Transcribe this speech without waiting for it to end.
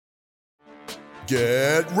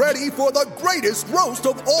Get ready for the greatest roast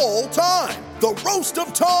of all time, the Roast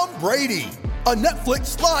of Tom Brady, a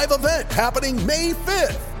Netflix live event happening May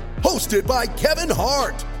 5th. Hosted by Kevin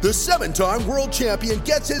Hart, the 7-time world champion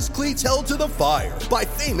gets his cleats held to the fire by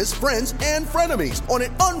famous friends and frenemies on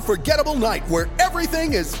an unforgettable night where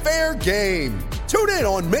everything is fair game. Tune in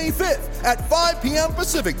on May 5th at 5 p.m.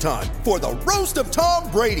 Pacific time for the Roast of Tom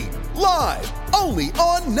Brady, live only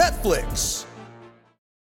on Netflix.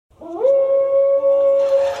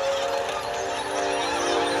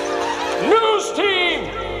 News team,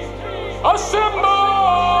 assemble!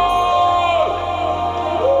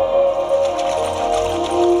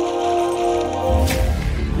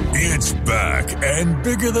 It's back and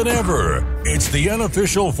bigger than ever. It's the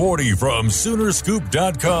unofficial 40 from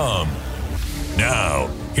Soonerscoop.com. Now,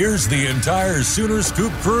 here's the entire Sooner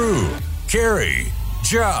Scoop crew. Carrie,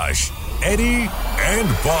 Josh, Eddie, and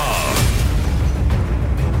Bob.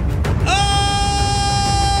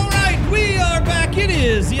 All right, we are back. It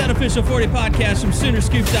is the unofficial 40 podcast from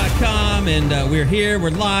Soonerscoop.com, and we're here, we're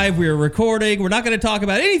live, we're recording. We're not going to talk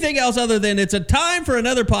about anything else other than it's a time for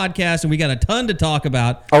another podcast, and we got a ton to talk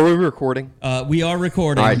about. Are we recording? We are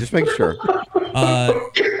recording. All right, just make sure. Hold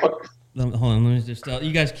on, let me just,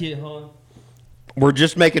 you guys keep, hold on. We're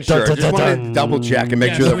just making sure. Just want to double check and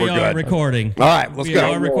make sure that we're good. We are recording. All right, let's go.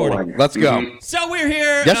 We are recording. Let's go. So we're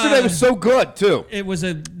here. Yesterday was so good, too. It was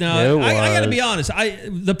I got to be honest.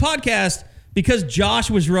 The podcast, because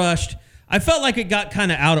Josh was rushed, I felt like it got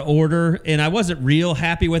kind of out of order, and I wasn't real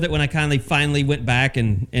happy with it when I finally went back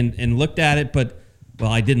and looked at it. But,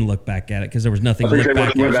 well, I didn't look back at it because there was nothing to look back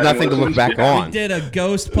at. There was nothing to look back on. We did a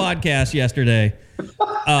ghost podcast yesterday.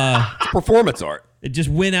 It's performance art. It just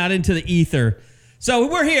went out into the ether. So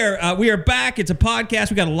we're here. We are back. It's a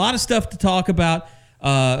podcast. We got a lot of stuff to talk about.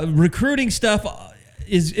 Recruiting stuff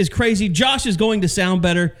is crazy. Josh is going to sound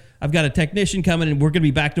better. I've got a technician coming, and we're going to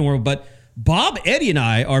be back to normal. But Bob, Eddie, and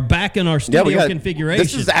I are back in our studio configuration.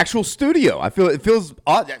 This is actual studio. It feels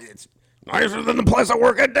odd. It's nicer than the place I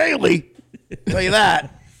work at daily. Tell you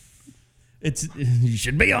that. You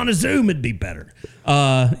should be on a Zoom. It'd be better.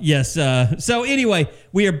 Yes. So anyway,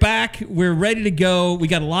 we are back. We're ready to go. We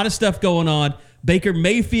got a lot of stuff going on. Baker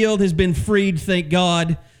Mayfield has been freed, thank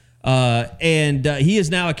God. And he is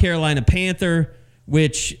now a Carolina Panther,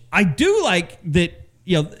 which I do like that,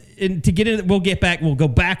 and to get in, we'll go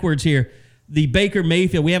backwards here. The Baker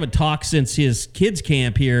Mayfield, we haven't talked since his kids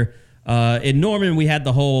camp here. In Norman, we had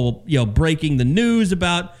the whole, breaking the news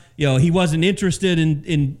about, he wasn't interested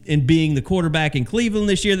in being the quarterback in Cleveland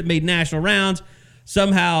this year that made national rounds.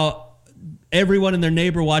 Somehow, everyone and their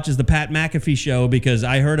neighbor watches the Pat McAfee show because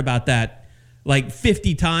I heard about that like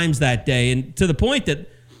 50 times that day. And to the point that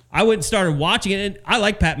I went and started watching it. And I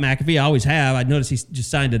like Pat McAfee. I always have. I noticed he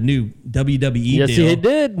just signed a new WWE deal. Yes, he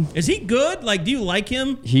did. Is he good? Like, do you like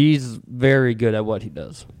him? He's very good at what he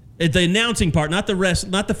does. The announcing part, not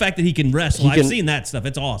the fact that he can wrestle. I've seen that stuff.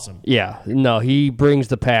 It's awesome. Yeah. No, he brings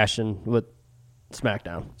the passion with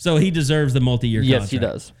SmackDown. So he deserves the multi-year contract. Yes, he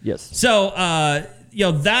does. Yes. So,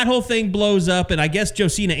 that whole thing blows up, and I guess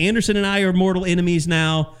Josina Anderson and I are mortal enemies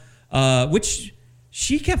now, which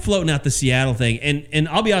she kept floating out the Seattle thing. And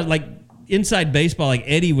I'll be honest, like, inside baseball, like,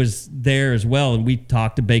 Eddie was there as well, and we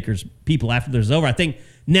talked to Baker's people after this was over. I think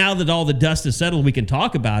now that all the dust is settled, we can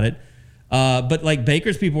talk about it. But like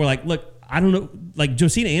Baker's people were like, look, I don't know. Like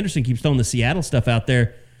Josina Anderson keeps throwing the Seattle stuff out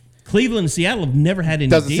there. Cleveland and Seattle have never had any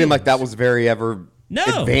Doesn't deals. seem like that was very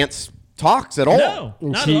advanced talks at all. No,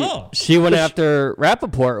 not at all. She went after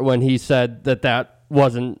Rappaport when he said that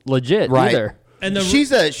wasn't legit either. And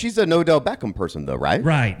she's an Odell Beckham person though, right?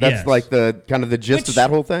 Right. That's like the kind of the gist of that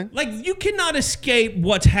whole thing. Like you cannot escape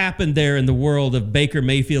what's happened there in the world of Baker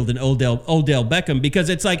Mayfield and Odell Beckham, because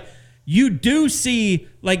it's like you do see,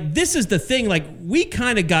 like, this is the thing, like we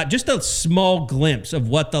kind of got just a small glimpse of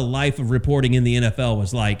what the life of reporting in the NFL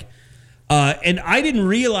was like. And I didn't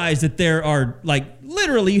realize that there are, like,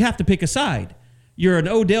 literally you have to pick a side. You're an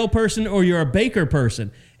Odell person or you're a Baker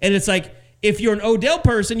person. And it's like, if you're an Odell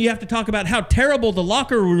person, you have to talk about how terrible the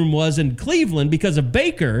locker room was in Cleveland because of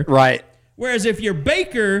Baker. Right. Whereas if you're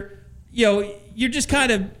Baker, you're just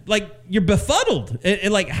kind of like, you're befuddled.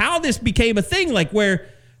 And like how this became a thing, like where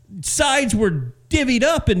sides were divvied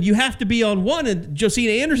up and you have to be on one, and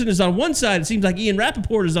Josina Anderson is on one side. It seems like Ian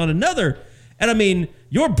Rappaport is on another. And I mean,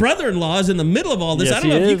 your brother-in-law is in the middle of all this. Yes, I don't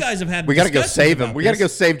know if you guys have had. We got to go save him. We got to go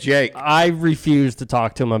save Jake. I refuse to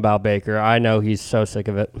talk to him about Baker. I know he's so sick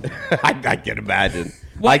of it. I can imagine.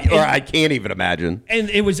 I can't even imagine. And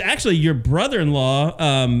it was actually your brother-in-law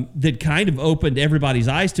that kind of opened everybody's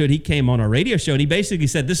eyes to it. He came on our radio show, and he basically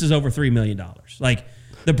said, this is over $3 million. Like,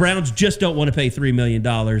 the Browns just don't want to pay $3 million.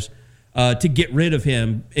 to get rid of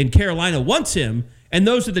him, and Carolina wants him. And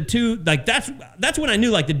those are the two. Like that's when I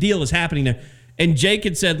knew like the deal is happening there. And Jake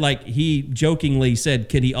had said, like, he jokingly said,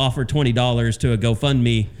 could he offer $20 to a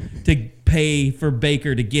GoFundMe to pay for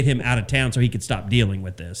Baker to get him out of town so he could stop dealing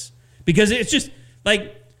with this? Because it's just,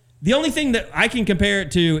 like, the only thing that I can compare it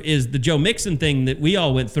to is the Joe Mixon thing that we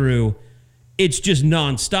all went through. It's just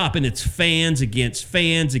nonstop, and it's fans,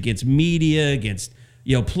 against media, against,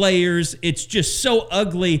 players. It's just so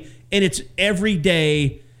ugly, and it's every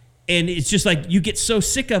day. And it's just like you get so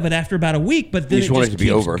sick of it after about a week, but then it just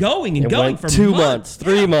keeps going and going for 2 months,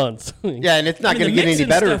 3 months. Yeah, and it's not going to get any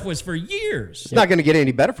better. Stuff was for years. It's not going to get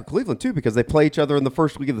any better for Cleveland too because they play each other in the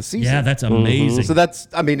first week of the season. Yeah, that's amazing. So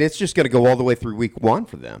it's just going to go all the way through week 1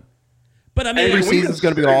 for them. But I mean, every season's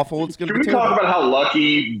going to be awful. It's going to be terrible. Can we talk about how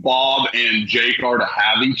lucky Bob and Jake are to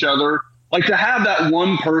have each other? Like to have that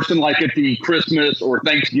one person, like at the Christmas or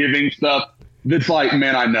Thanksgiving stuff. That's like,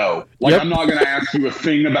 man, I know. Like, I'm not going to ask you a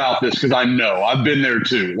thing about this because I know. I've been there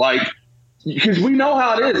too. Like, because we know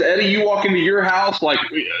how it is. Eddie, you walk into your house, like,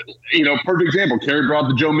 perfect example. Kerry brought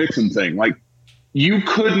the Joe Mixon thing. Like, you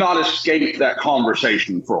could not escape that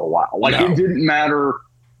conversation for a while. Like, It didn't matter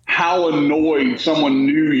how annoyed someone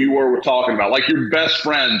knew you were talking about. Like, your best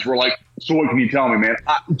friends were like, so what can you tell me, man?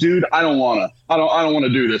 Dude, I don't want to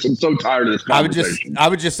do this. I'm so tired of this conversation. I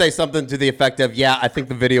would just say something to the effect of, I think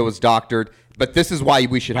the video was doctored. But this is why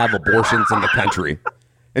we should have abortions in the country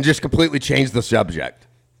and just completely change the subject.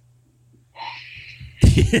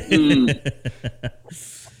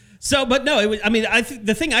 So, but no,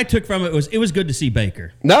 the thing I took from it was good to see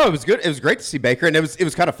Baker. No, it was good. It was great to see Baker. And it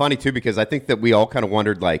was kind of funny, too, because I think that we all kind of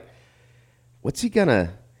wondered, like, is he going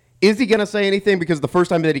to say anything? Because the first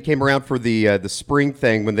time that he came around for the spring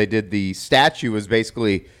thing when they did the statue was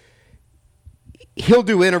basically he'll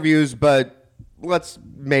do interviews, but let's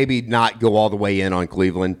maybe not go all the way in on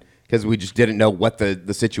Cleveland because we just didn't know what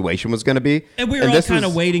the situation was going to be. And we were all kind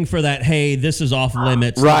of waiting for that, hey, this is off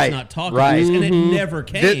limits. Right. Let's not talk about this. And it never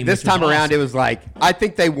came. This time around, it was like, I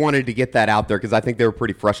think they wanted to get that out there because I think they were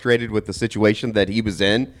pretty frustrated with the situation that he was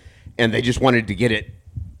in, and they just wanted to get it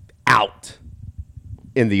out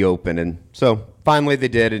in the open. And so finally they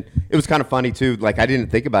did. And it was kind of funny, too. Like, I didn't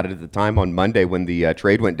think about it at the time on Monday when the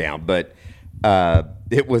trade went down, but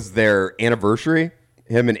it was their anniversary,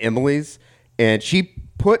 him and Emily's, and she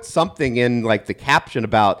put something in like the caption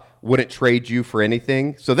about wouldn't trade you for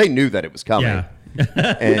anything. So they knew that it was coming.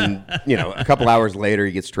 Yeah. And, a couple hours later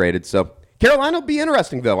he gets traded. So Carolina will be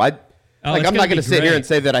interesting though. I'm not going to sit here and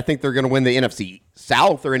say that I think they're going to win the NFC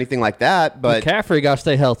South or anything like that, but McCaffrey got to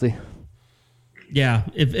stay healthy. Yeah.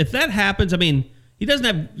 If that happens, I mean, he doesn't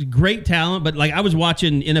have great talent, but like I watch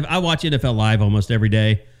NFL Live almost every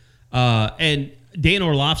day. And Dan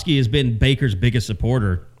Orlovsky has been Baker's biggest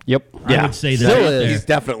supporter. Yep. I would say that. He's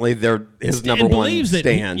definitely his number one believes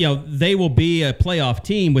stand. That they will be a playoff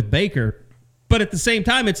team with Baker. But at the same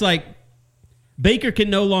time, it's like Baker can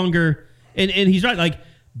no longer, and he's right, like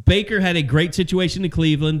Baker had a great situation in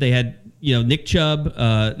Cleveland. They had, Nick Chubb.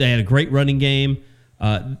 They had a great running game.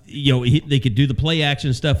 They could do the play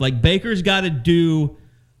action stuff. Like Baker's got to do,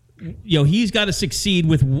 he's got to succeed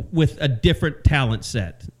with a different talent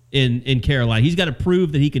set in Carolina. He's got to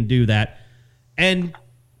prove that he can do that. And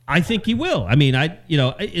I think he will. I mean,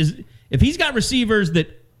 if he's got receivers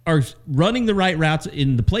that are running the right routes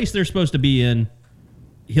in the place they're supposed to be in,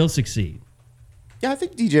 he'll succeed. Yeah, I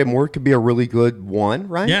think DJ Moore could be a really good one,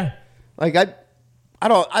 right? Yeah. Like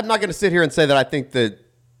I'm not going to sit here and say that I think that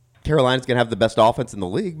Carolina's going to have the best offense in the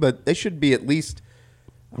league, but they should be at least,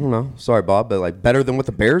 I don't know, sorry Bob, but like better than what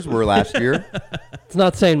the Bears were last year. It's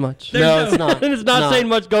not saying much. No, it's not. And it's not saying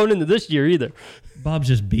much going into this year either. Bob's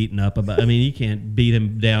just beaten up about. I mean, you can't beat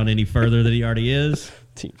him down any further than he already is.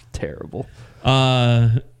 Team's terrible.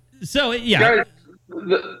 So yeah. Guys,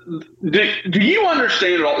 do you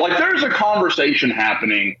understand it all? Like, there's a conversation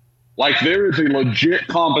happening. Like, there is a legit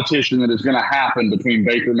competition that is going to happen between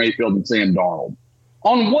Baker Mayfield and Sam Darnold.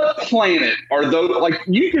 On what planet are those? Like,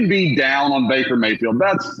 you can be down on Baker Mayfield,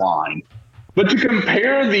 that's fine. But to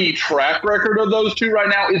compare the track record of those two right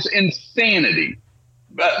now is insanity.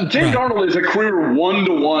 Sam Darnold is a career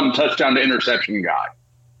 1-to-1 touchdown to interception guy.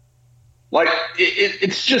 Like,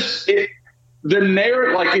 it's just the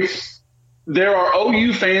narrative. Like, there are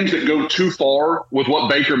OU fans that go too far with what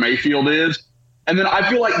Baker Mayfield is, and then I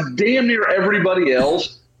feel like damn near everybody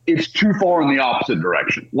else is too far in the opposite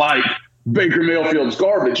direction. Like, Baker Mayfield's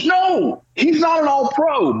garbage. No, he's not an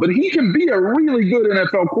all-pro, but he can be a really good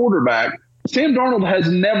NFL quarterback. Sam Darnold has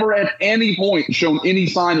never at any point shown any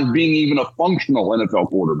sign of being even a functional NFL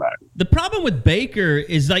quarterback. The problem with Baker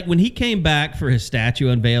is, like, when he came back for his statue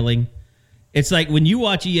unveiling, It's like when you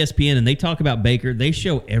watch ESPN and they talk about Baker, they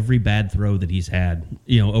show every bad throw that he's had,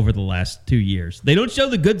 over the last 2 years. They don't show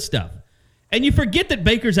the good stuff. And you forget that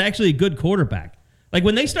Baker's actually a good quarterback. Like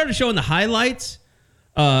when they started showing the highlights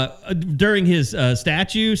during his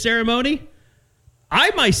statue ceremony,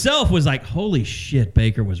 I myself was like, holy shit,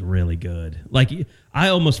 Baker was really good. Like I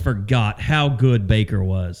almost forgot how good Baker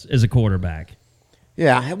was as a quarterback.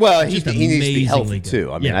 Yeah, well, he needs to be healthy, good.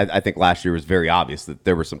 too. I mean, I think last year was very obvious that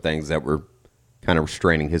there were some things that were kind of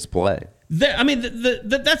restraining his play.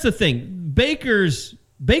 That's the thing. Baker is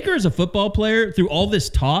a football player through all this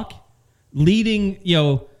talk, leading,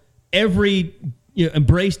 every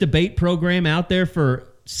Embrace Debate program out there for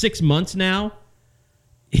 6 months now.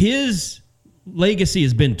 His legacy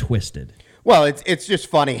has been twisted. Well, it's just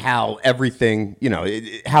funny how everything,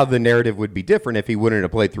 how the narrative would be different if he wouldn't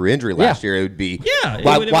have played through injury last year. It would be,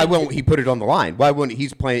 why won't he put it on the line? Why wouldn't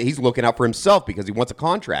he's looking out for himself because he wants a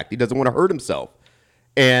contract. He doesn't want to hurt himself.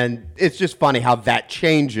 And it's just funny how that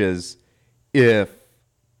changes if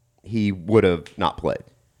he would have not played.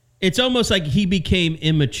 It's almost like he became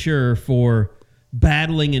immature for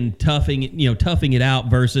battling and toughing it out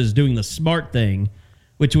versus doing the smart thing,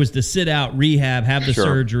 which was to sit out, rehab, have the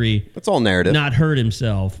surgery. That's all narrative. Not hurt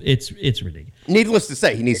himself. It's ridiculous. Needless to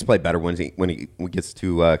say, he needs to play better when he gets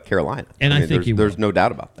to Carolina. And I think there's no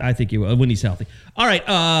doubt about that. I think he will when he's healthy. All right.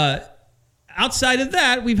 Outside of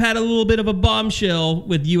that, we've had a little bit of a bombshell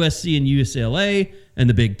with USC and UCLA and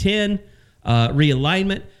the Big Ten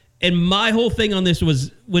realignment. And my whole thing on this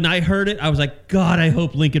was when I heard it, I was like, God, I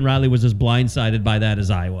hope Lincoln Riley was as blindsided by that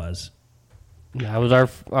as I was. That was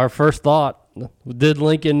our first thought. Did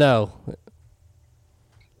Lincoln know?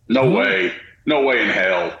 No way. No way in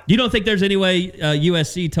hell. You don't think there's any way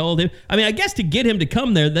USC told him? I mean, I guess to get him to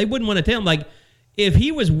come there, they wouldn't want to tell him. Like, if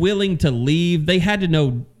he was willing to leave, they had to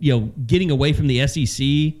know, getting away from the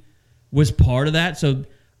SEC was part of that. So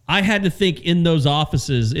I had to think in those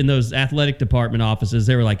offices, in those athletic department offices,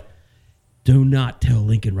 they were like, do not tell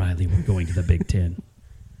Lincoln Riley we're going to the Big Ten.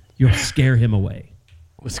 You'll scare him away.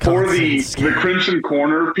 For the Crimson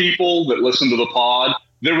Corner people that listen to the pod,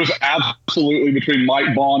 there was absolutely between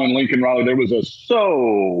Mike Vaughn and Lincoln Riley, there was a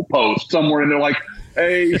post somewhere, and they're like,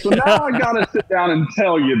 hey, so now I got to sit down and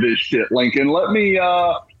tell you this shit, Lincoln. Let me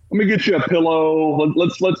get you a pillow.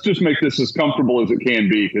 Let's just make this as comfortable as it can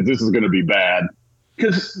be because this is going to be bad.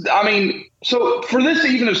 Because, so for this to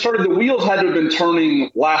even have started, the wheels had to have been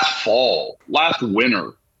turning last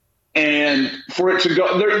winter. And for it to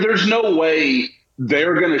go, there's no way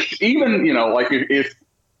they're going to, even, if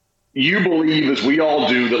you believe, as we all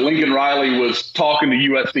do, that Lincoln Riley was talking to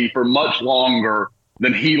USC for much longer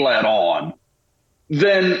than he let on,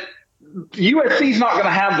 then USC's not going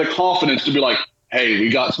to have the confidence to be like, hey, we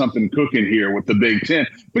got something cooking here with the Big Ten.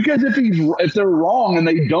 Because if they're wrong and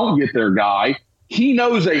they don't get their guy, he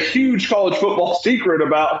knows a huge college football secret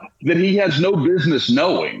about that he has no business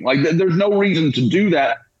knowing. Like, there's no reason to do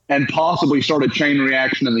that and possibly start a chain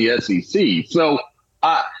reaction in the SEC. So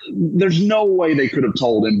there's no way they could have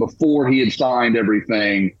told him before he had signed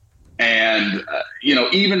everything. And,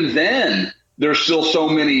 even then, there's still so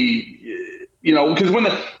many, because when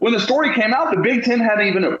the story came out, the Big Ten hadn't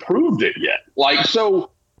even approved it yet. Like,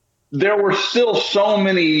 so there were still so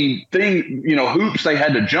many things, hoops they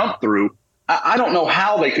had to jump through. I don't know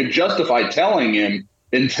how they could justify telling him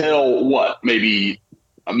until maybe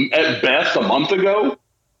at best a month ago.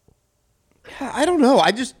 I don't know.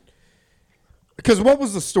 Because what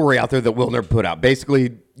was the story out there that Wilner put out?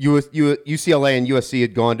 Basically, UCLA and USC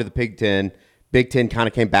had gone to the Big Ten. Big Ten kind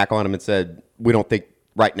of came back on him and said, we don't think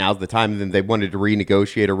right now's the time. And then they wanted to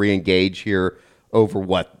renegotiate or re-engage here over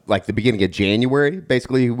the beginning of January?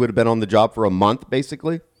 Basically, he would have been on the job for a month,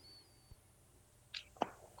 basically.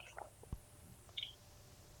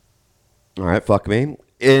 All right, fuck me.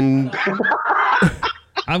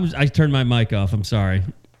 I turned my mic off. I'm sorry.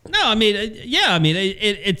 No,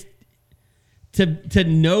 it's to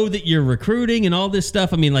know that you're recruiting and all this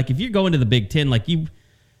stuff. If you're going to the Big Ten,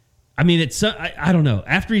 it's I don't know.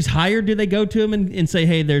 After he's hired, do they go to him and say,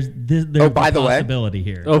 hey, there's a possibility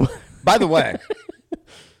here? Oh, by the way,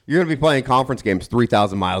 you're going to be playing conference games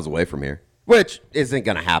 3,000 miles away from here, which isn't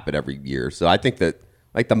going to happen every year. So I think that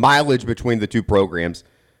the mileage between the two programs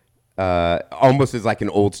almost is like an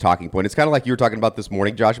old talking point. It's kind of like you were talking about this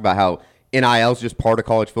morning, Josh, about how NIL is just part of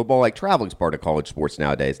college football. Like traveling's part of college sports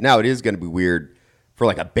nowadays. Now it is going to be weird for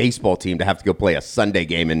a baseball team to have to go play a Sunday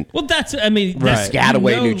game in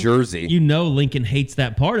Piscataway, New Jersey. Lincoln hates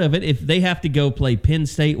that part of it. If they have to go play Penn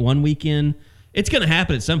State one weekend, it's going to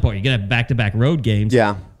happen at some point. You're going to have back-to-back road games.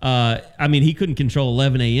 Yeah. He couldn't control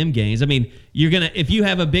 11 a.m. games. You're going to, if you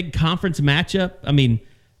have a big conference matchup,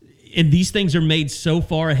 and these things are made so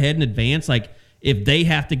far ahead in advance. Like if they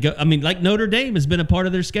have to go, I mean, like Notre Dame has been a part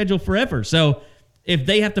of their schedule forever. So if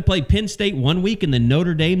they have to play Penn State one week and then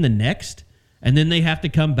Notre Dame the next, and then they have to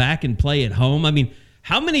come back and play at home, I mean,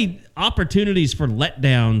 how many opportunities for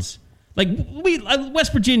letdowns? Like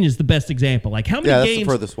West Virginia is the best example. Like how many games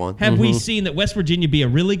the furthest one. have we seen that West Virginia be a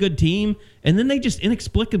really good team, and then they just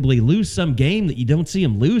inexplicably lose some game that you don't see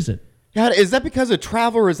them losing? God, is that because of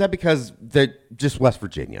travel, or is that because they're just West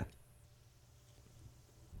Virginia?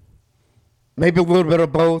 Maybe a little bit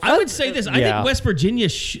of both. I would say this. I think West Virginia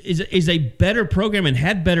is a better program and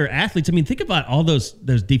had better athletes. I mean, think about all those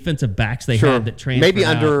defensive backs they had that transferred Maybe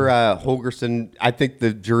out. under Holgorsen. I think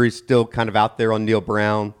the jury's still kind of out there on Neil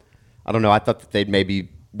Brown. I don't know. I thought that they maybe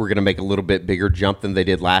were going to make a little bit bigger jump than they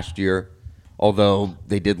did last year, although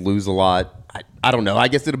they did lose a lot. I don't know. I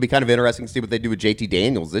guess it'll be kind of interesting to see what they do with JT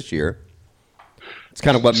Daniels this year. It's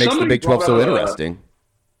kind of what makes the Big 12 so interesting.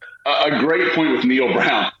 A great point with Neil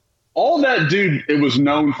Brown. All that dude it was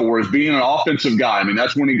known for is being an offensive guy. I mean,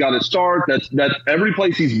 that's when he got his start. That's every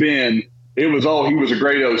place he's been, it was, he was a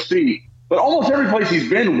great OC. But almost every place he's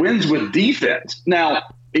been wins with defense. Now,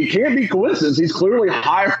 it can't be coincidence. He's clearly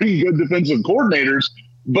hiring good defensive coordinators,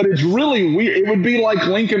 but it's really weird. It would be like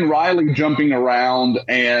Lincoln Riley jumping around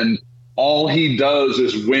and all he does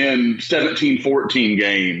is win 17-14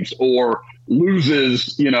 games or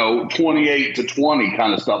loses, 28-20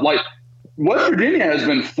 kind of stuff. Like West Virginia has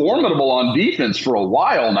been formidable on defense for a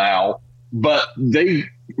while now, but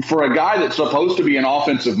for a guy that's supposed to be an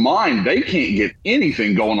offensive mind, they can't get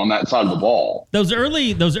anything going on that side of the ball. Those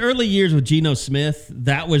early years with Geno Smith,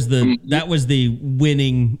 that was the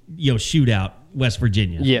winning, shootout West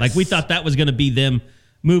Virginia. Yes. Like we thought that was going to be them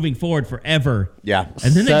moving forward forever. Yeah.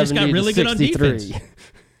 And then they just got really good on defense.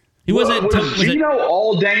 Was Geno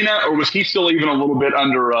all Dana, or was he still even a little bit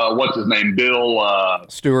under what's his name, Bill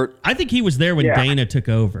Stewart? I think he was there when Dana took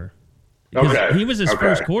over. Okay, he was his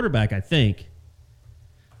first quarterback, I think.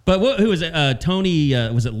 But who was it? Tony?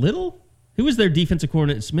 Was it Little? Who was their defensive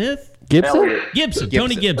coordinator? Smith? Gibson.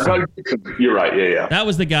 Tony Gibson. You're right. Yeah. That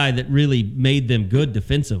was the guy that really made them good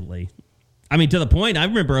defensively. I mean, to the point, I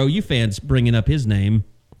remember OU fans bringing up his name.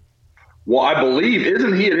 Well, I believe,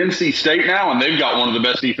 isn't he at NC State now? And they've got one of the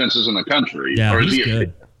best defenses in the country. Yeah, he's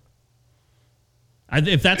good.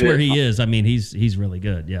 If that's where he is, I mean, he's really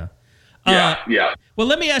good. Yeah. Yeah. Well,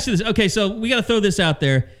 let me ask you this. Okay, so we got to throw this out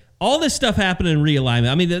there. All this stuff happened in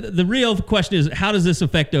realignment. I mean, the real question is, how does this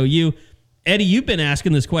affect OU? Eddie, you've been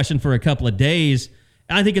asking this question for a couple of days.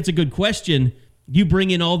 I think it's a good question. You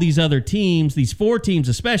bring in all these other teams, these 4 teams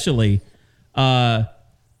especially, but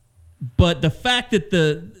the fact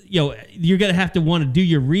that you're going to have to want to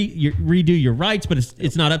do redo your rights, but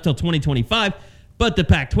it's not up till 2025. But the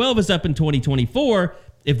Pac-12 is up in 2024.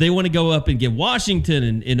 If they want to go up and get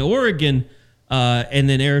Washington and Oregon, and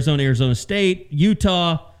then Arizona State,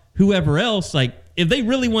 Utah, whoever else, like if they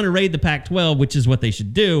really want to raid the Pac-12, which is what they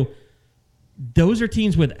should do, those are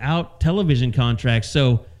teams without television contracts.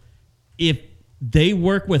 So if they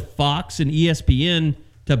work with Fox and ESPN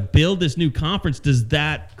to build this new conference, does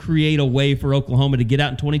that create a way for Oklahoma to get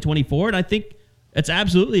out in 2024? And I think that's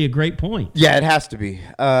absolutely a great point. Yeah, it has to be,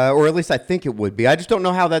 or at least I think it would be. I just don't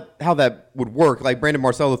know how that would work. Like Brandon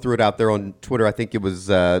Marcello threw it out there on Twitter. I think it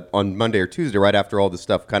was on Monday or Tuesday, right after all this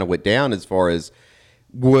stuff kind of went down. As far as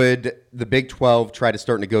would the Big 12 try to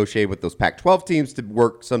start negotiating with those Pac-12 teams to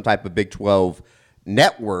work some type of Big 12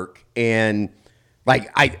 network? And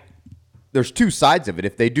there's 2 sides of it.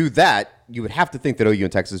 If they do that, you would have to think that OU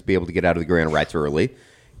and Texas be able to get out of the grant rights early.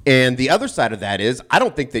 And the other side of that is, I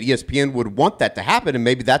don't think that ESPN would want that to happen, and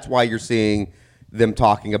maybe that's why you're seeing them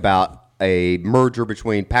talking about a merger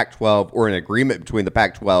between Pac-12 or an agreement between the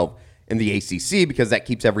Pac-12 and the ACC, because that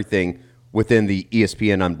keeps everything within the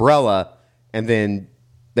ESPN umbrella, and then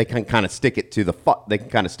they can kind of stick it to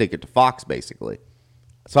Fox, basically.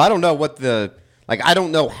 So I don't know I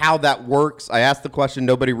don't know how that works. I asked the question,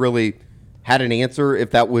 nobody really had an answer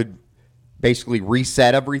if that would basically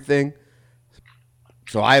reset everything.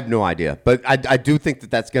 So I have no idea, but I do think that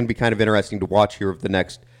that's going to be kind of interesting to watch here of the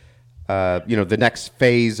next, the next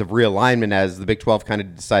phase of realignment as the Big 12 kind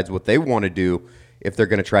of decides what they want to do, if they're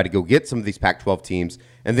going to try to go get some of these Pac-12 teams.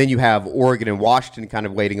 And then you have Oregon and Washington kind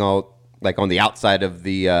of waiting on the outside of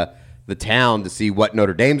the town to see what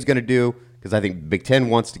Notre Dame's going to do, because I think Big 10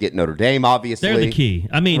 wants to get Notre Dame, obviously. They're the key.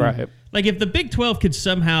 I mean, right. Like if the Big 12 could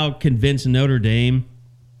somehow convince Notre Dame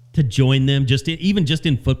to join them, even just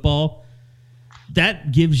in football, that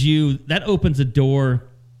opens a door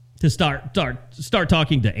to start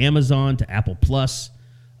talking to Amazon, to Apple Plus,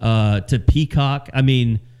 to Peacock. I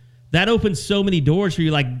mean, that opens so many doors for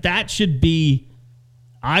you. Like that should be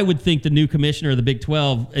I would think the new commissioner of the Big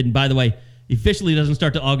 12, and by the way, he officially doesn't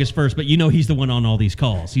start till August 1st, but he's the one on all these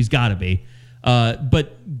calls. He's got to be.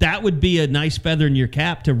 But that would be a nice feather in your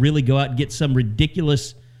cap to really go out and get some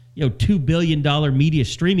ridiculous, $2 billion media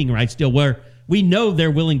streaming rights deal where we know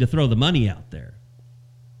they're willing to throw the money out there.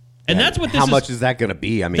 And that's what this How much is that going to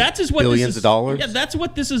be? I mean, billions of dollars? Yeah, that's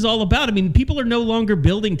what this is all about. I mean, people are no longer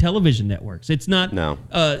building television networks. It's not,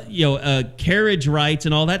 carriage rights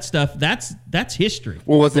and all that stuff. That's history.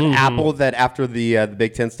 Well, was it Apple that after the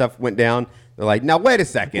Big Ten stuff went down, they're like, now, wait a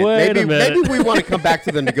second. Maybe we want to come back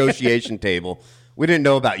to the negotiation table. We didn't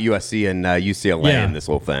know about USC and UCLA in this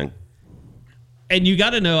whole thing. And you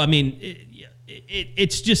got to know, I mean,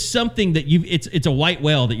 it's just something that it's a white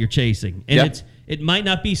whale that you're chasing. And it might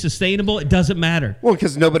not be sustainable. It doesn't matter. Well,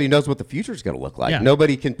 because nobody knows what the future is going to look like. Yeah.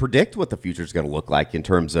 Nobody can predict what the future is going to look like in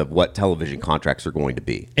terms of what television contracts are going to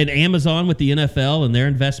be. And Amazon with the NFL and their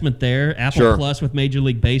investment there, Apple Plus with Major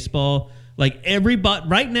League Baseball, like everybody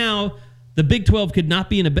right now, the Big 12 could not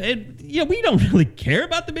be in a we don't really care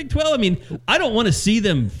about the Big 12. I mean, I don't want to see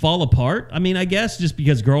them fall apart. I mean, I guess just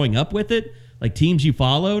because growing up with it, like teams you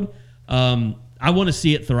followed, I want to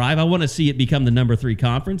see it thrive. I want to see it become the number 3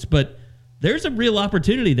 conference, but there's a real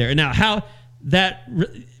opportunity there. Now, how that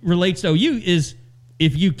relates to OU is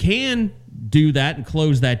if you can do that and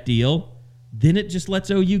close that deal, then it just lets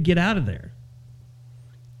OU get out of there.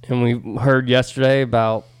 And we heard yesterday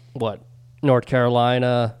about North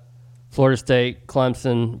Carolina, Florida State,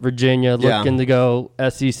 Clemson, Virginia looking to go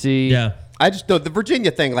SEC. Yeah. I just know the Virginia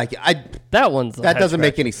thing, that doesn't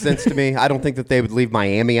make any sense to me. I don't think that they would leave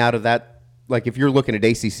Miami out of that. Like, if you're looking at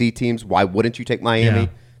ACC teams, why wouldn't you take Miami? Yeah.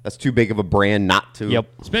 That's too big of a brand not to.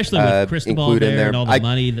 Especially with Cristobal there and all the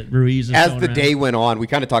money that Ruiz is as the day went on, we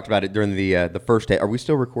kind of talked about it during the first day. Are we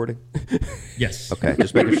still recording? Yes. Okay,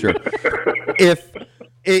 just making sure. If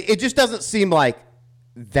it just doesn't seem like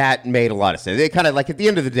that made a lot of sense. It kind of at the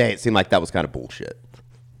end of the day, it seemed like that was kind of bullshit.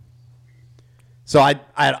 So I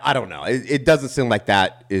don't know. It doesn't seem like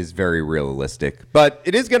that is very realistic, but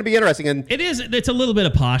it is going to be interesting. And it is. It's a little bit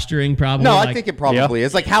of posturing, probably. No, I think it probably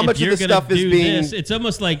is. Like how much of the stuff is being. It's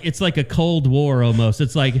almost like a Cold War. Almost,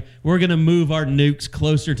 it's like we're going to move our nukes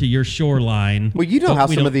closer to your shoreline. Well, you know how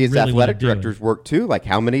some of these athletic directors work too. Like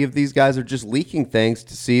how many of these guys are just leaking things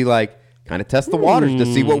to see, kind of test the waters to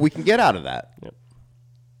see what we can get out of that. Yep.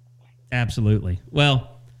 Absolutely.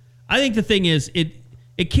 Well, I think the thing is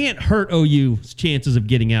it can't hurt OU's chances of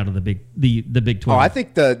getting out of the Big 12. Oh, I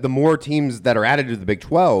think the more teams that are added to the Big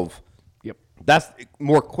 12, that's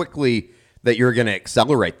more quickly that you're going to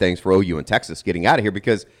accelerate things for OU and Texas getting out of here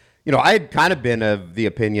because, I had kind of been of the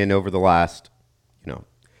opinion over the last,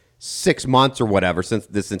 6 months or whatever since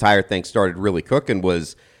this entire thing started really cooking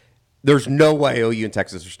was there's no way OU and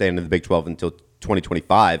Texas are staying in the Big 12 until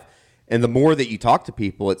 2025. And the more that you talk to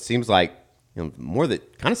people, it seems like, more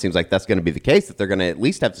that kind of seems like that's going to be the case, that they're going to at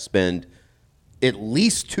least have to spend at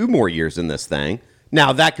least 2 more years in this thing.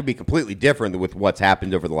 Now, that could be completely different with what's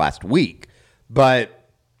happened over the last week. But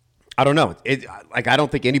I don't know. I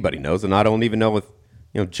don't think anybody knows, and I don't even know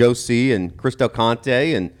if Joe C. and Chris Del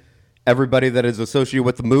Conte and everybody that is associated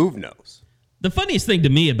with the move knows. The funniest thing to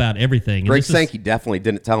me about everything... Greg Sankey definitely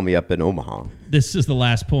didn't tell me up in Omaha. This is the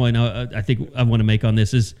last point I think I want to make on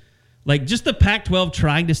this is... just the Pac-12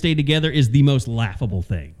 trying to stay together is the most laughable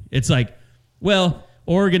thing. It's like, well,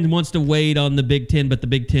 Oregon wants to wait on the Big Ten, but the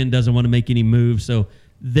Big Ten doesn't want to make any moves, so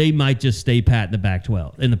they might just stay pat in the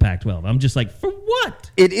Pac-12. I'm just like, for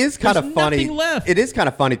what? It is kind of funny. Nothing left. It is kind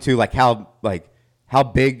of funny too, how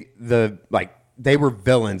big they were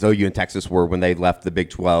villains. OU and Texas were when they left the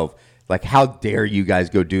Big 12. Like, how dare you guys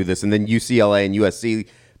go do this? And then UCLA and USC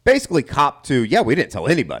basically copped to, we didn't tell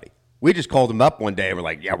anybody. We just called them up one day and we're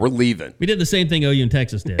like, we're leaving. We did the same thing OU and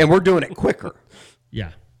Texas did. And we're doing it quicker.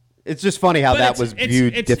 Yeah. It's just funny how that was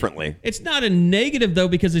viewed differently. It's not a negative, though,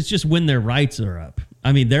 because it's just when their rights are up.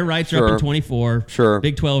 I mean, their rights are up in 24. Sure.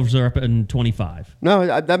 Big 12s are up in 25.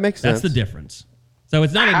 No, that makes sense. That's the difference. So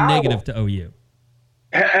it's not a negative to OU.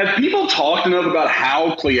 Have people talked enough about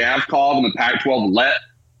how Kliavkoff and the Pac-12 let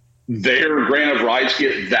their grant of rights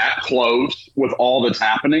get that close with all that's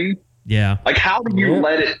happening? Yeah. How do you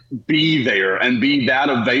let it be there and be that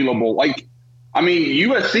available?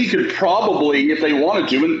 USC could probably, if they wanted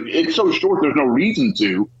to, and it's so short there's no reason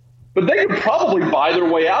to, but they could probably buy their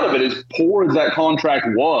way out of it as poor as that contract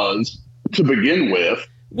was to begin with.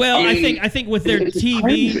 Well, I think with their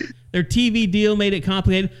TV deal made it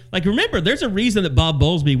complicated. Remember, there's a reason that Bob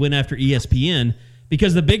Bowlesby went after ESPN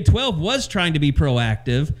because the Big 12 was trying to be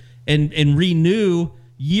proactive and renew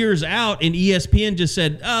years out, and ESPN just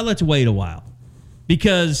said, let's wait a while.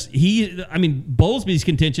 Because Bowlesby's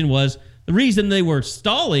contention was The reason they were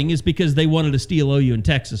stalling is because they wanted to steal OU and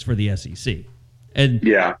Texas for the SEC. And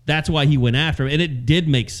that's why he went after him. And it did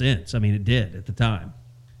make sense. I mean, it did at the time.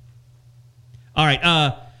 All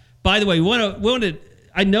right. By the way,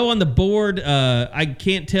 I know on the board, I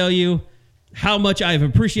can't tell you how much I've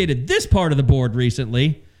appreciated this part of the board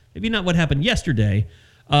recently. Maybe not what happened yesterday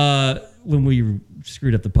when we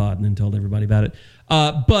screwed up the pod and then told everybody about it.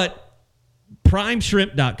 But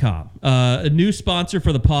primeshrimp.com, a new sponsor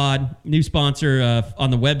for the pod, new sponsor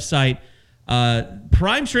on the website.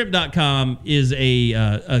 Primeshrimp.com is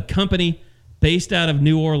a company based out of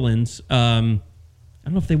New Orleans. I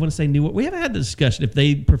don't know if they want to say New Orleans. We haven't had the discussion if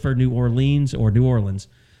they prefer New Orleans or New Orleans.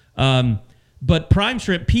 But Prime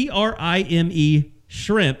Shrimp, Prime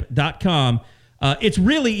shrimp.com. It's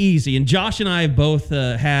really easy. And Josh and I have both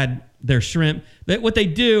had their shrimp. What they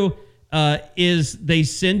do is they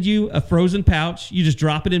send you a frozen pouch. You just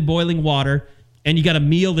drop it in boiling water, and you got a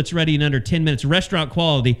meal that's ready in under 10 minutes, restaurant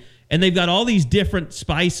quality. And they've got all these different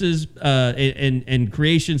spices and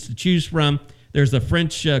creations to choose from. There's the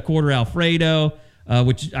French Quarter Alfredo,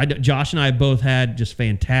 which Josh and I both had, just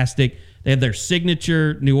fantastic. They have their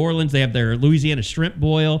signature New Orleans. They have their Louisiana shrimp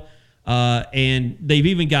boil. And they've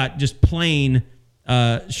even got just plain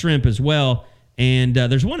shrimp as well. And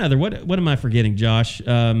there's one other. What am I forgetting, Josh?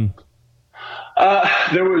 There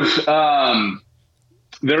is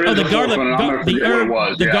the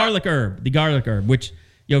garlic herb, which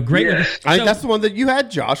great. Yes. I think that's the one that you had,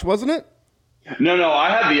 Josh, wasn't it? No, I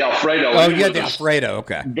had the Alfredo. Oh, you had the Alfredo.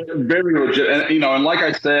 Okay, very legit. And and like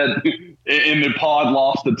I said in the pod,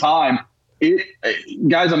 lost the time.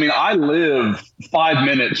 Guys, I mean, I live 5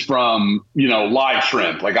 minutes from live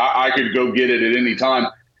shrimp. Like I could go get it at any time,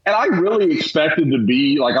 and I really expected to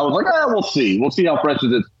be like, I was like, we'll see how fresh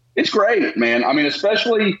it is. It's great, man. I mean,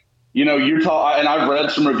 especially you're talking, and I've read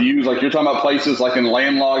some reviews, like you're talking about places like in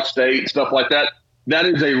landlocked states, stuff like that. That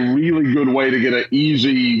is a really good way to get an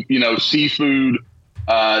easy, seafood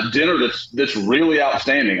dinner that's really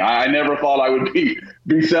outstanding. I never thought I would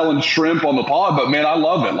be selling shrimp on the pod, but man, I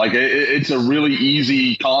love it. Like it's a really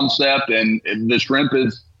easy concept, and the shrimp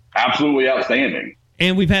is absolutely outstanding.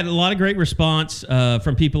 And we've had a lot of great response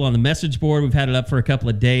from people on the message board. We've had it up for a couple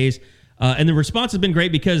of days, and the response has been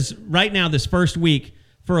great because right now, this first week,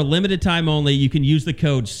 for a limited time only, you can use the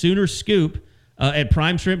code SoonerScoop at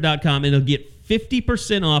primeshrimp.com, and it'll get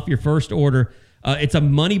 50% off your first order. It's a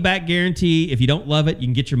money-back guarantee. If you don't love it, you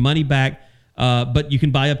can get your money back. But you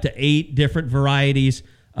can buy up to 8 different varieties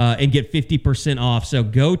and get 50% off. So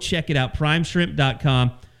go check it out,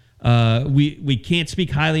 primeshrimp.com. We can't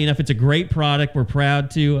speak highly enough. It's a great product. We're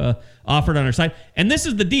proud to offer it on our site. And this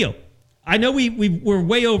is the deal. I know we're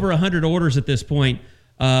way over 100 orders at this point,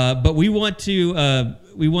 but we want to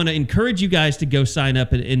encourage you guys to go sign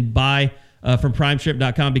up and buy from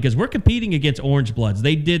primeshrimp.com because we're competing against Orange Bloods.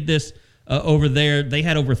 They did this over there. They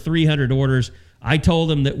had over 300 orders. I told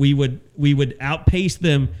them that we would outpace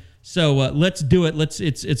them. So let's do it.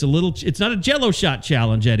 It's not a Jell-O shot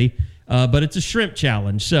challenge, Eddie, but it's a shrimp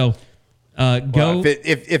challenge. So go. Well,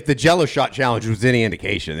 if the Jell-O shot challenge was any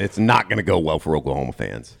indication, it's not going to go well for Oklahoma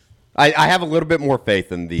fans. I have a little bit more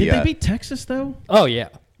faith in the. Did they beat Texas though? Oh yeah.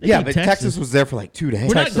 But Texas was there for like 2 days.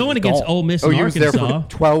 We're not going against Ole Miss and Arkansas. Was there for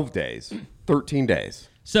 12 days, 13 days.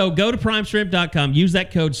 So go to primeshrimp.com, use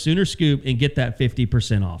that code SoonerScoop, and get that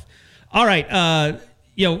 50% off. All right, a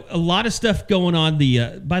lot of stuff going on.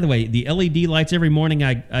 By the way, the LED lights every morning.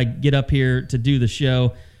 I get up here to do the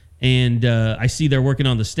show, and I see they're working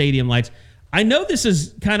on the stadium lights. I know this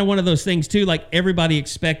is kind of one of those things too. Like everybody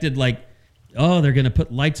expected, they're going to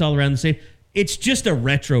put lights all around the stadium. It's just a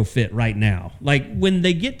retrofit right now. Like when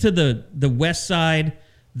they get to the west side,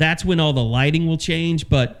 that's when all the lighting will change.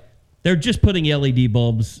 But they're just putting LED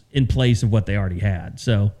bulbs in place of what they already had.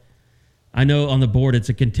 So I know on the board it's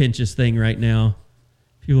a contentious thing right now.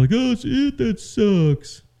 People are like, oh, that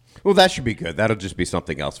sucks. Well, that should be good. That'll just be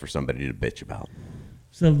something else for somebody to bitch about.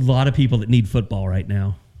 There's a lot of people that need football right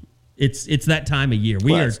now. It's that time of year.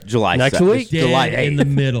 We are July next 7th. week, July 8th. in the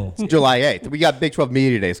middle. It's July 8th. We got Big 12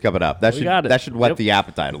 Media Days coming up. That should whet Yep. the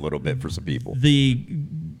appetite a little bit for some people. The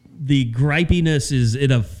gripiness is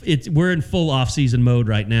we're in full off-season mode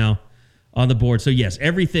right now on the board. So yes,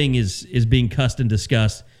 everything is being cussed and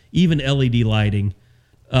discussed, even LED lighting.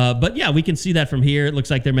 But yeah, we can see that from here. It looks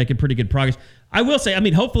like they're making pretty good progress. I will say,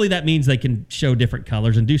 hopefully that means they can show different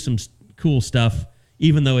colors and do some cool stuff,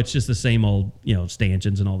 even though it's just the same old,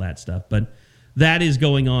 stanchions and all that stuff. But that is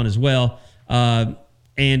going on as well.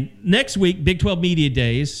 And next week, Big 12 Media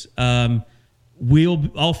Days, all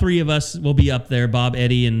three of us will be up there, Bob,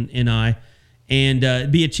 Eddie, and I.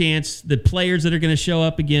 And be a chance, the players that are going to show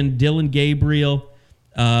up again, Dylan Gabriel,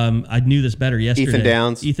 I knew this better yesterday.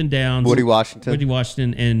 Ethan Downs, Woody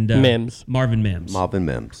Washington, and Mims. Marvin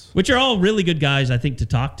Mims, which are all really good guys, I think, to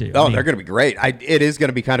talk to. Oh, they're going to be great. It is going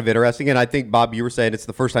to be kind of interesting, and I think, Bob, you were saying it's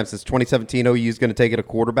the first time since 2017 OU is going to take it a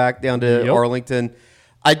quarterback down to Arlington.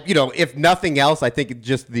 If nothing else, I think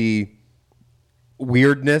just the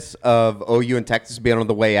weirdness of OU and Texas being on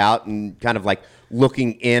the way out and kind of like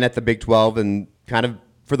looking in at the Big 12 and kind of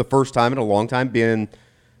for the first time in a long time being,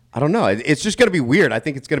 I don't know, it's just going to be weird. I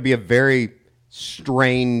think it's going to be a very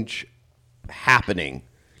strange happening.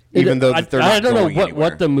 Even though they're not I don't know anywhere.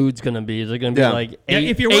 what the mood's going to be. Is it going to be like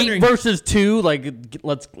if you're 8 versus 2? Like,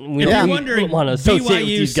 we you're wondering, want to associate with BYU,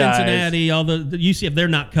 these guys. Cincinnati, all the UCF, they're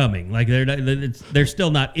not coming. Like they're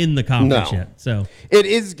still not in the conference yet. So it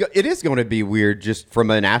is going to be weird just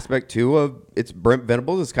from an aspect too of it's Brent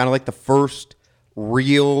Venables. It's kind of like the first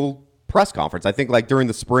real press conference. I think like during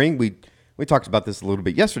the spring we talked about this a little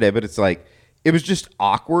bit yesterday, but it's like it was just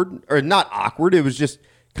awkward or not awkward. It was just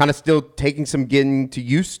kind of still taking some getting to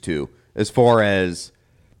used to as far as,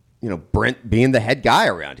 Brent being the head guy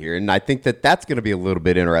around here. And I think that's going to be a little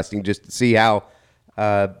bit interesting just to see how,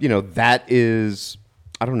 that is,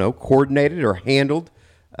 I don't know, coordinated or handled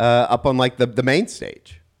up on like the main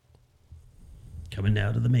stage. Coming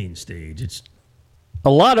now to the main stage. It's a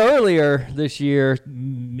lot earlier this year.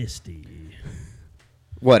 Misty.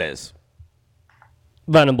 What is?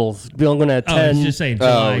 Venables going at 10. I was just saying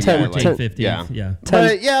July 10, 15. Yeah.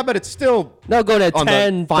 10, but it's still going at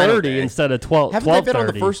 10:30 instead of 12. Haven't they been on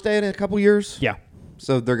the first day in a couple years? Yeah.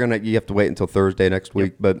 So you have to wait until Thursday next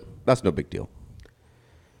week, but that's no big deal.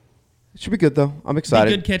 It should be good though. I'm excited.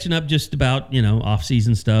 Be good catching up just about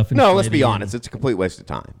off-season stuff. No, let's be honest. It's a complete waste of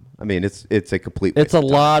time. I mean, it's a complete. It's a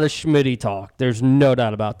lot of Schmitty talk. There's no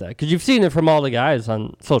doubt about that because you've seen it from all the guys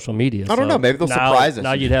on social media. I don't know. Maybe they'll surprise us.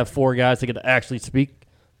 Now you'd have 4 guys that could actually speak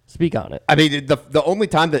on it. I mean, the only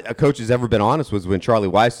time that a coach has ever been honest was when Charlie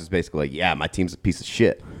Weiss was basically like, "Yeah, my team's a piece of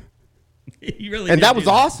shit." And that was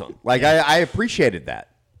awesome. Like I appreciated that.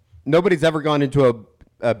 Nobody's ever gone into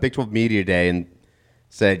a Big 12 media day and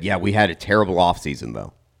said, "Yeah, we had a terrible offseason,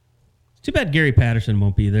 though." It's too bad Gary Patterson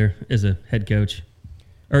won't be there as a head coach,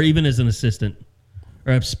 or even as an assistant,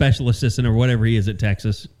 or a special assistant, or whatever he is at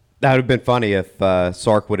Texas. That would have been funny if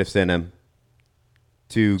Sark would have sent him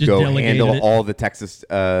to Just go handle all the Texas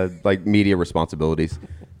media responsibilities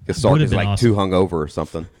because Sark is like too hungover or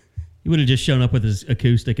something. He would have just shown up with his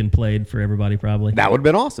acoustic and played for everybody. Probably that would have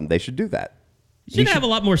been awesome. They should do that. He should have a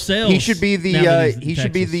lot more sales. He should be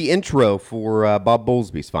the intro for Bob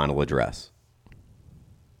Bowlesby's final address.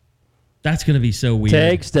 That's going to be so weird.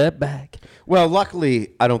 Take a step back. Well, luckily,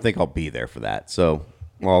 I don't think I'll be there for that, so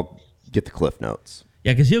I'll get the Cliff Notes.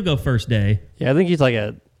 Yeah, because he'll go first day. Yeah, I think he's like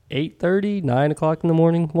at 8:30, 9 o'clock in the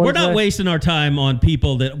morning. We're not wasting our time on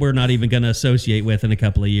people that we're not even going to associate with in a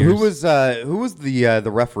couple of years. Who was the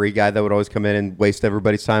referee guy that would always come in and waste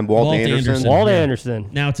everybody's time? Walt Anderson. Walt Anderson.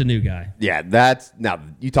 Now it's a new guy. Yeah, now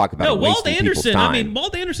you talk about Walt Anderson. I mean,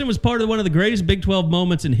 Walt Anderson was part of one of the greatest Big 12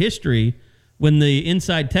 moments in history when the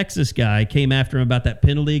inside Texas guy came after him about that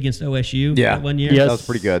penalty against OSU that one year. Yes. That was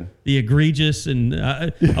pretty good. The egregious, and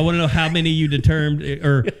I want to know how many you determined,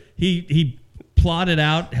 or he plotted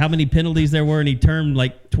out how many penalties there were, and he termed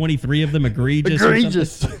like 23 of them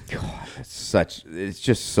egregious. God, it's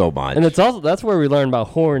just so much. And that's where we learned about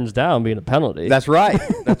horns down being a penalty. That's right.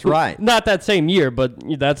 That's right. Not that same year, but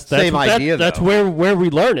that's same idea. That's where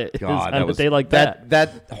we learn it. God, that was a day like that.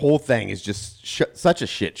 That whole thing is just such a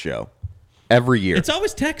shit show. Every year. It's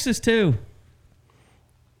always Texas, too.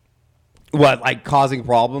 What, like causing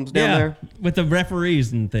problems down there? With the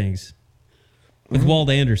referees and things. With Walt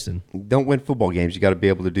Anderson. Don't win football games. You got to be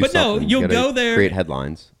able to do something. But no, you'll go there. Create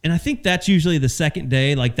headlines. And I think that's usually the second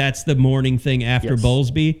day. Like, that's the morning thing after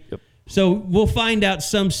Bowlesby. Yep. So we'll find out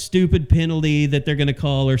some stupid penalty that they're going to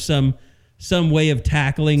call or some way of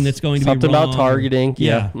tackling that's going to something be wrong. Something about targeting.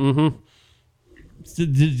 Yeah. Mm-hmm.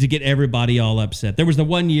 To get everybody all upset. There was the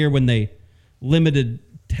one year when they limited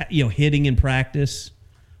hitting in practice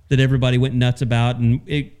that everybody went nuts about, and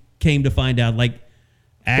it came to find out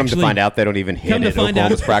come to find out they don't even hit it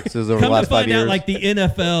Oklahoma's practices over the last 5 years. Come to find out like the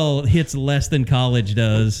NFL hits less than college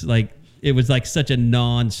does. Like it was like such a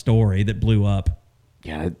non-story that blew up.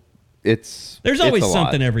 Yeah, there's always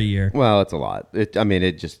something every year. Well, it's a lot. It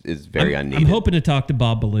just is very unneeded. I'm hoping to talk to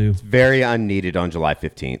Bob Ballou. It's very unneeded on July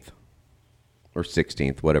 15th or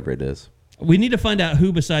 16th, whatever it is. We need to find out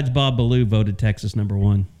who besides Bob Ballou voted Texas number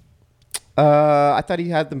 1. I thought he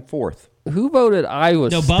had them 4th. Who voted Iowa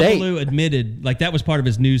State? No, Bob Ballou admitted, that was part of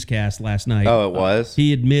his newscast last night. Oh, it was?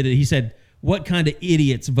 He admitted, he said, what kind of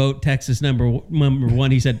idiots vote Texas number 1?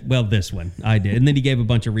 He said, well, this one, I did. And then he gave a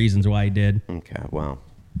bunch of reasons why he did. Okay, wow.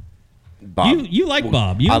 Bob. You like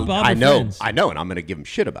Bob. You and Bob are friends. I know, and I'm going to give him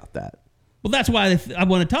shit about that. Well, that's why I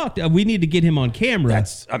want to talk. We need to get him on camera.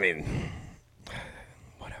 Whatever.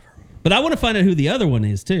 But I want to find out who the other one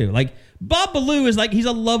is too. Like Bob Ballou is he's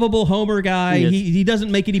a lovable Homer guy. He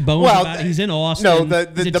doesn't make any bones about it. He's in Austin. No,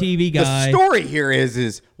 he's a TV guy. The story here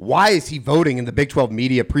is why is he voting in the Big 12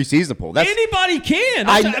 media preseason poll? Anybody can.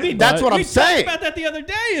 That's what I'm saying. We talked about that the other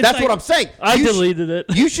day. That's what I'm saying. I deleted it.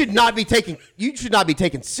 You should not be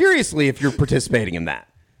taken seriously if you're participating in that.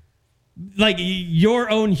 Like your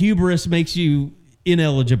own hubris makes you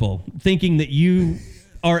ineligible, thinking that you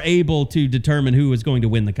are able to determine who is going to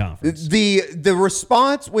win the conference. The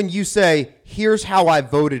response when you say, here's how I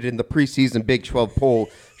voted in the preseason Big 12 poll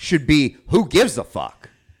should be, who gives a fuck?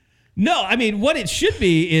 No, what it should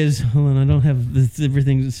be is, hold on, I don't have this,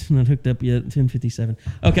 everything's not hooked up yet, 10:57.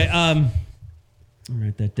 Okay, I'll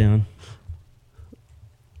write that down.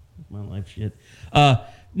 My life shit.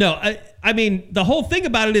 No, the whole thing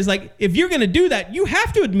about it is if you're going to do that, you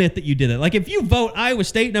have to admit that you did it. Like if you vote Iowa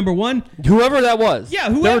State number 1, whoever that was,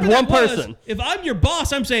 whoever there was one person. If I'm your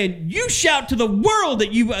boss, I'm saying you shout to the world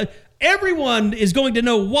that you. Everyone is going to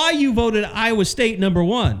know why you voted Iowa State number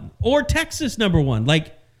 1 or Texas number 1.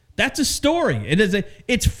 That's a story.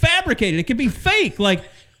 It's fabricated. It can be fake.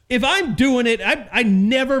 If I'm doing it, I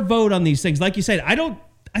never vote on these things. Like you said, I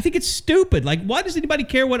think it's stupid. Why does anybody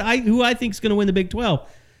care who I think is going to win the Big 12?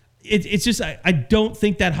 It's just I don't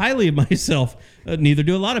think that highly of myself. Neither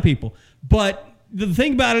do a lot of people. But the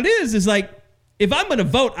thing about it is if I'm going to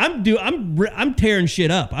vote, I'm tearing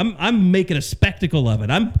shit up. I'm making a spectacle of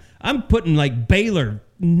it. I'm putting Baylor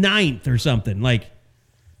 9th or something.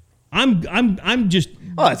 I'm just.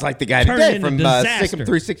 Oh, it's like the guy today from Sikkim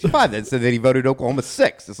 365 that said that he voted Oklahoma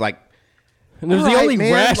 6. It's and there's the only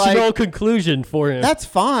rational conclusion for him. That's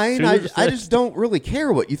fine. I just don't really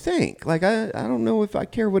care what you think. I don't know if I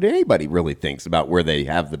care what anybody really thinks about where they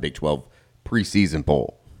have the Big 12 preseason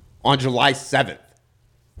poll on July 7th.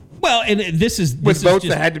 Well, and this is votes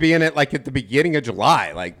that had to be in it at the beginning of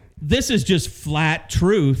July. This is just flat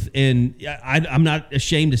truth, and I'm not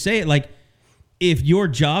ashamed to say it. If your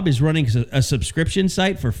job is running a subscription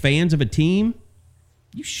site for fans of a team,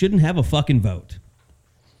 you shouldn't have a fucking vote.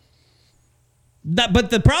 But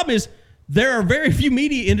the problem is there are very few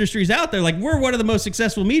media industries out there. We're one of the most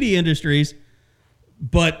successful media industries,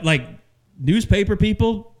 but newspaper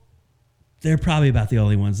people, they're probably about the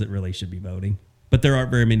only ones that really should be voting. But there aren't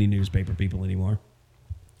very many newspaper people anymore.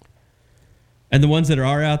 And the ones that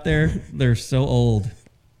are out there, they're so old.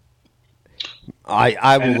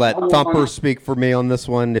 I will let Thumper speak for me on this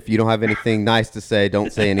one. If you don't have anything nice to say,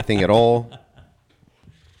 don't say anything at all.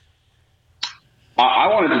 I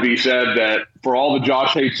want it to be said that for all the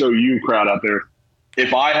Josh Hates OU crowd out there,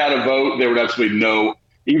 if I had a vote, there would absolutely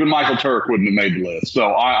even Michael Turk wouldn't have made the list.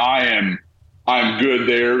 So I'm good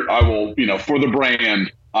there. I will, for the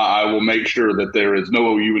brand, I will make sure that there is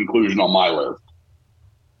no OU inclusion on my list.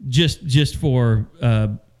 Just for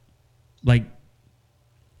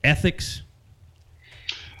ethics.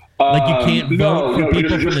 You can't vote for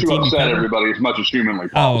people from the team. Just to upset everybody as much as humanly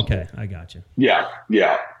possible. Oh, okay, I got you. Yeah.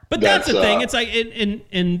 But that's the thing. It's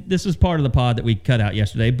and this was part of the pod that we cut out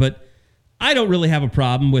yesterday. But I don't really have a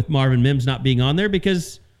problem with Marvin Mims not being on there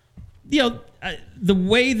because, the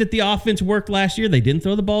way that the offense worked last year, they didn't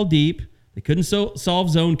throw the ball deep. They couldn't solve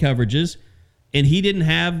zone coverages, and he didn't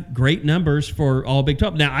have great numbers for all Big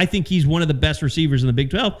 12. Now, I think he's one of the best receivers in the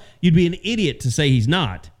Big 12. You'd be an idiot to say he's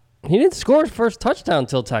not. He didn't score his first touchdown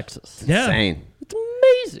until Texas. Yeah. Insane. It's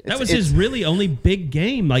amazing. That was his really only big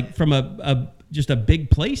game, from just a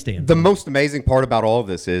big play standpoint. The most amazing part about all of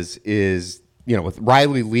this is with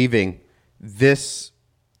Riley leaving, this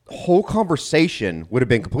whole conversation would have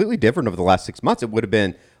been completely different over the last 6 months. It would have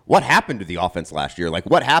been what happened to the offense last year,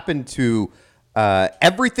 what happened to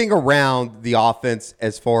everything around the offense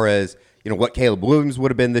as far as what Caleb Williams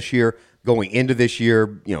would have been this year going into this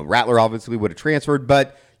year. Rattler obviously would have transferred,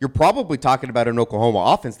 but you're probably talking about an Oklahoma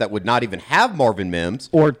offense that would not even have Marvin Mims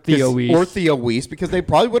or Theo Weiss because they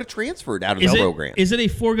probably would have transferred out of El Rio Grande. Is it a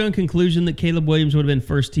foregone conclusion that Caleb Williams would have been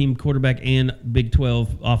first-team quarterback and Big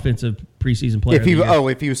 12 offensive preseason player?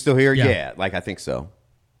 If he was still here, yeah, I think so.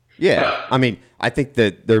 Yeah, I think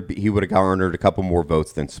that he would have garnered a couple more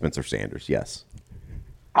votes than Spencer Sanders. Yes.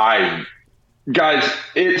 Guys,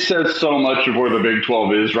 it says so much of where the Big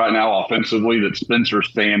 12 is right now offensively that Spencer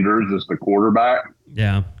Sanders is the quarterback.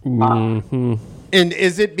 Yeah. And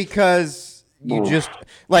is it because you just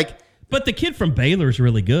But the kid from Baylor is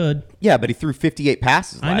really good. Yeah, but he threw 58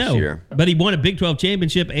 passes last year. But he won a Big 12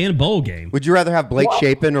 championship and a bowl game. Would you rather have Blake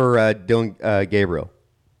Shapen or Dylan Gabriel?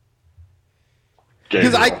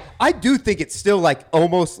 Because I do think it's still like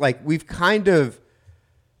almost like we've kind of.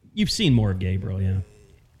 You've seen more of Gabriel, yeah.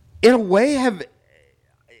 In a way,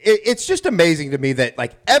 it's just amazing to me that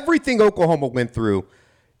like everything Oklahoma went through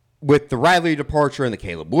with the Riley departure and the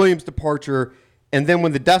Caleb Williams departure, and then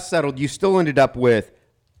when the dust settled, you still ended up with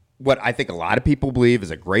what I think a lot of people believe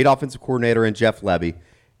is a great offensive coordinator in Jeff Lebby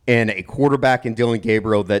and a quarterback in Dillon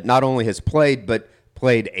Gabriel that not only has played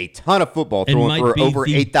a ton of football, throwing for over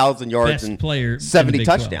 8,000 yards and 70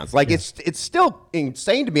 touchdowns. Like it's still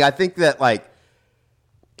insane to me. I think that like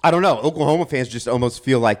I don't know, Oklahoma fans just almost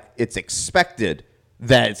feel like it's expected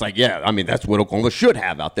that it's like, yeah, I mean, that's what Oklahoma should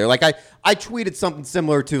have out there. Like I tweeted something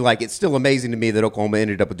similar to like, it's still amazing to me that Oklahoma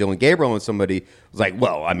ended up with Dillon Gabriel, and somebody was like,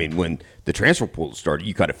 well, I mean, when the transfer pool started,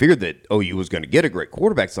 you kind of figured that OU was going to get a great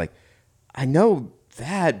quarterback. It's like, I know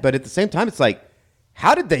that, but at the same time, it's like,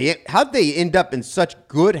 how'd they end up in such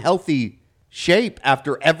good, healthy shape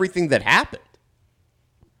after everything that happened?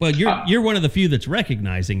 Well, you're one of the few that's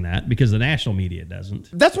recognizing that because the national media doesn't.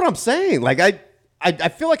 That's what I'm saying. Like I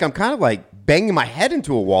feel like I'm kind of like banging my head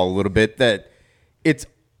into a wall a little bit, that it's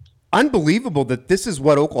unbelievable that this is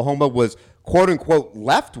what Oklahoma was quote unquote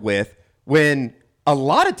left with, when a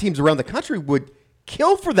lot of teams around the country would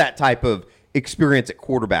kill for that type of experience at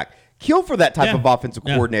quarterback, kill for that type of offensive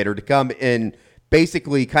coordinator to come and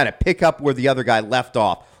basically kind of pick up where the other guy left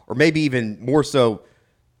off, or maybe even more so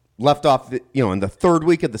left off, in the third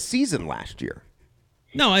week of the season last year.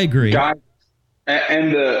 No, I agree.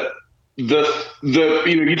 And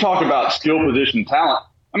you talk about skill position talent.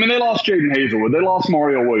 I mean, they lost Jaden Hazelwood. They lost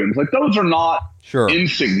Mario Williams. Like, those are not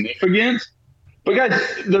insignificant. But, guys,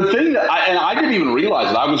 the thing that I didn't even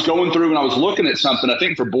realize it. I was going through and I was looking at something, I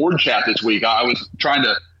think, for board chat this week. I was trying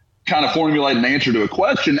to kind of formulate an answer to a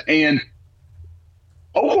question. And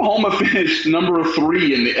Oklahoma finished number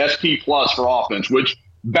 3 in the SP Plus for offense, which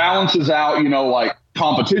balances out, like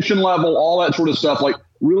competition level, all that sort of stuff. Like,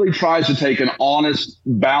 really tries to take an honest,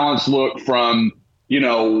 balanced look from,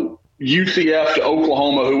 UCF to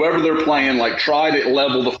Oklahoma, whoever they're playing, like try to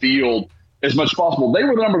level the field as much as possible. They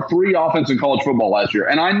were the number 3 offense in college football last year.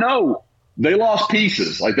 And I know they lost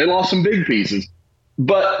pieces, like they lost some big pieces,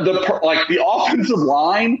 but the offensive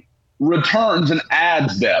line returns and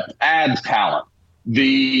adds depth, adds talent.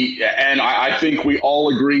 I think we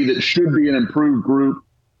all agree that it should be an improved group,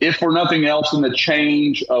 if for nothing else in the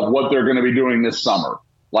change of what they're going to be doing this summer,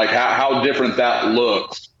 like how different that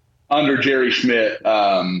looks under Jerry Schmidt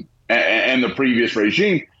and the previous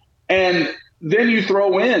regime. And then you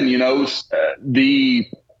throw in, the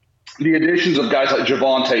additions of guys like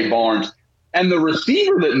Javonte Barnes and the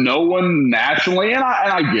receiver that no one nationally, and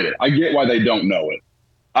I get it. I get why they don't know it.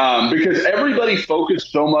 Because everybody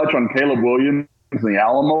focused so much on Caleb Williams in the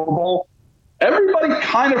Alamo Bowl. Everybody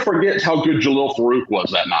kind of forgets how good Jalil Farouk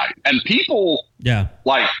was that night. And people,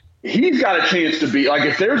 he's got a chance to be, like,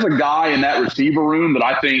 if there's a guy in that receiver room that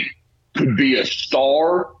I think could be a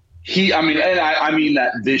star, I mean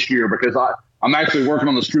that this year, because I'm actually working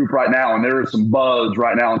on the scoop right now, and there is some buzz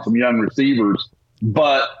right now on some young receivers.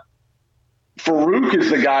 But Farouk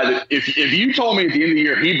is the guy that if you told me at the end of the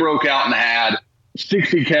year he broke out and had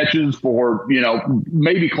 60 catches for,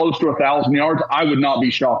 maybe close to 1,000 yards, I would not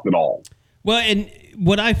be shocked at all. Well, and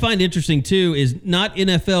what I find interesting, too, is not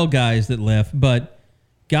NFL guys that left, but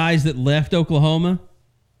guys that left Oklahoma.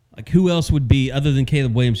 Like, who else would be, other than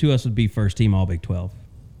Caleb Williams, who else would be first-team All-Big 12?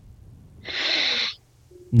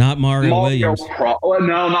 Not Mario Williams. No,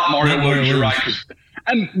 not Mario Williams. You're right.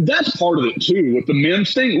 And that's part of it, too, with the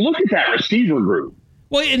Mims thing. Look at that receiver group.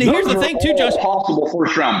 Well, and here's the thing, too, Josh. Possible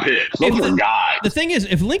first-round picks. Those are guys. The thing is,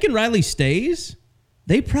 if Lincoln Riley stays,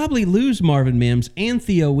 they probably lose Marvin Mims and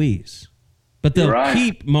Theo Wease. But they'll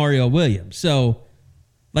keep Mario Williams. So,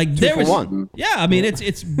 like, 2 for 1. Yeah, I mean,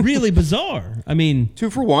 it's really bizarre. I mean,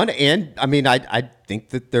 2 for 1, and I mean, I think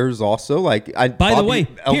that there's also like, by the way,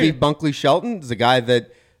 LV Bunkley Shelton is a guy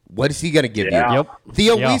that, what is he going to give you? Yep.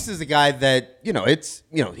 Theo Wease is a guy that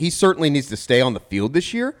he certainly needs to stay on the field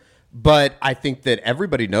this year. But I think that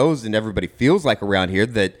everybody knows and everybody feels like around here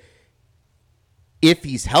that if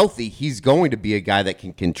he's healthy, he's going to be a guy that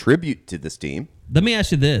can contribute to this team. Let me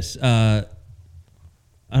ask you this.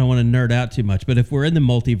 I don't want to nerd out too much, but if we're in the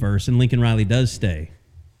multiverse and Lincoln Riley does stay,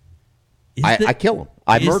 I kill him.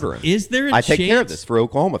 I murder him. Is there a chance? I take care of this for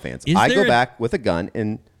Oklahoma fans. I go back with a gun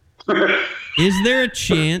and. Is there a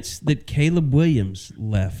chance that Caleb Williams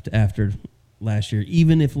left after last year,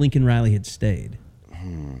 even if Lincoln Riley had stayed,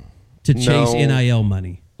 to chase NIL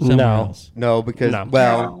money somewhere else? No, because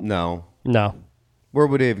no. Where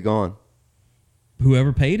would he have gone?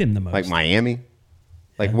 Whoever paid him the most, like Miami,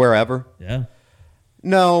 like wherever. Yeah.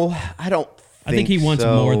 No, I don't. I think he wants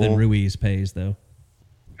more than Ruiz pays, though.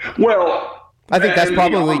 Well, I think that's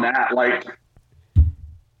probably that, like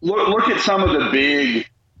look at some of the big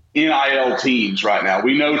NIL teams right now.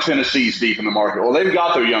 We know Tennessee's deep in the market. Well, they've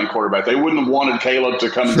got their young quarterback. They wouldn't have wanted Caleb to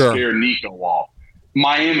come and scare Nico off.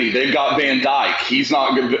 Miami, they've got Van Dyke. He's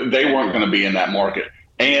not good. They weren't going to be in that market.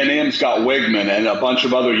 A&M's got Wigman and a bunch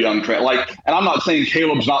of other young and I'm not saying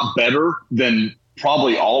Caleb's not better than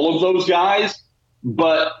probably all of those guys,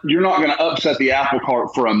 but you're not going to upset the apple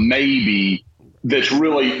cart for a maybe that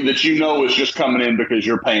is just coming in because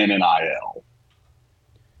you're paying NIL.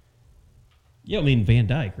 Yeah, I mean Van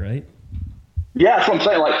Dyke, right? Yeah, that's what I'm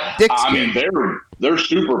saying. Like, they're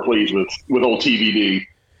super pleased with old TVD.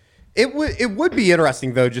 It would be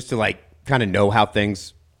interesting though, just to like kind of know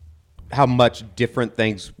how much different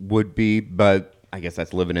things would be, but I guess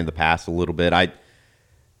that's living in the past a little bit.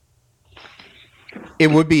 It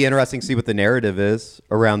would be interesting to see what the narrative is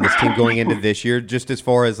around this team going into this year, just as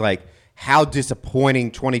far as like how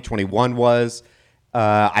disappointing 2021 was.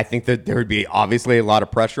 I think that there would be obviously a lot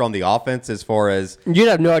of pressure on the offense as far as you'd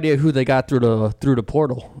have no idea who they got through the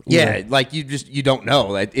portal. Yeah, like you don't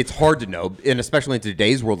know. It's hard to know, and especially in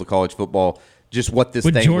today's world of college football, just what this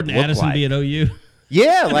would thing Jordan would look Addison like. be at OU?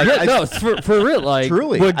 Yeah, like no, for real. Like,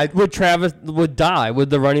 truly, would Travis die? Would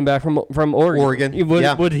the running back from Oregon?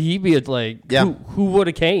 Would he be who would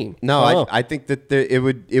have came? No, I think that it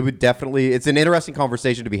would definitely. It's an interesting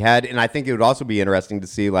conversation to be had, and I think it would also be interesting to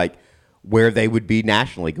see like where they would be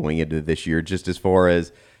nationally going into this year, just as far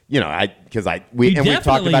as we've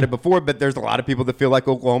talked about it before, but there's a lot of people that feel like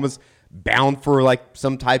Oklahoma's bound for like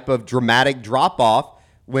some type of dramatic drop off.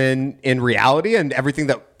 When in reality and everything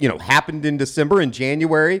that happened in December and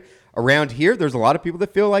January around here, there's a lot of people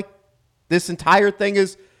that feel like this entire thing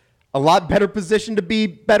is a lot better positioned to be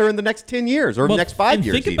better in the next 10 years or the next 5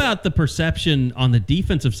 years. Think about the perception on the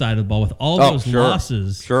defensive side of the ball with all those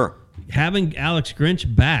losses. Sure. Having Alex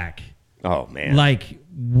Grinch back. Oh man. Like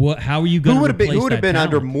what? How are you going to replace that? Who would have been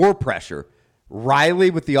under more pressure?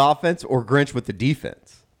 Riley with the offense or Grinch with the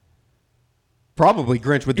defense? Probably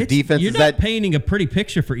Grinch with the defense. You're not painting a pretty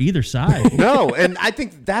picture for either side. No, and I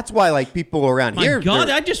think that's why like people around here. My God,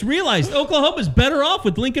 I just realized Oklahoma's better off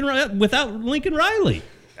without Lincoln Riley.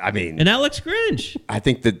 I mean, and Alex Grinch. I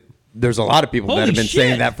think that there's a lot of people that have been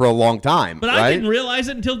saying that for a long time. But right? I didn't realize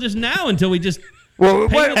it until just now. Until we just where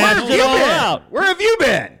have you been? Where have you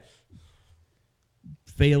been?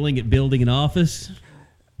 Failing at building an office.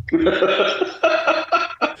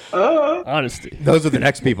 Honesty. Those are the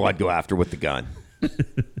next people I'd go after with the gun.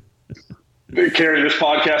 Kerry, this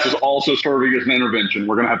podcast is also serving as an intervention.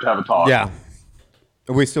 We're going to have a talk. Yeah.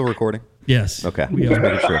 Are we still recording? Yes. Okay. We are.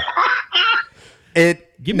 Making sure.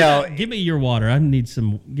 Give me your water. I need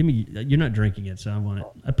some. Give me. You're not drinking it, so I want it.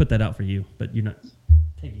 I put that out for you, but you're not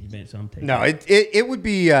taking it, so I'm taking it. No, it would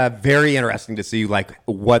be very interesting to see like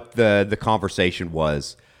what the conversation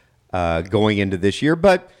was going into this year,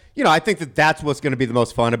 but. I think that's what's going to be the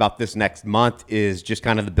most fun about this next month is just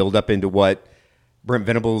kind of the build up into what Brent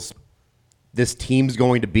Venables, this team's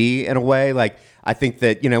going to be in a way. Like, I think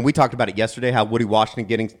that, we talked about it yesterday, how Woody Washington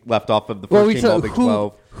getting left off of the first team All Big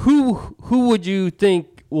 12. Who would you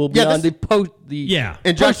think will be on the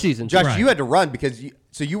postseason? Josh, right. you had to run because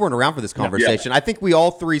you weren't around for this conversation. Yeah. I think we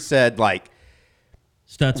all three said like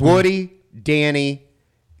Stutzman. Woody, Danny,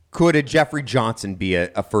 could a Jeffrey Johnson be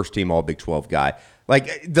a first team All Big 12 guy?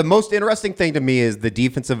 Like, the most interesting thing to me is the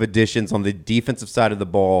defensive additions on the defensive side of the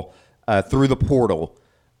ball through the portal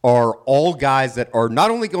are all guys that are not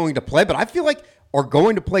only going to play, but I feel like are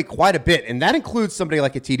going to play quite a bit. And that includes somebody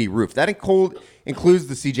like a TD Roof. That includes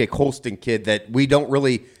the CJ Colston kid that we don't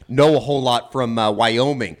really know a whole lot from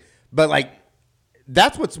Wyoming. But, like,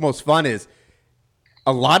 that's what's most fun is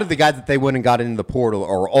a lot of the guys that they went and got into the portal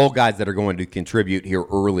are all guys that are going to contribute here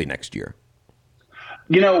early next year.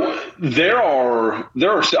 There are.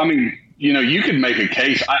 I mean, you could make a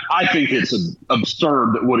case. I think it's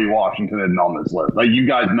absurd that Woody Washington isn't on this list. Like, you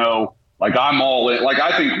guys know, like, I'm all in. Like,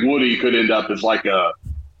 I think Woody could end up as like a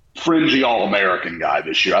fringy All-American guy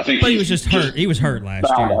this year. I think, but he was just hurt. He was hurt last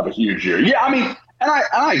year. To have a huge year. Yeah, I mean, and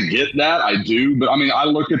I get that. I do, but I mean, I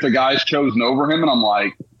look at the guys chosen over him, and I'm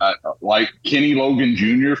like Kenny Logan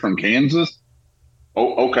Jr. from Kansas.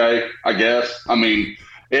 Oh, okay, I guess. I mean.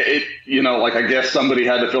 I guess somebody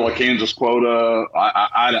had to fill a Kansas quota.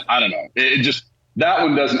 I don't know. It just, that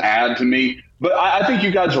one doesn't add to me. But I think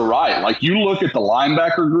you guys are right. Like, you look at the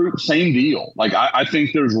linebacker group, same deal. Like, I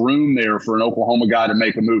think there's room there for an Oklahoma guy to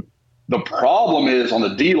make a move. The problem is on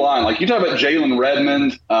the D-line. Like, you talk about Jalen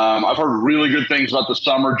Redmond. I've heard really good things about the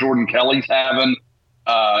summer Jordan Kelly's having.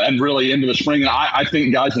 and really into the spring. And I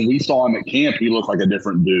think, guys, when we saw him at camp, he looked like a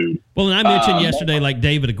different dude. Well, and I mentioned yesterday, like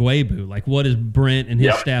David Agwebu, like what is Brent and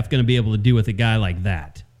his staff going to be able to do with a guy like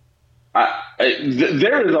that?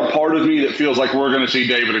 There is a part of me that feels like we're going to see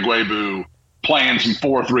David Agwebu playing some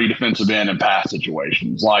 4-3 defensive end in pass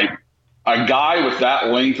situations. Like a guy with that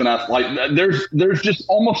length and there's just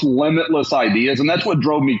almost limitless ideas. And that's what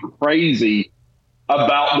drove me crazy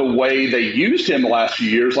about the way they used him the last few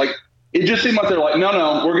years. Like, it just seemed like they're like,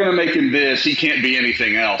 no, we're going to make him this. He can't be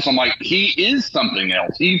anything else. I'm like, he is something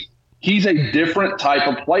else. He's a different type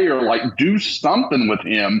of player. Like, do something with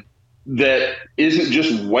him that isn't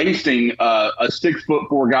just wasting a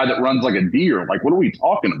 6'4" guy that runs like a deer. Like, what are we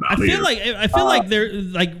talking about? I feel like they're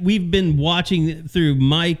like we've been watching through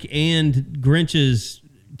Mike and Grinch's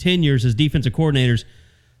tenures as defensive coordinators.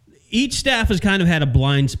 Each staff has kind of had a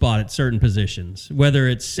blind spot at certain positions, whether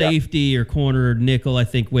it's safety or corner or nickel. I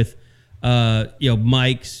think with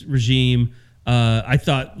Mike's regime, I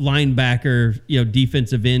thought linebacker,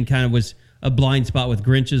 defensive end kind of was a blind spot with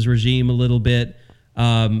Grinch's regime a little bit.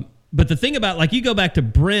 But the thing about, like, you go back to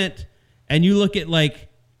Brent and you look at, like,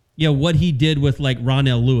 what he did with, like,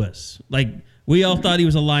 Ronell Lewis. Like, we all thought he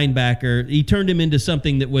was a linebacker. He turned him into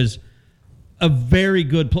something that was a very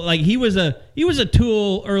good play. Like, he was a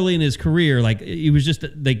tool early in his career. Like, he was just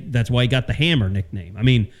that's why he got the Hammer nickname. I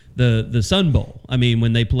mean, the Sun Bowl. I mean,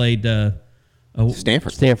 when they played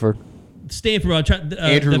Stanford.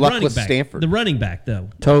 Andrew Luck was Stanford. The running back, though.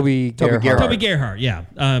 Toby Gerhart. Yeah.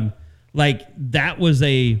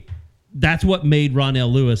 That's what made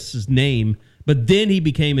Ronell Lewis's name. But then he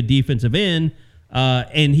became a defensive end,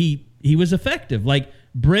 and he was effective. Like,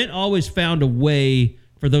 Brent always found a way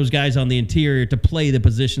for those guys on the interior to play the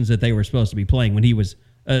positions that they were supposed to be playing when he was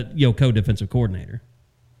co-defensive coordinator.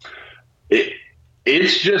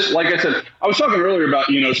 It's just, like I said, I was talking earlier about,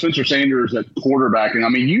 Spencer Sanders at quarterback. And I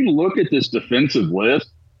mean, you look at this defensive list,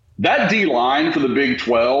 that D-line for the Big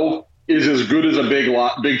 12 is as good as a Big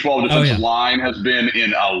 12 defensive line has been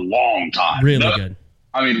in a long time. Really good.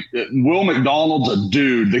 I mean, Will McDonald's a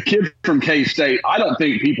dude. The kid from K-State, I don't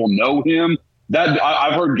think people know him.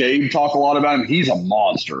 I've heard Gabe talk a lot about him. He's a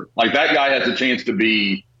monster. Like, that guy has a chance to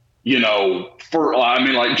be,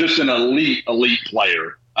 just an elite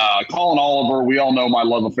player. Colin Oliver, we all know my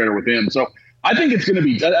love affair with him. So I think it's going to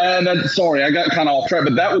be sorry, I got kind of off track,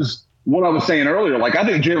 but that was what I was saying earlier. Like, I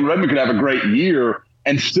think Jalen Redmond could have a great year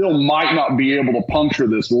and still might not be able to puncture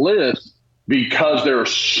this list because there are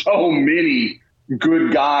so many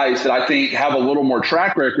good guys that I think have a little more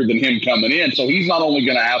track record than him coming in. So he's not only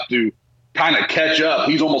going to have to kind of catch up,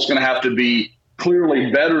 he's almost going to have to be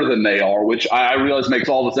clearly better than they are, which I realize makes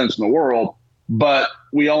all the sense in the world. But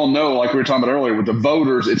we all know, like we were talking about earlier, with the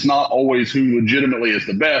voters, it's not always who legitimately is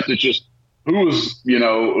the best. It's just who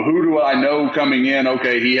do I know coming in?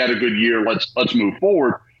 Okay, he had a good year. Let's move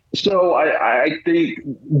forward. So I think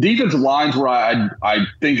defensive lines where I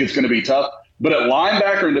think it's going to be tough. But at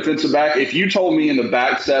linebacker and defensive back, if you told me in the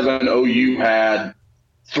back seven OU had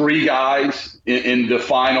 3 guys in the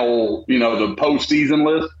final, the postseason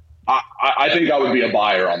list, I think I would be a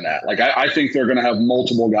buyer on that. Like, I think they're going to have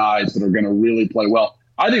multiple guys that are going to really play well.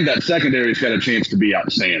 I think that secondary's got a chance to be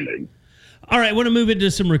outstanding. All right, I want to move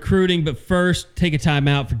into some recruiting, but first, take a time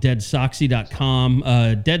out for DeadSoxy.com.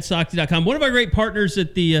 DeadSoxy.com, one of our great partners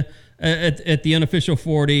at the Unofficial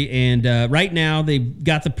 40, and right now they've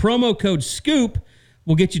got the promo code SCOOP.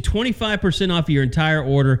 Will get you 25% off your entire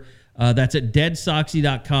order. That's at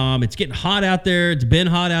DeadSoxy.com. It's getting hot out there. It's been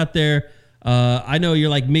hot out there. I know you're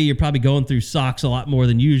like me. You're probably going through socks a lot more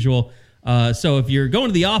than usual. So if you're going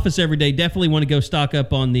to the office every day, definitely want to go stock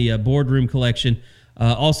up on the boardroom collection.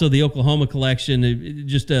 Also, the Oklahoma collection,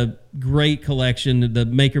 just a great collection. The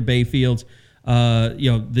Maker Bayfields,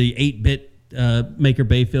 the 8-bit Maker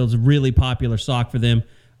Bayfields, a really popular sock for them.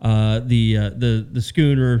 The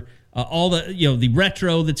Schooner, all the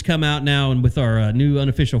retro that's come out now, and with our new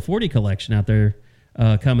Unofficial 40 collection out there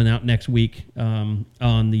coming out next week on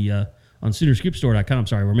SoonerScoopStore.com.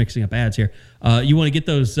 Sorry, we're mixing up ads here. You want to get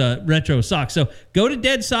those retro socks. So go to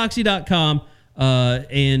DeadSoxy.com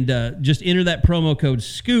and just enter that promo code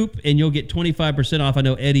SCOOP, and you'll get 25% off. I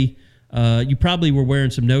know, Eddie, you probably were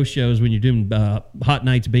wearing some no-shows when you're doing Hot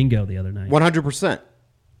Nights Bingo the other night. 100%.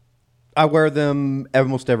 I wear them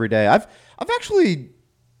almost every day. I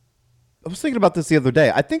was thinking about this the other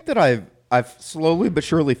day. I think that I've slowly but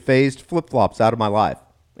surely phased flip-flops out of my life.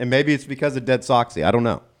 And maybe it's because of Dead Soxy. I don't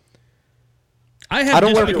know. I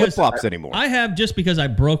don't wear flip-flops anymore. I have just because I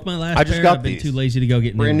broke my last pair. I've been too lazy to go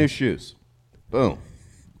get brand new shoes. Boom.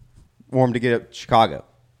 Wore them to get up to Chicago.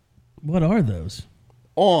 What are those?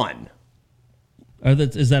 On.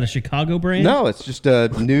 Is that a Chicago brand? No, it's just a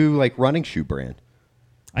new running shoe brand.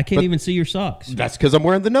 I can't even see your socks. That's because I'm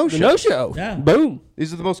wearing the No Show. The No Show. Yeah. Boom.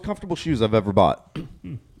 These are the most comfortable shoes I've ever bought.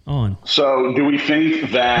 On. So do we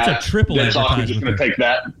think that That's a triple that Saucony's just advertisement going to take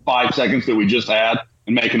that 5 seconds that we just had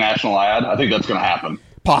and make a national ad? I think that's going to happen.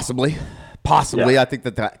 Possibly. Yeah. I think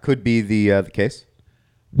that could be the case.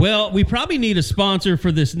 Well, we probably need a sponsor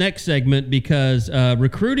for this next segment because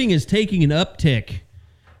recruiting is taking an uptick.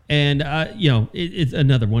 And, it's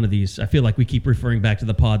another one of these. I feel like we keep referring back to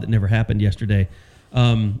the pod that never happened yesterday.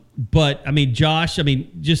 But, Josh,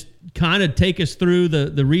 just kind of take us through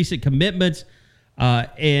the recent commitments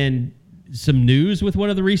and some news with one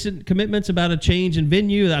of the recent commitments about a change in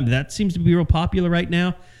venue. That seems to be real popular right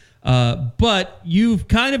now. But you've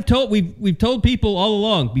kind of we've told people all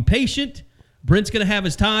along, be patient. Brent's going to have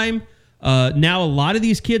his time. Now a lot of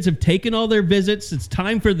these kids have taken all their visits. It's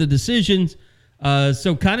time for the decisions.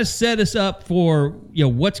 So kind of set us up for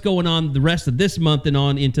what's going on the rest of this month and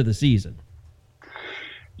on into the season.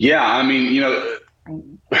 Yeah,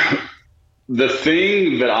 the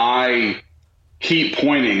thing that I keep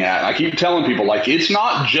pointing at, I keep telling people, it's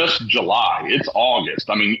not just July, it's August.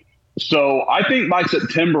 So I think by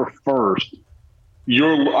September 1st,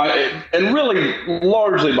 and really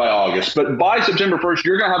largely by August, but by September 1st,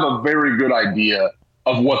 you're going to have a very good idea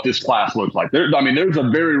of what this class looks like. There's a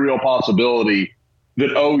very real possibility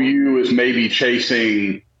that OU is maybe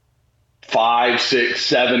chasing 5, 6,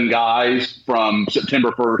 7 guys from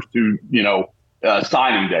September 1st to,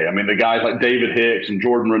 signing day. The guys like David Hicks and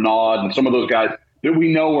Jordan Renaud and some of those guys that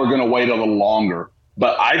we know are going to wait a little longer.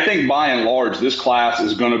 But I think by and large, this class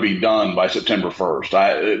is going to be done by September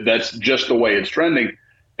 1st. That's just the way it's trending.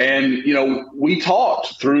 And, we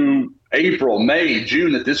talked through April, May,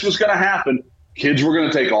 June that this was going to happen. Kids were going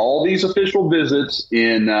to take all these official visits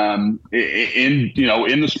in the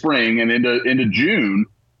spring and into June,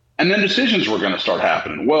 and then decisions were going to start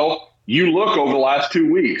happening. Well, you look over the last 2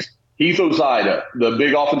 weeks, Heath Ozida, the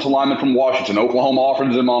big offensive lineman from Washington, Oklahoma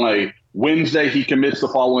offers him on a Wednesday. He commits the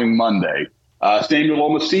following Monday. Samuel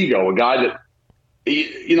Omasigo, a guy that,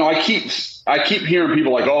 I keep hearing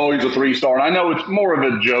people like, oh, he's a 3-star. And I know it's more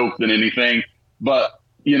of a joke than anything, but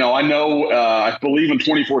I believe in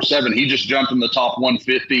 24/7, he just jumped in the top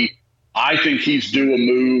 150. I think he's due a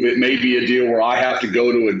move. It may be a deal where I have to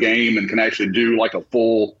go to a game and can actually do a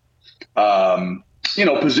full,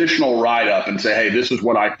 positional write-up and say, hey, this is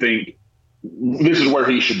what I think, this is where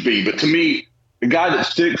he should be. But to me, the guy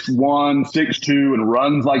that's 6'1", 6'2", and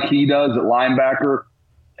runs like he does at linebacker,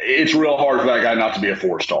 it's real hard for that guy not to be a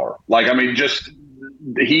 4-star.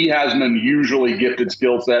 He has an unusually gifted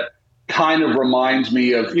skill set. Kind of reminds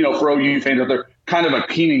me of, for OU fans out there, kind of a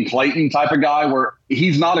Keenan Clayton type of guy where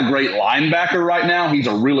he's not a great linebacker right now. He's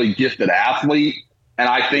a really gifted athlete. And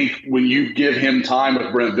I think when you give him time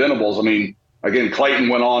with Brent Venables, again, Clayton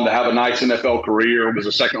went on to have a nice NFL career, was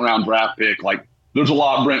a second-round draft pick. There's a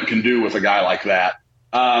lot Brent can do with a guy like that.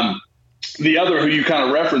 The other who you kind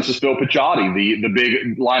of referenced is Phil Picciotti, the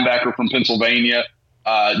big linebacker from Pennsylvania.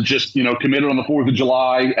 Committed on the 4th of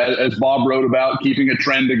July, as Bob wrote about, keeping a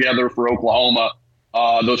trend together for Oklahoma,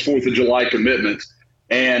 those 4th of July commitments,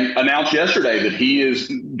 and announced yesterday that he is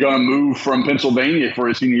going to move from Pennsylvania for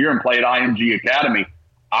his senior year and play at IMG Academy.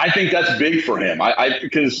 I think that's big for him.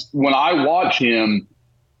 Because when I watch him,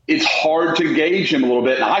 it's hard to gauge him a little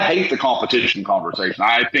bit. And I hate the competition conversation.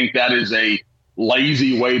 I think that is a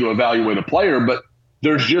lazy way to evaluate a player, but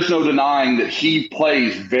there's just no denying that he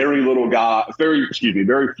plays very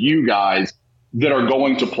few guys that are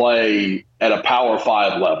going to play at a Power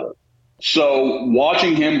 5 level. So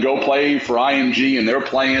watching him go play for IMG, and they're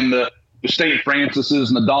playing the St. Francis's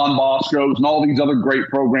and the Don Boscos and all these other great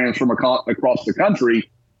programs from across the country,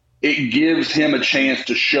 it gives him a chance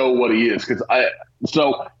to show what he is. It's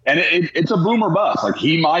a boom or bust.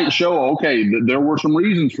 He might show, okay, there were some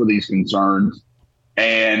reasons for these concerns.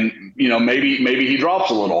 And, maybe he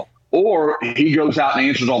drops a little, or he goes out and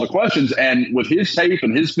answers all the questions. And with his tape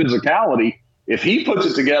and his physicality, if he puts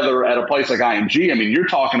it together at a place like IMG, you're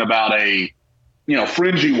talking about a,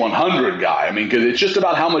 fringy 100 guy. Because it's just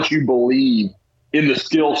about how much you believe in the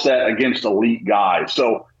skill set against elite guys.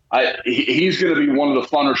 So he's going to be one of the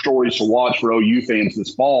funner stories to watch for OU fans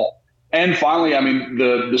this fall. And finally,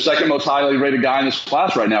 the second most highly rated guy in this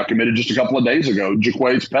class right now committed just a couple of days ago,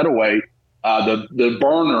 Jaquays Pettaway. The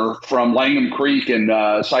burner from Langham Creek in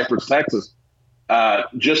Cypress, Texas.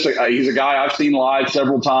 He's a guy I've seen live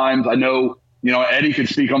several times. I know, Eddie could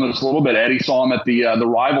speak on this a little bit. Eddie saw him at the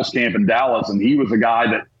Rivals camp in Dallas, and he was a guy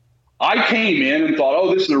that I came in and thought,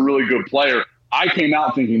 oh, this is a really good player. I came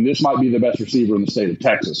out thinking this might be the best receiver in the state of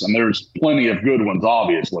Texas, and there's plenty of good ones,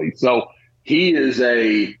 obviously. So he is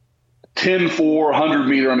a 10-4,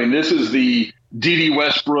 100-meter. I mean, this is the D.D.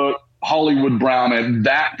 Westbrook, Hollywood Brown, and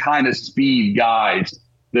that kind of speed guys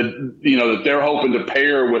that, that they're hoping to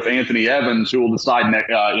pair with Anthony Evans, who will decide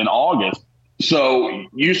in August. So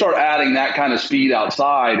you start adding that kind of speed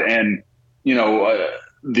outside, and,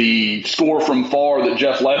 the score from far that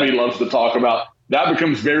Jeff Levy loves to talk about, that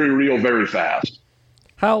becomes very real very fast.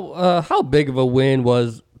 How big of a win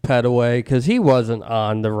was Pettaway? Because he wasn't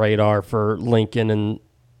on the radar for Lincoln and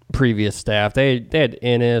previous staff. They had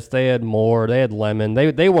Ennis, they had Moore, they had Lemon.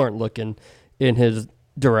 They weren't looking in his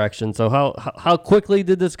direction. So how quickly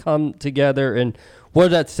did this come together, and what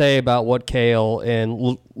does that say about what Cale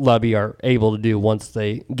and Levy are able to do once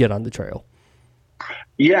they get on the trail?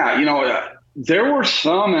 Yeah, there were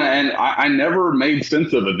some, and I never made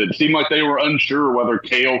sense of it. It seemed like they were unsure whether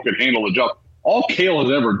Cale could handle the job. All Cale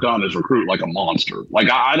has ever done is recruit like a monster.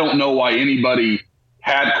 Like, I don't know why anybody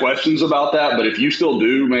had questions about that, but if you still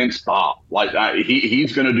do, man, stop. Like,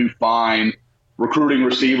 he's going to do fine recruiting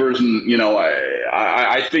receivers. And,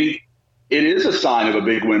 I think it is a sign of a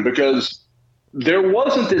big win because there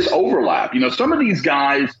wasn't this overlap. Some of these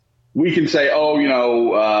guys, we can say,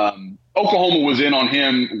 Oklahoma was in on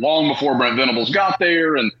him long before Brent Venables got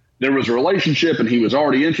there, and there was a relationship, and he was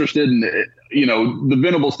already interested, and the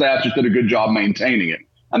Venables staff just did a good job maintaining it,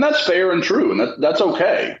 and that's fair and true, and that's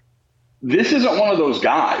okay. This isn't one of those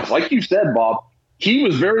guys, like you said, Bob. He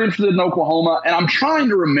was very interested in Oklahoma, and I'm trying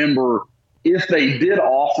to remember if they did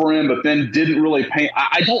offer him, but then didn't really pay.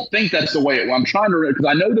 I don't think that's the way it went. I'm trying to, because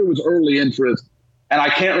I know there was early interest, and I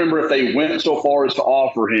can't remember if they went so far as to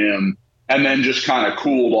offer him and then just kind of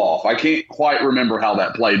cooled off. I can't quite remember how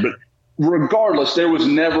that played, but regardless, there was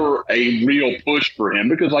never a real push for him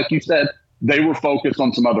because, like you said, they were focused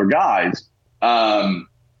on some other guys.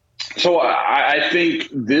 So I think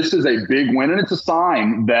this is a big win, and it's a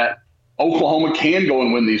sign that Oklahoma can go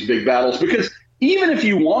and win these big battles, because even if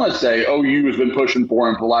you want to say OU has been pushing for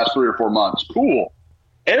him for the last 3 or 4 months, cool.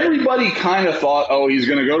 Everybody kind of thought, he's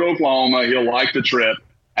going to go to Oklahoma, he'll like the trip,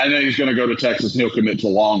 and then he's going to go to Texas and he'll commit to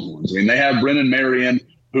Longhorns. I mean, they have Brennan Marion,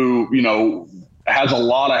 who, has a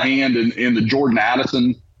lot of hand in the Jordan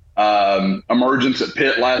Addison emergence at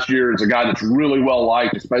Pitt last year. Is a guy that's really well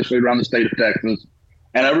liked, especially around the state of Texas.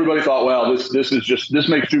 And everybody thought, well, this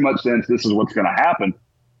makes too much sense. This is what's going to happen.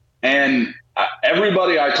 And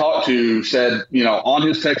everybody I talked to said, on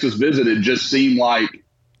his Texas visit, it just seemed like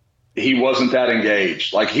he wasn't that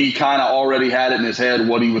engaged. Like, he kind of already had it in his head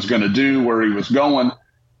what he was going to do, where he was going.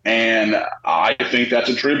 And I think that's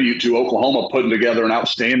a tribute to Oklahoma putting together an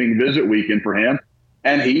outstanding visit weekend for him.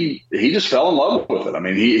 And he just fell in love with it. I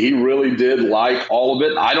mean, he really did like all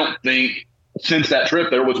of it. I don't think since that trip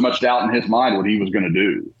there was much doubt in his mind what he was going to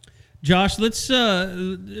do. Josh, let's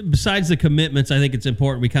besides the commitments, I think it's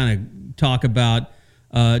important we kind of talk about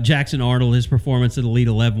Jackson Arnold, his performance at Elite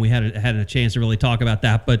 11. We had a chance to really talk about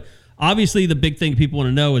that. But obviously the big thing people want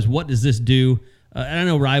to know is, what does this do? And I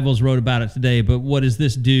know Rivals wrote about it today, but what does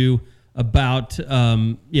this do about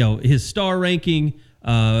his star ranking?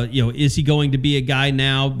 Is he going to be a guy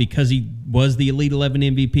now, because he was the Elite 11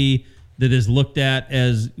 MVP, that is looked at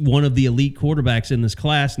as one of the elite quarterbacks in this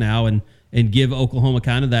class now, and give Oklahoma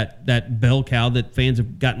kind of that bell cow that fans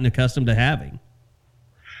have gotten accustomed to having?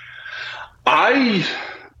 I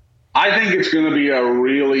think it's going to be a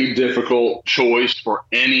really difficult choice for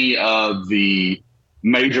any of the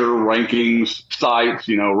major rankings sites,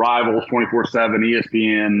 Rivals, 24/7,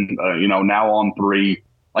 ESPN, now On 3,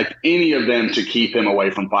 like any of them, to keep him away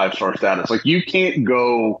from 5-star status. Like, you can't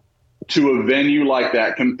go to a venue like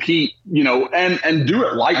that, compete, and do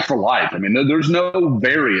it like for like. I mean, there's no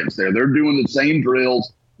variance there. They're doing the same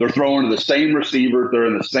drills. They're throwing to the same receivers. They're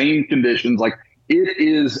in the same conditions. Like, it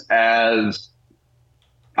is for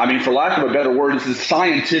lack of a better word, it's as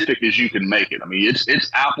scientific as you can make it. I mean, it's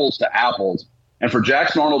apples to apples. And for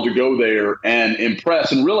Jackson Arnold to go there and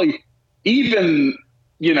impress, and really even,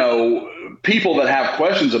 people that have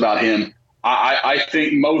questions about him, I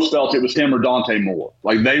think most felt it was him or Dante Moore.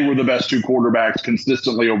 Like, they were the best two quarterbacks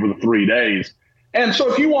consistently over the 3 days. And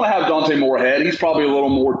so if you want to have Dante Moore ahead, he's probably a little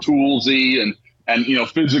more toolsy and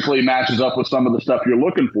physically matches up with some of the stuff you're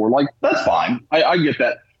looking for. Like, that's fine. I get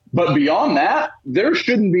that. But beyond that, there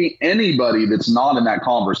shouldn't be anybody that's not in that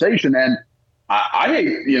conversation. And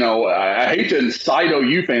I hate to incite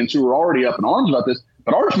OU fans who are already up in arms about this,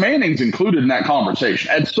 but Arch Manning's included in that conversation.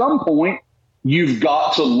 At some point, you've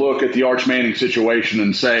got to look at the Arch Manning situation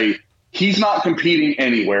and say, he's not competing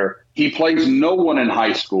anywhere. He plays no one in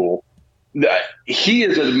high school. He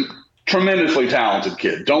is a tremendously talented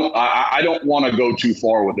kid. I don't want to go too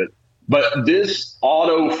far with it. But this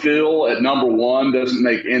autofill at number one doesn't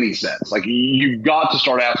make any sense. Like, you've got to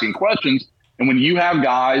start asking questions. And when you have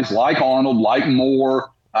guys like Arnold, like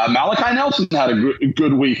Moore, Malachi Nelson had a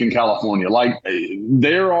good week in California. Like,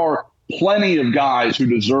 there are plenty of guys who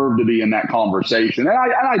deserve to be in that conversation. And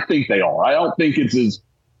I think they are. I don't think it's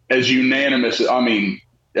as unanimous. I mean,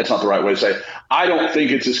 that's not the right way to say it. I don't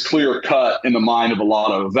think it's as clear cut in the mind of a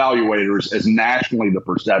lot of evaluators as nationally the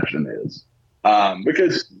perception is.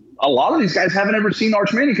 Because a lot of these guys haven't ever seen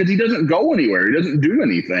Arch Manning because he doesn't go anywhere. He doesn't do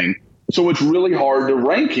anything. So it's really hard to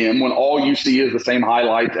rank him when all you see is the same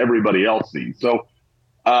highlights everybody else sees. So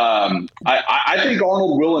I think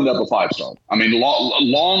Arnold will end up a 5-star. I mean,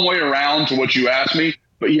 long way around to what you asked me.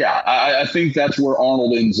 But, yeah, I think that's where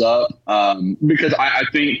Arnold ends up because I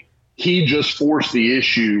think he just forced the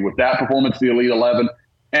issue with that performance, the Elite 11.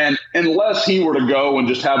 And unless he were to go and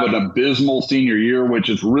just have an abysmal senior year, which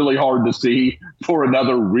is really hard to see for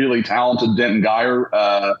another really talented Denton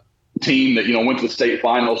Guyer team that, went to the state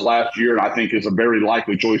finals last year, and I think is a very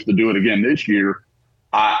likely choice to do it again this year.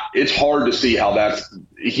 It's hard to see how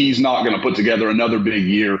he's not going to put together another big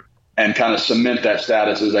year and kind of cement that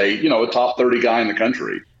status as a top 30 guy in the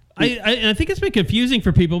country. I think it's been confusing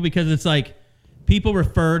for people because it's like people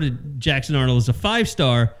refer to Jackson Arnold as a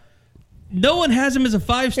 5-star. No one has him as a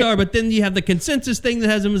 5-star, but then you have the consensus thing that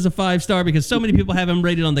has him as a 5-star because so many people have him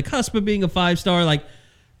rated on the cusp of being a 5-star. Like,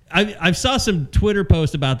 I saw some Twitter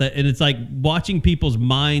post about that, and it's like watching people's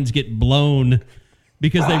minds get blown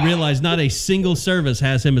because they realize not a single service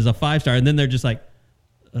has him as a 5-star, and then they're just like,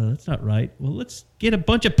 that's not right. Well, let's get a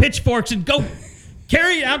bunch of pitchforks and go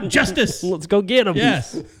carry out justice. Let's go get them.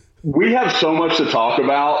 Yes. We have so much to talk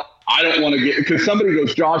about. I don't want to get – because somebody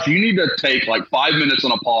goes, Josh, you need to take like 5 minutes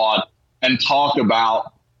on a pod and talk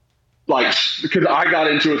about like – because I got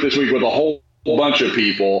into it this week with a whole bunch of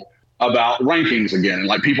people – about rankings again, and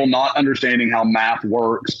like people not understanding how math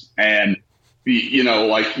works. And,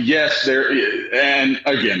 yes, and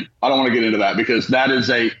again, I don't want to get into that because that is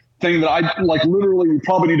a thing that I like literally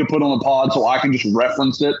probably need to put on the pod so I can just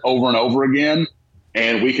reference it over and over again.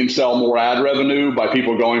 And we can sell more ad revenue by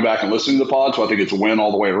people going back and listening to the pod. So I think it's a win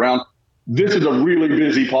all the way around. This is a really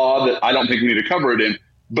busy pod that I don't think we need to cover it in,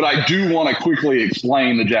 but I do want to quickly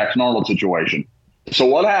explain the Jackson Arnold situation. So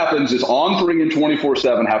what happens is On3 and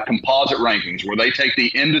 24/7 have composite rankings where they take the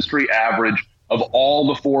industry average of all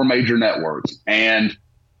the 4 major networks. And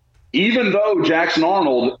even though Jackson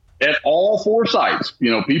Arnold at all 4 sites,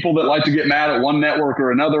 people that like to get mad at one network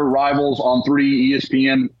or another, Rivals, On3,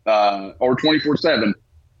 ESPN, or 24/7,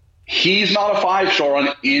 he's not a 5-star on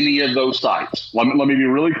any of those sites. Let me be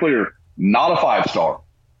really clear, not a 5-star.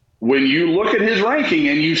 When you look at his ranking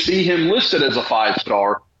and you see him listed as a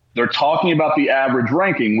 5-star, they're talking about the average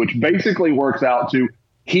ranking, which basically works out to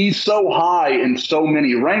he's so high in so many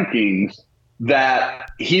rankings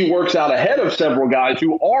that he works out ahead of several guys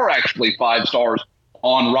who are actually 5-stars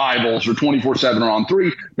on Rivals or 24/7 or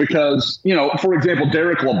On3 because, for example,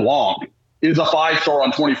 Derek LeBlanc is a 5-star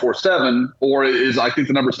on 24/7 or is, I think,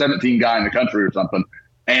 the number 17 guy in the country or something.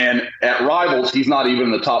 And at Rivals, he's not even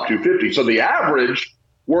in the top 250. So the average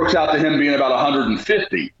works out to him being about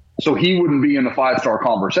 150. So he wouldn't be in the 5-star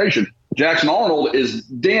conversation. Jackson Arnold is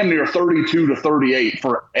damn near 32 to 38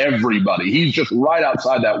 for everybody. He's just right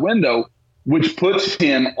outside that window, which puts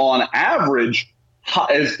him on average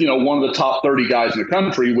as one of the top 30 guys in the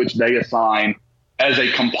country, which they assign as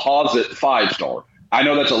a composite 5-star. I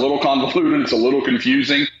know that's a little convoluted, it's a little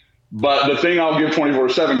confusing, but the thing I'll give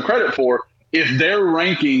 24/7 credit for, if their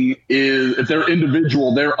ranking is, if their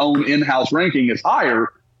individual, their own in-house ranking is higher,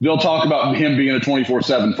 they'll talk about him being a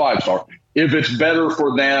 24/7 5-star. If it's better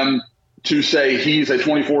for them to say he's a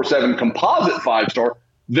 24/7 composite 5-star,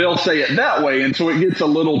 they'll say it that way. And so it gets a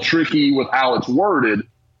little tricky with how it's worded.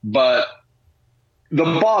 But the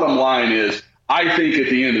bottom line is, I think at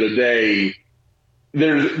the end of the day,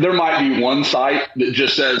 there might be one site that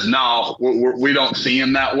just says, no, we don't see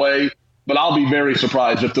him that way. But I'll be very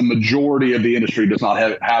surprised if the majority of the industry does not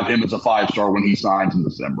have him as a 5-star when he signs in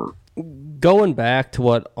December. Going back to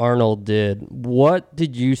what Arnold did, what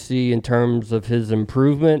did you see in terms of his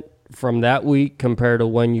improvement from that week compared to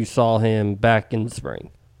when you saw him back in the spring?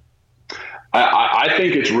 I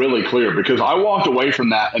think it's really clear because I walked away from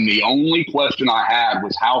that and the only question I had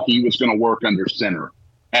was how he was going to work under center.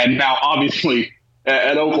 And now, obviously,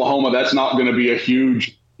 at Oklahoma, that's not going to be a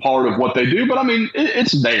huge part of what they do. But, I mean,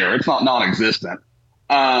 it's there. It's not non-existent.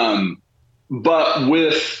 But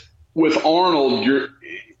with Arnold,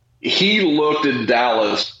 he looked at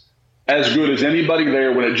Dallas as good as anybody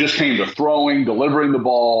there when it just came to throwing, delivering the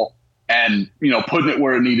ball, and, putting it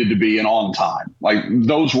where it needed to be and on time. Like,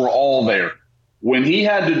 those were all there. when he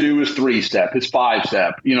had to do his 3-step, his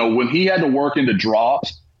 5-step, when he had to work into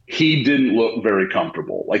drops, he didn't look very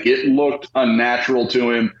comfortable. Like, it looked unnatural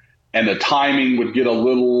to him, and the timing would get a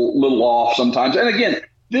little off sometimes. And again,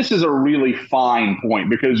 this is a really fine point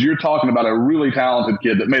because you're talking about a really talented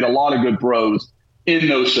kid that made a lot of good throws in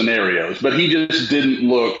those scenarios, but he just didn't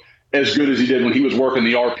look as good as he did when he was working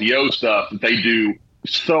the RPO stuff that they do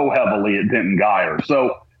so heavily at Denton Guyer.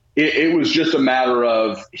 So it was just a matter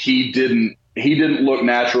of he didn't look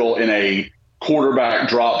natural in a quarterback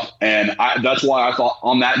drop. And that's why I thought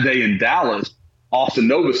on that day in Dallas, Austin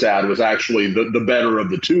Novosad was actually the better of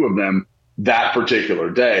the two of them that particular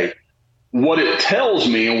day. What it tells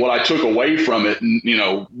me and what I took away from it,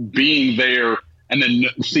 being there and then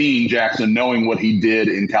seeing Jackson, knowing what he did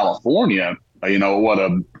in California,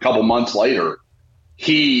 a couple months later,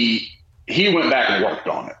 he went back and worked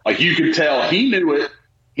on it. Like, you could tell he knew it.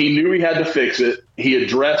 He knew he had to fix it. He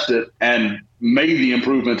addressed it and made the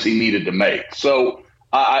improvements he needed to make. So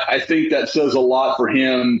I think that says a lot for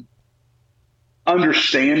him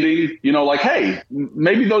understanding, hey,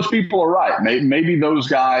 maybe those people are right. Maybe those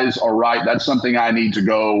guys are right. That's something I need to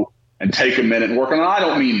go and take a minute and work on. And I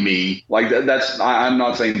don't mean me. Like, I'm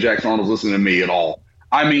not saying Jackson Arnold's listening to me at all.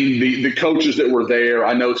 I mean the coaches that were there.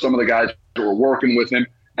 I know some of the guys that were working with him,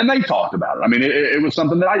 and they talked about it. I mean, it was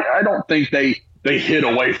something that I don't think they hid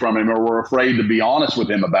away from him or were afraid to be honest with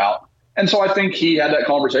him about. And so I think he had that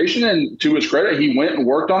conversation, and to his credit, he went and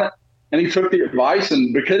worked on it, and he took the advice.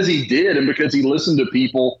 And because he did, and because he listened to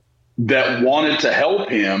people that wanted to help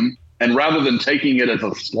him, and rather than taking it as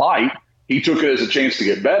a slight, he took it as a chance to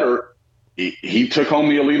get better. He took home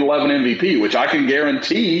the Elite 11 MVP, which I can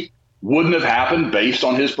guarantee wouldn't have happened based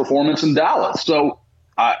on his performance in Dallas. So,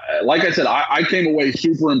 like I said, I came away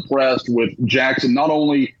super impressed with Jackson, not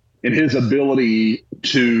only in his ability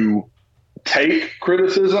to take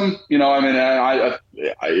criticism, I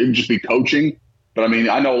it'd just be coaching, but I mean,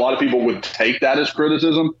 I know a lot of people would take that as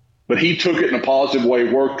criticism, but he took it in a positive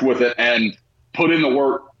way, worked with it, and put in the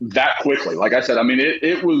work that quickly. Like I said, I mean,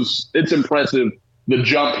 it's impressive the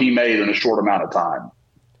jump he made in a short amount of time.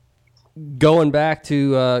 Going back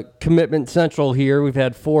to Commitment Central here, we've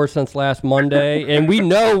had 4 since last Monday, and we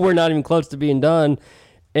know we're not even close to being done.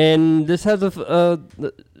 And this has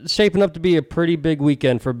shaping up to be a pretty big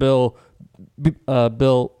weekend for Bill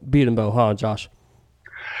Bedenbaugh, huh, Josh?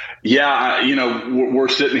 Yeah, we're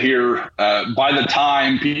sitting here. By the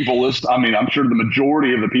time people listen, I mean, I'm sure the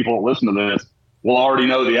majority of the people that listen to this will already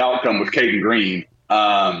know the outcome with Caden Green.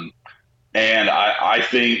 And I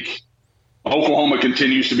think Oklahoma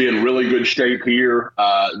continues to be in really good shape here.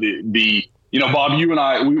 Bob, you and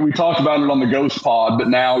I, we talked about it on the Ghost Pod, but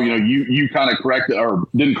now, you kind of corrected, or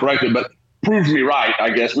didn't correct it, but proved me right, I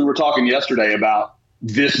guess. We were talking yesterday about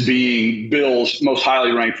this being Bill's most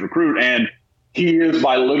highly ranked recruit, and he is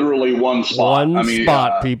by literally one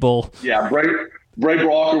spot. People. Yeah, Bray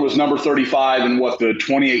Walker was number 35 in the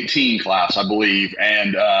 2018 class, I believe,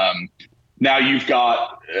 and now you've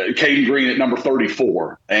got Caden Green at number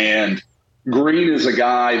 34, and Green is a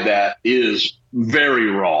guy that is very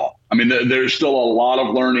raw. I mean, there's still a lot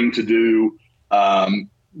of learning to do.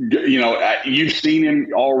 You've seen him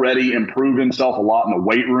already improve himself a lot in the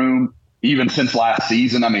weight room, even since last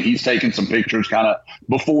season. I mean, he's taken some pictures kind of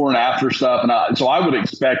before and after stuff. And so I would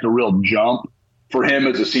expect a real jump for him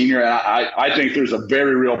as a senior. And I think there's a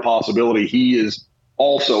very real possibility he is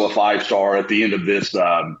also a 5-star at the end of this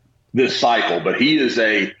cycle. But he is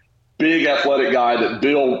a big athletic guy that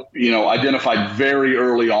Bill, identified very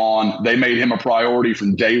early on. They made him a priority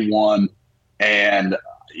from day one. And,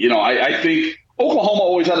 I think Oklahoma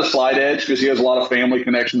always had a slight edge because he has a lot of family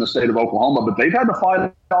connection in the state of Oklahoma, but they've had to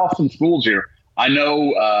fight off some schools here. I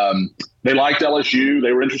know they liked LSU.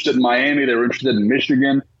 They were interested in Miami. They were interested in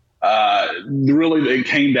Michigan. Really, it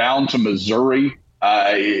came down to Missouri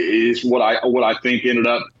is what I think ended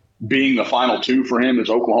up being the final two for him is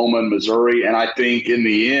Oklahoma and Missouri. And I think in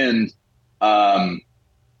the end,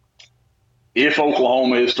 if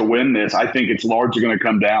Oklahoma is to win this, I think it's largely going to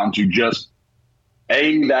come down to just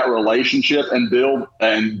A, that relationship, and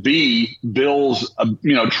B, Bill's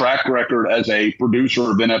track record as a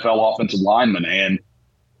producer of NFL offensive linemen. And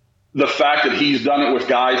the fact that he's done it with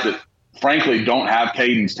guys that frankly don't have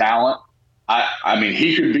Caden's talent. I mean,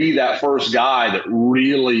 he could be that first guy that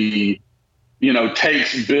really,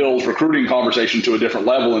 takes Bill's recruiting conversation to a different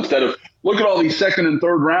level instead of look at all these second and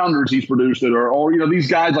third rounders he's produced or these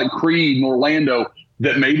guys like Creed and Orlando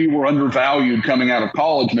that maybe were undervalued coming out of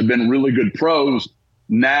college and have been really good pros.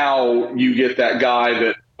 Now you get that guy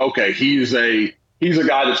that, okay, he's a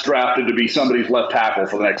guy that's drafted to be somebody's left tackle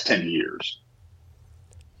for the next 10 years.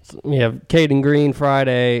 we have Caden Green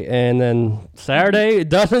Friday, and then Saturday it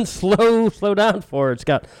doesn't slow down for it. It's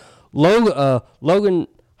got Logan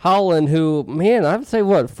Holland, who, man, I would say,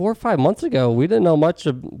 4 or 5 months ago, we didn't know much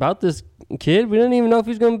about this kid. We didn't even know if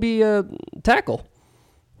he's going to be a tackle.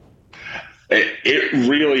 It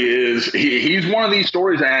really is. He's one of these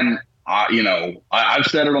stories, and I've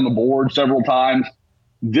said it on the board several times.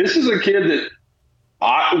 This is a kid that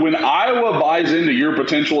when Iowa buys into your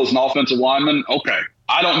potential as an offensive lineman, okay,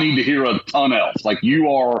 I don't need to hear a ton else. Like,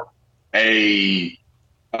 you are a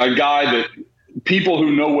guy that people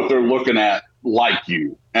who know what they're looking at like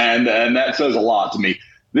you, and that says a lot to me.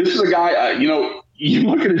 This is a guy, you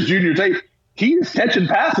look at his junior tape, he is catching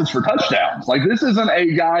passes for touchdowns. Like, this isn't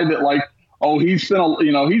a guy that, like, oh, he's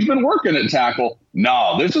been working at tackle.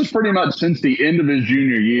 No, this is pretty much since the end of his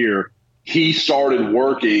junior year, he started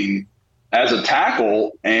working as a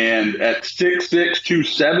tackle, and at 6'6",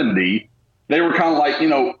 270, they were kind of like,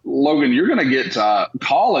 Logan, you're going to get to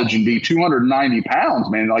college and be 290 pounds,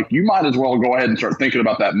 man. Like, you might as well go ahead and start thinking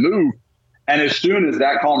about that move. And as soon as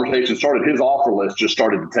that conversation started, his offer list just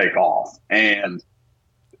started to take off. And,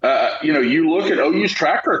 you look at OU's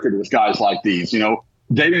track record with guys like these,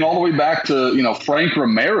 dating all the way back to, Frank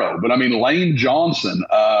Romero, but I mean, Lane Johnson,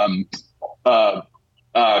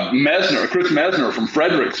 Chris Mesner from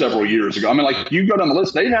Frederick several years ago. I mean, like, you go down the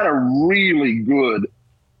list, they had a really good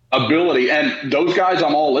ability. And those guys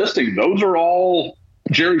I'm all listing, those are all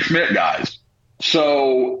Jerry Schmidt guys.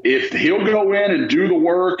 So if he'll go in and do the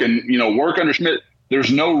work and, work under Schmidt,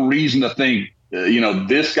 there's no reason to think,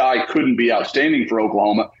 this guy couldn't be outstanding for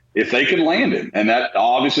Oklahoma if they can land him. And that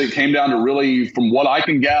obviously came down to, really, from what I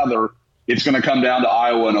can gather, it's going to come down to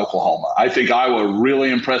Iowa and Oklahoma. I think Iowa really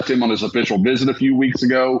impressed him on his official visit a few weeks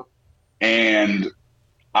ago. And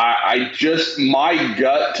my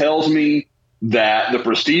gut tells me that the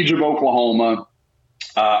prestige of Oklahoma,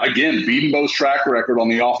 again, beating Bo's track record on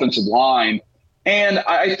the offensive line, and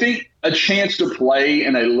I think a chance to play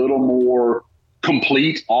in a little more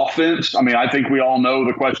complete offense. I mean, I think we all know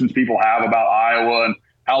the questions people have about Iowa and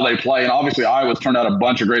how they play. And obviously Iowa's turned out a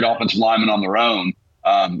bunch of great offensive linemen on their own.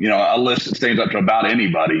 A list that stands up to about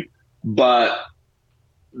anybody, but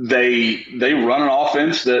they run an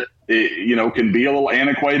offense that, can be a little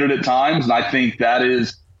antiquated at times. And I think that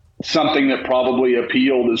is something that probably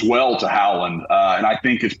appealed as well to Howland. And I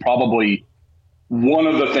think it's probably one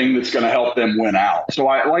of the things that's going to help them win out. So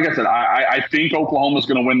I think Oklahoma's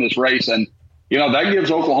going to win this race. And, that gives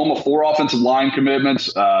Oklahoma 4 offensive line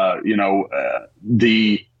commitments. The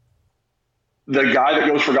guy that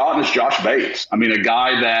goes forgotten is Josh Bates. I mean, a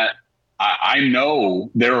guy that I know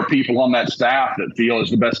there are people on that staff that feel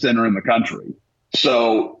is the best center in the country.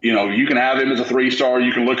 So, you can have him as a 3-star.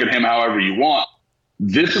 You can look at him however you want.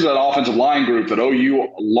 This is an offensive line group that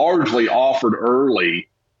OU largely offered early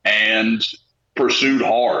and pursued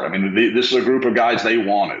hard. I mean, this is a group of guys they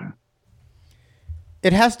wanted.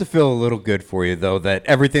 It has to feel a little good for you, though, that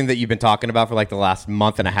everything that you've been talking about for like the last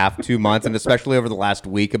month and a half, 2 months, and especially over the last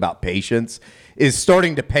week about patience is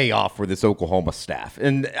starting to pay off for this Oklahoma staff.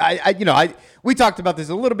 And we talked about this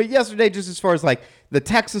a little bit yesterday, just as far as like the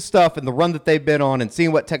Texas stuff and the run that they've been on and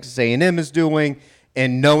seeing what Texas A&M is doing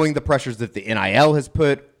and knowing the pressures that the NIL has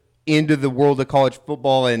put into the world of college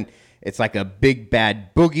football. And it's like a big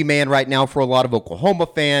bad boogeyman right now for a lot of Oklahoma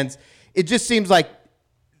fans. It just seems like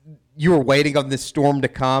you were waiting on this storm to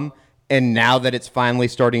come, and now that it's finally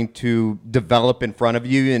starting to develop in front of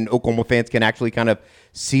you and Oklahoma fans can actually kind of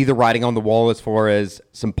see the writing on the wall as far as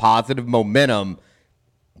some positive momentum,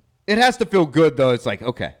 it has to feel good, though. It's like,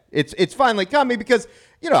 okay, it's finally coming because,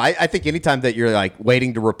 I think anytime that you're like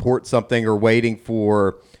waiting to report something or waiting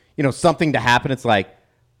for, something to happen, it's like,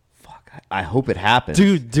 fuck, I hope it happens.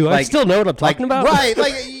 Dude, do I still know what I'm talking about? Right.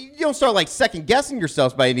 Like, you don't start like second guessing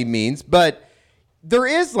yourself by any means, but there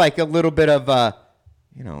is like a little bit of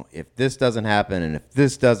if this doesn't happen and if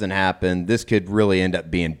this doesn't happen, this could really end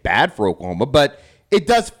up being bad for Oklahoma. But it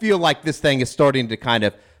does feel like this thing is starting to kind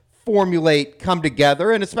of formulate, come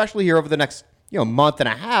together, and especially here over the next month and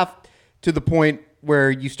a half to the point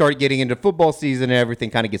where you start getting into football season and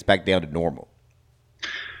everything kind of gets back down to normal.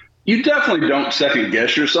 You definitely don't second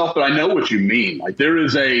guess yourself, but I know what you mean. Like, there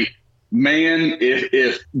is a man,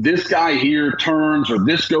 if this guy here turns or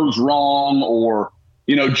this goes wrong or,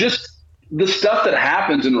 just the stuff that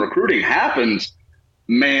happens in recruiting happens,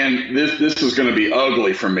 man, this is going to be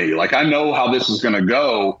ugly for me. Like, I know how this is going to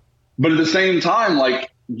go, but at the same time,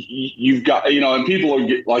 like, you've got, and people are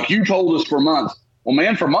like, you told us for months. Well,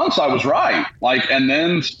 man, for months I was right. Like, and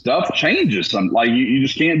then stuff changes. Like, you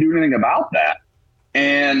just can't do anything about that.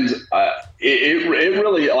 And it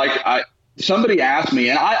really, like, somebody asked me,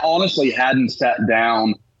 and I honestly hadn't sat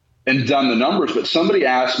down and done the numbers, but somebody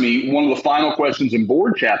asked me, one of the final questions in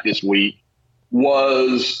board chat this week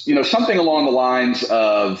was, something along the lines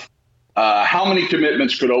of how many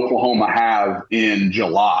commitments could Oklahoma have in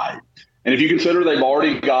July? And if you consider they've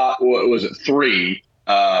already got, what was it, 3?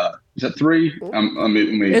 Is it 3?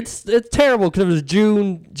 It's terrible because it was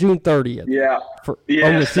June 30th. Yeah.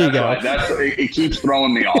 That's right. It keeps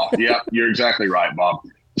throwing me off. Yeah, you're exactly right, Bob.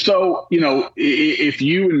 So, if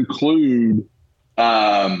you include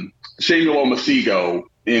Samuel Omosigho,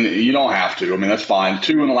 you don't have to. I mean, that's fine.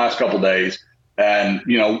 2 in the last couple of days. And,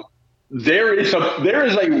 there is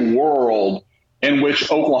a world in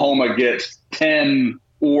which Oklahoma gets 10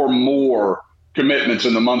 or more commitments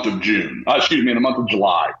in the month of in the month of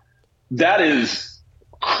July. That is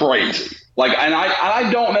crazy. And I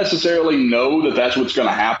don't necessarily know that that's what's going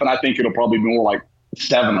to happen. I think it'll probably be more like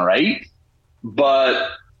 7 or 8.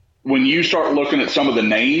 But when you start looking at some of the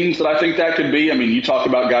names that I think that could be, I mean, you talk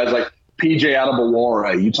about guys like PJ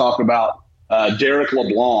Adebawore, you talk about Derek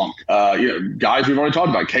LeBlanc, guys we've already talked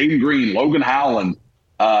about, Caden Green, Logan Howland,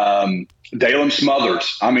 Dalen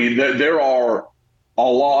Smothers. I mean, there are a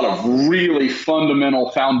lot of really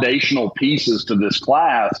fundamental foundational pieces to this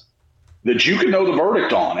class that you can know the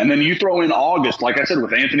verdict on. And then you throw in August, like I said,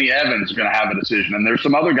 with Anthony Evans going to have a decision. And there's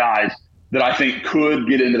some other guys that I think could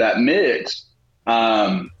get into that mix.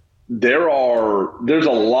 There's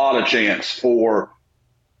a lot of chance for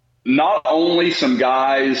not only some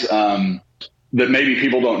guys that maybe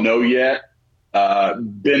people don't know yet.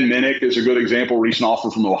 Ben Minnick is a good example, recent offer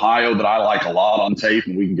from Ohio that I like a lot on tape,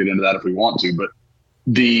 and we can get into that if we want to. But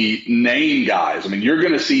the name guys, I mean, you're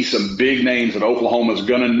going to see some big names that Oklahoma is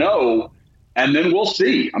going to know, and then we'll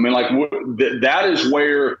see. I mean, that is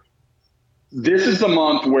where this is the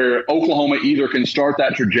month where Oklahoma either can start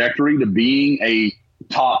that trajectory to being a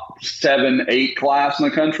top 7, 8 class in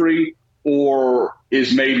the country, or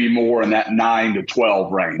is maybe more in that 9 to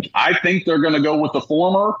 12 range. I think they're going to go with the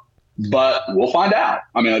former, but we'll find out.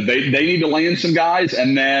 I mean, they need to land some guys,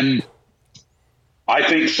 and then I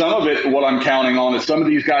think some of it, what I'm counting on is some of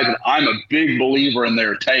these guys that I'm a big believer in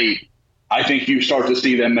their tape. I think you start to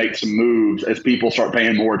see them make some moves as people start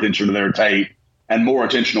paying more attention to their tape and more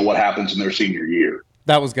attention to what happens in their senior year.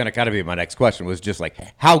 That was going to kind of be my next question, was just like,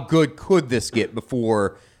 how good could this get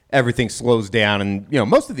before everything slows down? And,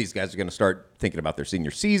 most of these guys are going to start thinking about their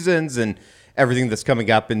senior seasons and everything that's coming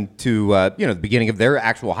up into, the beginning of their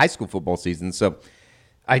actual high school football season. So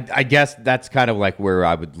I guess that's kind of like where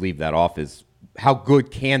I would leave that off, is how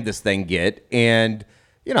good can this thing get? And,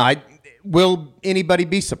 will anybody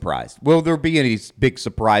be surprised? Will there be any big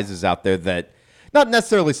surprises out there that, not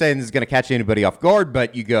necessarily saying this is going to catch anybody off guard,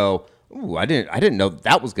 but you go, ooh, I didn't know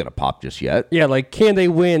that was going to pop just yet. Yeah, can they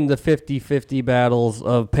win the 50-50 battles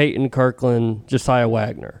of Peyton Kirkland, Josiah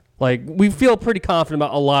Wagner? We feel pretty confident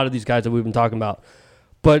about a lot of these guys that we've been talking about.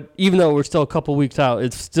 But even though we're still a couple weeks out,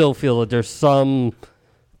 it still feels like there's some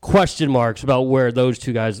question marks about where those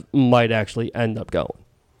two guys might actually end up going.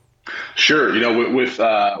 Sure.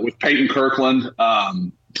 With Peyton Kirkland,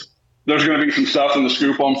 there's going to be some stuff in the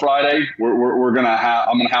scoop on Friday. I'm going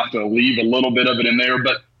to have to leave a little bit of it in there,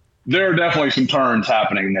 but there are definitely some turns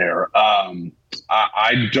happening there.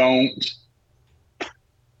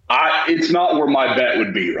 It's not where my bet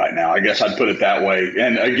would be right now. I guess I'd put it that way.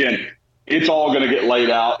 And again, it's all going to get laid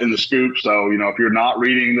out in the scoop. So, if you're not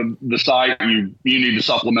reading the site, you need to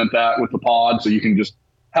supplement that with the pod so you can just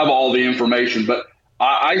have all the information. But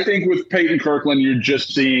I think with Peyton Kirkland, you're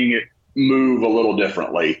just seeing it move a little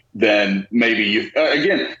differently than maybe you.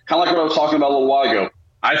 Again, kind of like what I was talking about a little while ago.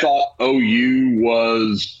 I thought OU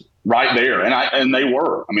was right there, and they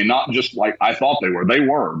were. I mean, not just like I thought they were. They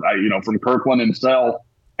were. From Kirkland himself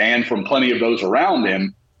and from plenty of those around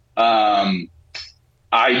him.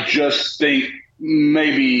 I just think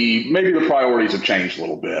maybe the priorities have changed a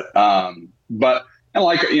little bit. But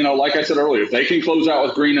like I said earlier, if they can close out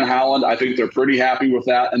with Green and Howland, I think they're pretty happy with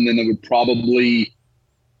that. And then they would probably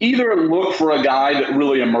either look for a guy that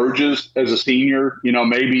really emerges as a senior,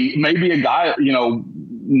 maybe a guy,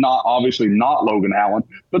 not Logan Howland,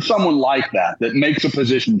 but someone like that makes a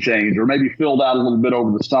position change, or maybe filled out a little bit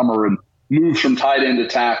over the summer and moves from tight end to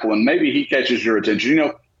tackle, and maybe he catches your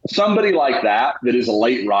attention. Somebody like that is a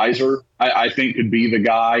late riser, I think could be the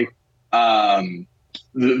guy that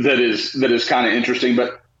is kind of interesting.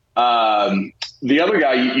 But the other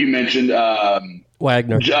guy you mentioned,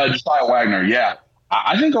 Wagner, Josiah Wagner, yeah.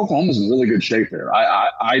 I think Oklahoma's in really good shape there.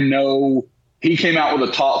 I know he came out with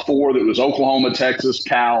a top 4 that was Oklahoma, Texas,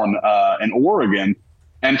 Cal, and Oregon.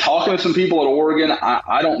 And talking to some people at Oregon,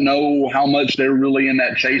 I don't know how much they're really in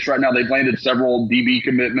that chase right now. They've landed several DB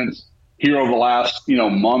commitments here over the last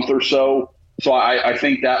month or so. So I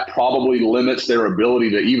think that probably limits their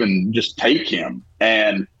ability to even just take him.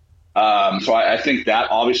 And so I think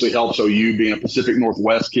that obviously helps OU being a Pacific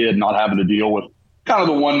Northwest kid, not having to deal with kind of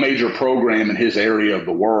the one major program in his area of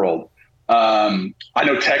the world. I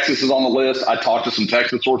know Texas is on the list. I talked to some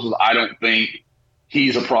Texas sources. I don't think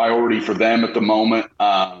he's a priority for them at the moment.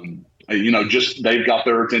 Just they've got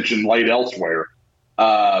their attention laid elsewhere.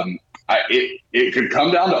 It could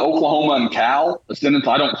come down to Oklahoma and Cal, a sentence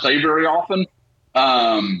I don't say very often.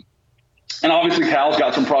 And obviously Cal's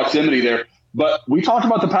got some proximity there. But we talked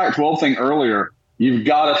about the Pac-12 thing earlier. You've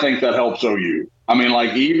got to think that helps OU. I mean,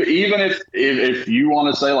 like even if you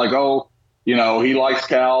want to say like, oh, he likes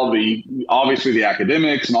Cal, obviously the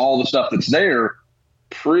academics and all the stuff that's there,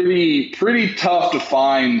 pretty tough to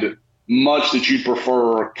find much that you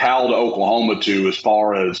prefer Cal to Oklahoma to as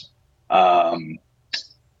far as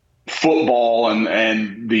football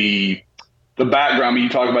and the background. I mean, you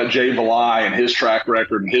talk about Jay Valai and his track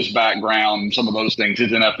record and his background and some of those things,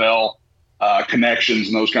 his NFL connections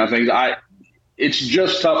and those kind of things. It's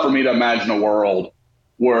just tough for me to imagine a world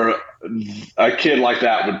where a kid like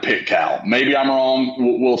that would pick Cal. Maybe I'm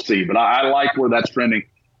wrong. We'll see. But I like where that's trending.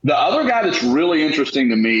 The other guy that's really interesting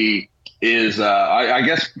to me is, I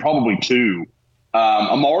guess, probably two.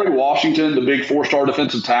 Amari Washington, the big 4-star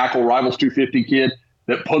defensive tackle, Rivals 250 kid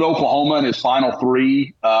that put Oklahoma in his final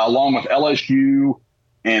three, along with LSU.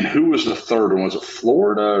 And who was the third one? Was it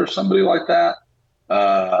Florida or somebody like that?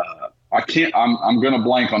 I'm going to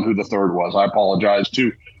blank on who the third was. I apologize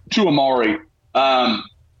to Amari.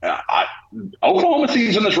 Oklahoma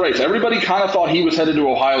team's in this race. Everybody kind of thought he was headed to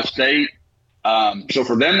Ohio State. So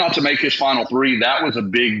for them not to make his final three, that was a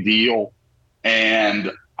big deal.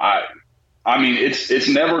 And I mean, it's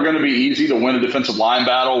never going to be easy to win a defensive line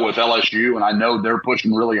battle with LSU. And I know they're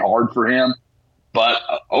pushing really hard for him, but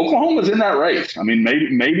Oklahoma's in that race. I mean,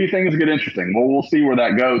 maybe things get interesting. Well, we'll see where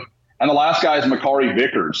that goes. And the last guy is Makari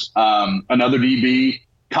Vickers, another DB,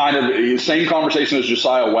 kind of same conversation as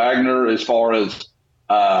Josiah Wagner as far as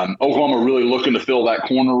Oklahoma really looking to fill that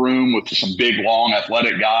corner room with some big, long,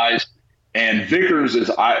 athletic guys. And Vickers is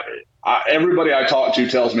everybody I talk to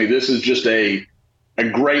tells me this is just a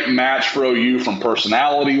great match for OU from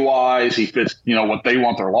personality-wise. He fits, what they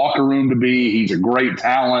want their locker room to be. He's a great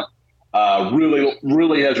talent.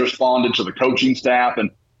 Really has responded to the coaching staff, and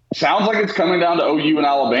sounds like it's coming down to OU and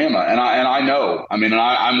Alabama. And I know. I mean,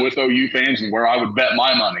 I'm with OU fans and where I would bet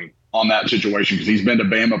my money on that situation because he's been to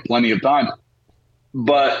Bama plenty of times.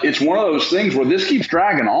 But it's one of those things where this keeps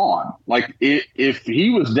dragging on. Like, if he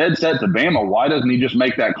was dead set to Bama, why doesn't he just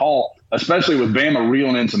make that call, especially with Bama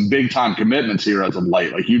reeling in some big-time commitments here as of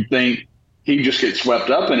late? Like, you'd think he'd just get swept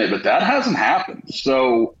up in it, but that hasn't happened.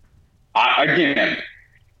 So, I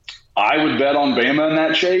would bet on Bama in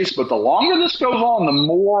that chase. But the longer this goes on, the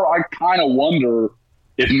more I kind of wonder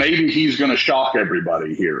if maybe he's going to shock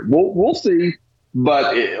everybody here. We'll see.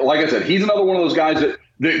 But like I said, he's another one of those guys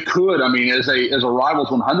that could, I mean, as a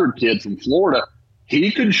Rivals 100 kid from Florida,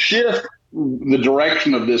 he could shift the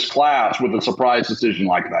direction of this class with a surprise decision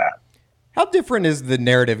like that. How different is the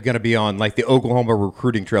narrative going to be on like the Oklahoma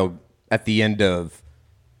recruiting trail at the end of,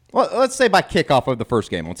 well, let's say by kickoff of the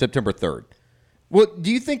first game on September 3rd? Well,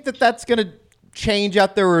 do you think that that's going to change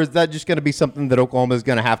out there, or is that just going to be something that Oklahoma is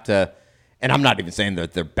going to have to, and I'm not even saying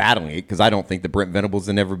that they're battling it because I don't think that Brent Venables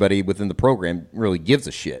and everybody within the program really gives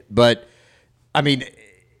a shit. But, I mean,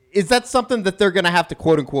 is that something that they're going to have to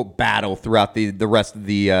quote-unquote battle throughout the rest of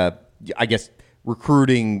the, I guess,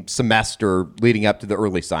 recruiting semester leading up to the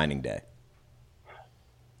early signing day?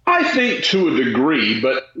 I think to a degree,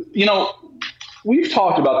 but, we've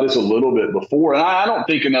talked about this a little bit before, and I don't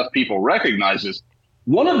think enough people recognize this.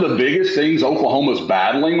 One of the biggest things Oklahoma's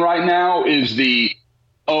battling right now is the,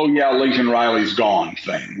 oh, yeah, Lincoln Riley's gone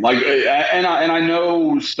thing. Like, and I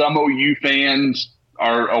know some OU fans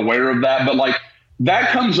are aware of that, but, like, that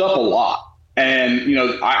comes up a lot. And,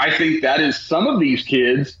 I think that is some of these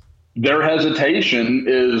kids, their hesitation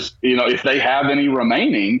is, if they have any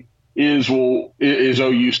remaining, is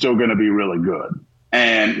OU still going to be really good?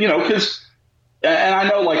 And, because – and I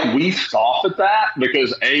know, like, we scoff at that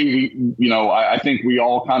because, I think we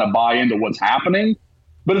all kind of buy into what's happening.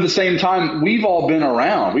 But at the same time, we've all been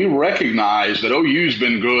around. We recognize that OU's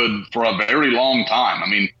been good for a very long time. I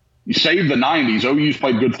mean, you save the 90s, OU's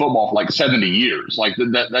played good football for like 70 years. Like,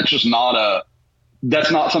 that's just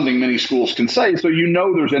that's not something many schools can say. So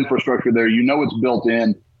there's infrastructure there. It's built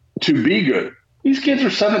in to be good. These kids are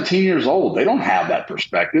 17 years old. They don't have that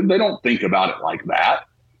perspective. They don't think about it like that.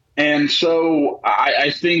 And so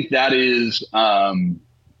I think that is that's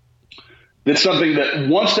something that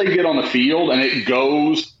once they get on the field and it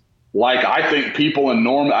goes like I think people in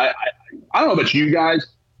I don't know about you guys,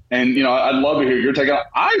 and I'd love to hear your take on it.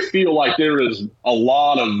 I feel like there is a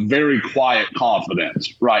lot of very quiet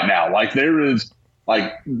confidence right now. Like there is,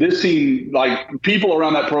 like this team, like people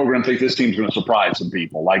around that program think this team's going to surprise some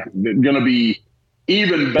people. Like going to be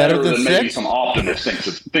even better than maybe some optimists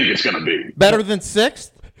think it's going to be. Better than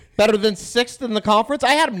sixth? Better than sixth in the conference?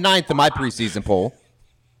 I had them ninth in my preseason poll.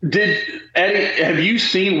 Did Eddie? Have you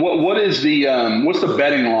seen what is the what's the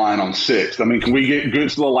betting line on sixth? I mean, can we get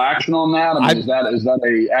good little action on that? I mean, is that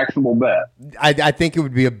a actionable bet? I think it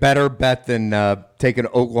would be a better bet than taking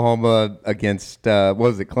Oklahoma against what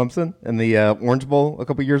was it, Clemson in the Orange Bowl a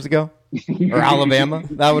couple years ago, or Alabama.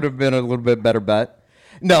 That would have been a little bit better bet.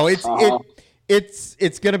 No, it's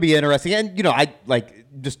going to be interesting, and I like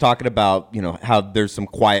just talking about how there's some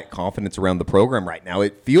quiet confidence around the program right now.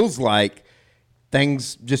 It feels like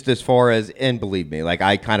things just as far as, and believe me, like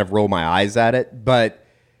I kind of roll my eyes at it, but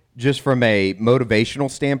just from a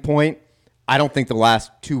motivational standpoint, I don't think the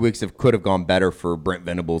last 2 weeks could have gone better for Brent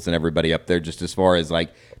Venables and everybody up there, just as far as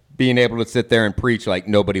like being able to sit there and preach like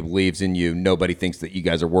nobody believes in you, nobody thinks that you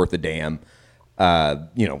guys are worth a damn.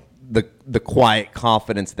 The quiet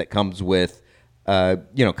confidence that comes with, kind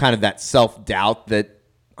of that self-doubt that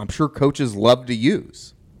I'm sure coaches love to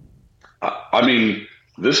use. I mean,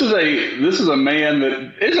 this is a man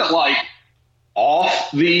that isn't like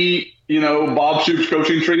off the Bob Stoops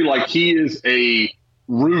coaching tree. Like he is a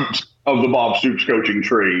root of the Bob Stoops coaching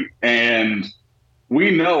tree, and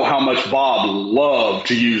we know how much Bob loved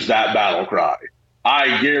to use that battle cry.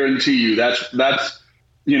 I guarantee you that's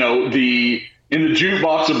in the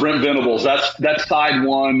jukebox of Brent Venables. That's side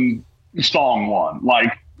one, song one.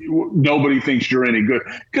 Like nobody thinks you're any good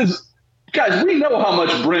because guys, we know how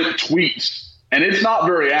much Brent tweets. And it's not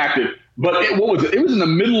very active, but it was in the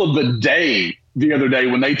middle of the day the other day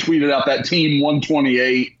when they tweeted out that team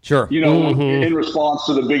 128. Sure. In response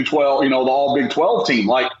to the Big 12, the all Big 12 team.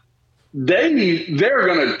 Like they're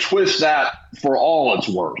going to twist that for all it's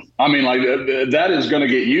worth. I mean, like that is going to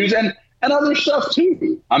get used and other stuff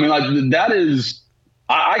too. I mean, like that is,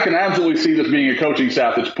 I can absolutely see this being a coaching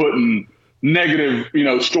staff that's putting negative,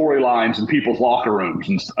 storylines in people's locker rooms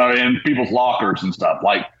and in people's lockers and stuff.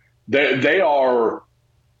 Like, they are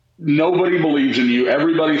 – nobody believes in you.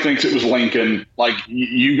 Everybody thinks it was Lincoln. Like,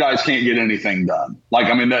 you guys can't get anything done. Like,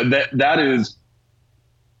 I mean, that is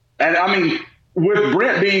 – and, I mean, with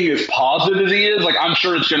Brent being as positive as he is, like, I'm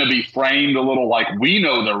sure it's going to be framed a little like we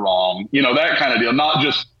know they're wrong, that kind of deal. Not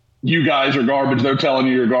just you guys are garbage, they're telling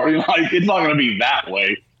you you're garbage. Like, it's not going to be that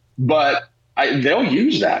way. But they'll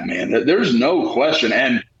use that, man. There's no question.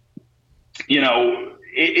 And,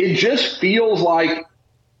 it just feels like –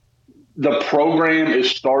 the program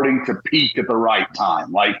is starting to peak at the right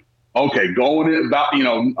time. Like, okay, going about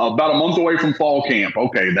a month away from fall camp.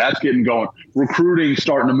 Okay, that's getting going. Recruiting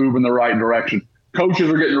starting to move in the right direction. Coaches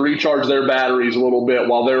are getting to recharge their batteries a little bit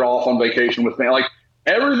while they're off on vacation with family. Like,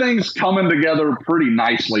 everything's coming together pretty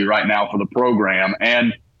nicely right now for the program.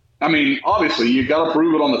 And, I mean, obviously, you've got to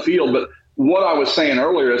prove it on the field. But what I was saying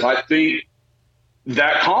earlier is I think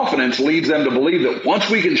that confidence leads them to believe that once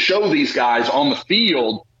we can show these guys on the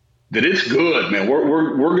field that it's good, man.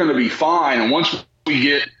 We're going to be fine. And once we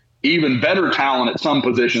get even better talent at some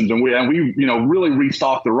positions and we really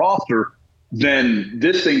restock the roster, then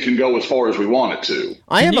this thing can go as far as we want it to.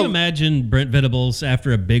 Can you imagine Brent Venables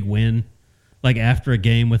after a big win, like after a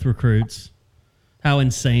game with recruits? How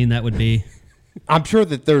insane that would be. I'm sure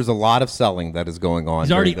that there's a lot of selling that is going on.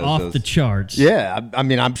 He's already off the charts. Yeah, I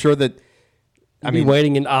mean, I'm sure that.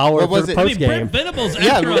 Waiting an hour for the post game. Brent Venables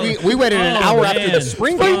we waited an hour after the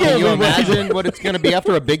spring game. Can you imagine what it's going to be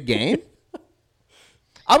after a big game?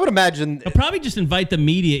 I would imagine. They'll probably just invite the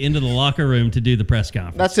media into the locker room to do the press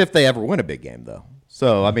conference. That's if they ever win a big game, though.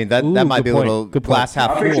 So, I mean, that might be a little glass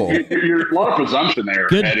half full. You're a lot of presumption there,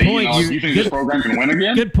 Good Eddie. point. You think this program can win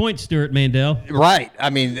again? Good point, Stuart Mandel. Right. I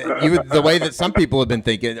mean, the way that some people have been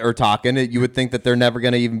thinking or talking, you would think that they're never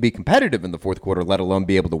going to even be competitive in the fourth quarter, let alone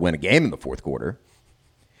be able to win a game in the fourth quarter.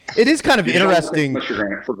 It is kind of interesting.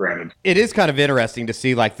 For granted. It is kind of interesting to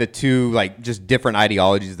see like the two like just different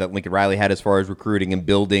ideologies that Lincoln Riley had as far as recruiting and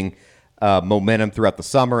building momentum throughout the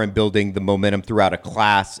summer and building the momentum throughout a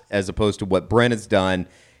class, as opposed to what Brent has done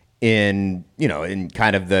in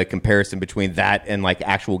kind of the comparison between that and like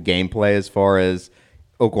actual gameplay as far as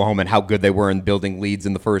Oklahoma and how good they were in building leads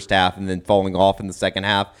in the first half and then falling off in the second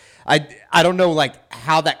half. I don't know like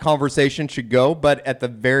how that conversation should go, but at the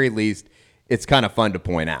very least, it's kind of fun to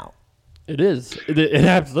point out. It is. It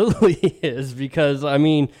absolutely is because, I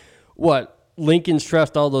mean, Lincoln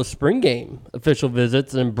stressed all those spring game official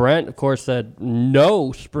visits, and Brent, of course, said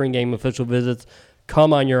no spring game official visits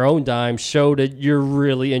come on your own dime, show that you're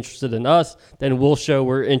really interested in us, then we'll show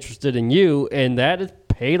we're interested in you, and that is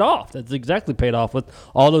paid off. That's exactly paid off with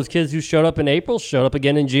all those kids who showed up in April, showed up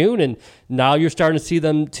again in June, and now you're starting to see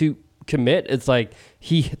them to commit. It's like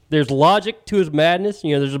there's logic to his madness.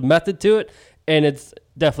 There's a method to it, and it's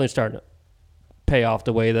definitely starting to pay off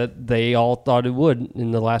the way that they all thought it would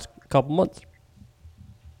in the last couple months.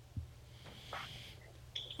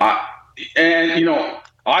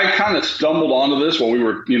 I kind of stumbled onto this while we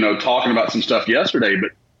were, talking about some stuff yesterday,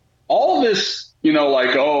 but all this,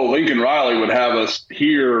 Lincoln Riley would have us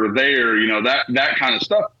here or there, that kind of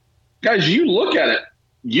stuff. Guys, you look at it,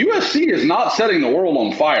 USC is not setting the world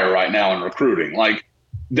on fire right now in recruiting. Like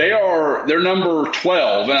they're number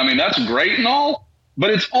 12. And I mean, that's great and all,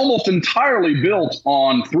 but it's almost entirely built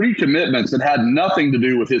on 3 commitments that had nothing to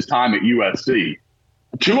do with his time at USC.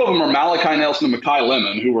 2 of them are Malachi Nelson and Makai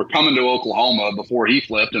Lemon, who were coming to Oklahoma before he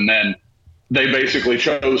flipped, and then they basically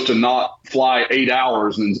chose to not fly 8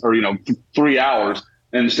 hours or 3 hours,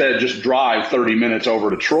 and instead just drive 30 minutes over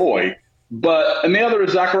to Troy. And the other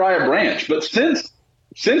is Zachariah Branch. But since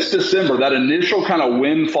December, that initial kind of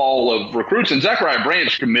windfall of recruits, and Zachariah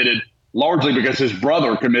Branch committed largely because his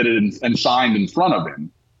brother committed and signed in front of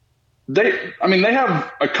him. They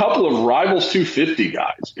have a couple of Rivals 250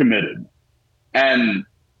 guys committed. And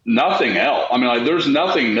nothing else. There's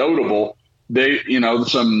nothing notable. They,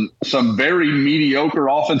 some very mediocre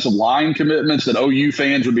offensive line commitments that OU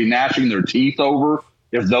fans would be gnashing their teeth over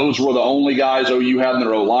if those were the only guys OU had in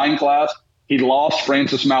their O-line class. He lost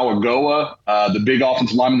Francis Mauagoa, the big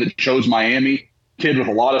offensive lineman that chose Miami, kid with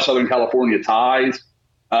a lot of Southern California ties.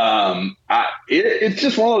 It's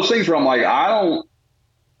just one of those things where I'm like,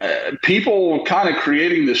 people kind of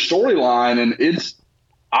creating this storyline, and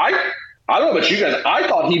I don't know about you guys. I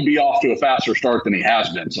thought he'd be off to a faster start than he has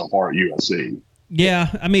been so far at USC. Yeah,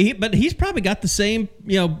 but he's probably got the same.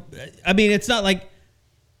 It's not like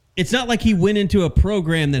he went into a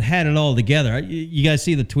program that had it all together. You guys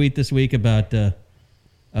see the tweet this week about this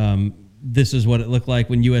is what it looked like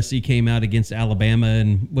when USC came out against Alabama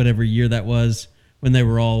in whatever year that was, when they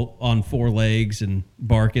were all on 4 legs and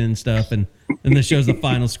barking and stuff, and this shows the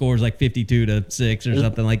final score is like 52-6 or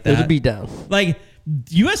something like that. It was a beatdown. Like.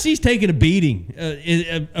 USC's taken a beating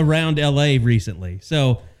around LA recently.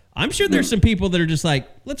 So I'm sure there's some people that are just like,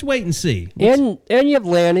 let's wait and see. And you have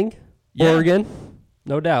Lanning, Oregon,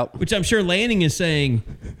 no doubt. Which I'm sure Lanning is saying,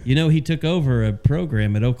 he took over a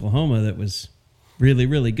program at Oklahoma that was really,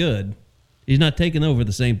 really good. He's not taking over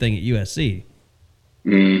the same thing at USC.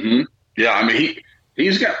 Mm-hmm. Yeah,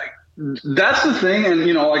 he's got – that's the thing. And,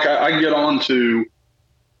 I get on to –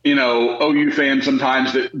 OU fans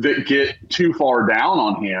sometimes that get too far down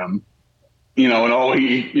on him, he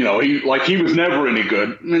was never any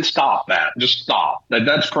good. Stop that. Just stop.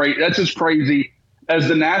 That's crazy. That's as crazy as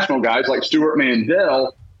the national guys like Stuart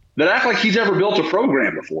Mandel that act like he's ever built a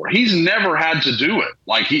program before. He's never had to do it.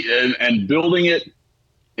 And building it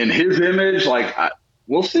in his image,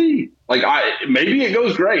 we'll see. Maybe it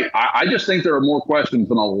goes great. I just think there are more questions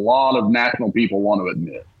than a lot of national people want to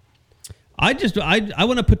admit. I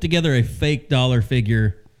want to put together a fake dollar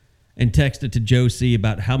figure and text it to Joe C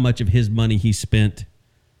about how much of his money he spent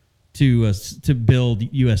to build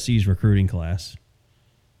USC's recruiting class.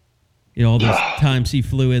 All those times he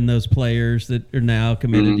flew in those players that are now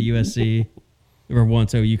committed to USC or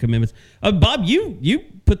once OU commitments. Bob, you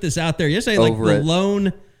put this out there yesterday,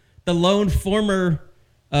 the lone former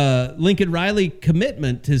Lincoln Riley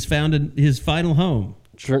commitment has found his final home.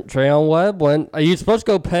 Trayon Webb went. Are you supposed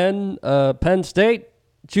to go Penn State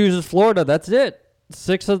chooses Florida. That's it.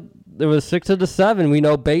 There was 6 of the 7. We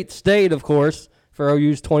know Bates State, of course, for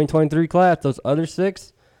OU's 2023 class. Those other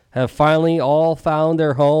 6 have finally all found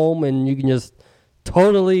their home, and you can just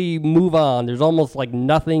totally move on. There's almost like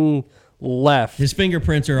nothing left. His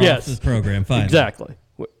fingerprints are off this program. Finally. Exactly.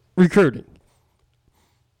 Recruiting.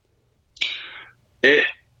 And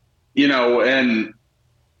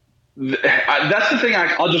that's the thing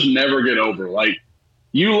I'll just never get over. Like,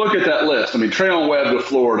 you look at that list. Trayon Webb to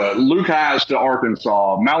Florida, Luke Haas to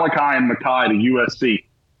Arkansas, Malachi and Makai to USC.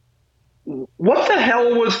 What the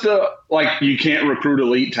hell was you can't recruit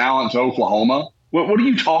elite talent to Oklahoma? What are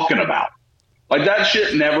you talking about? That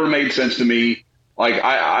shit never made sense to me.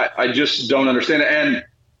 I just don't understand it. And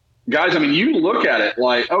guys, you look at it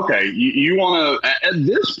okay, you want to, at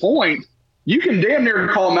this point, you can damn near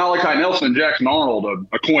call Malachi Nelson and Jackson Arnold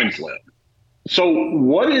a coin flip. So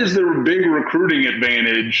what is the big recruiting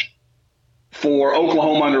advantage for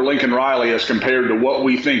Oklahoma under Lincoln Riley as compared to what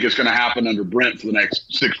we think is going to happen under Brent for the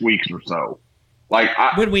next 6 weeks or so?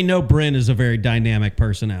 When we know Brent is a very dynamic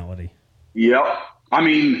personality. Yep. I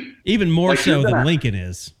mean, even more like, so than Lincoln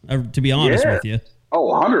is, to be honest with you. Oh,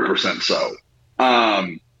 100% so.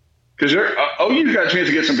 Because OU got a chance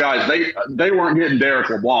to get some guys. They weren't getting Derek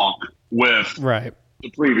LeBlanc with the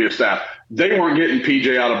previous staff. They weren't getting PJ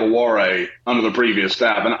Adebawore under the previous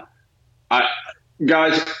staff. And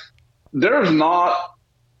guys, there's not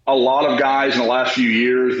a lot of guys in the last few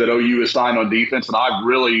years that OU has signed on defense that I've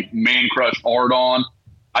really man-crushed hard on.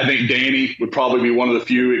 I think Danny would probably be one of the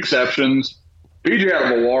few exceptions. PJ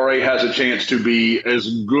Adebawore has a chance to be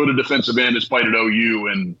as good a defensive end as played at OU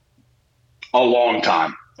in a long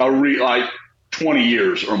time, like 20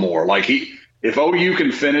 years or more. Like if OU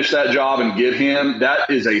can finish that job and get him, that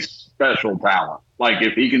is a special talent. Like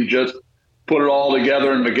if he can just put it all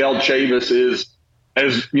together, and Miguel Chavis is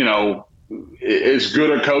as good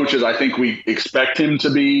a coach as I think we expect him to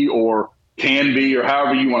be, or can be, or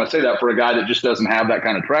however you want to say that, for a guy that just doesn't have that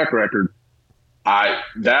kind of track record.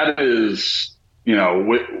 That is,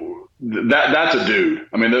 that's a dude.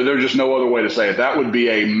 I mean, there's just no other way to say it. That would be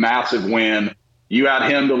a massive win. You add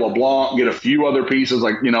him to LeBlanc, get a few other pieces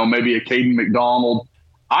like, maybe a Caden McDonald.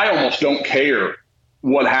 I almost don't care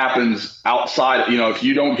what happens outside. If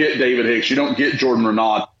you don't get David Hicks, you don't get Jordan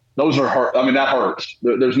Renaud, those are hurt. I mean, that hurts.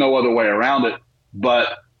 There's no other way around it.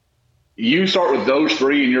 But you start with those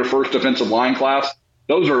three in your first defensive line class,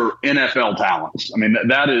 those are NFL talents. I mean,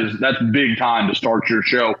 that's big time to start your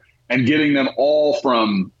show, and getting them all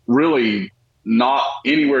from really not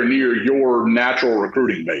anywhere near your natural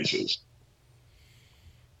recruiting bases.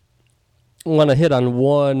 I want to hit on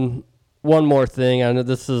one more thing. I know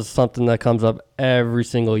this is something that comes up every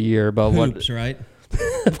single year about hoops, right?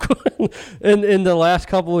 in the last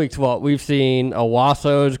couple weeks, what we've seen: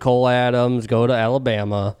 Owasso's Cole Adams go to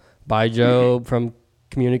Alabama. Bijob from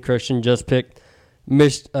Community Christian just picked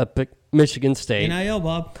Michigan State. NIL,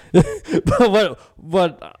 Bob.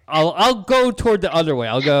 but I'll go toward the other way.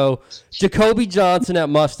 I'll go Jacoby Johnson at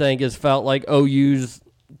Mustang has felt like OU's,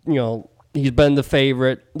 he's been the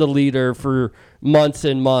favorite, the leader for months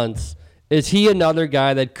and months. Is he another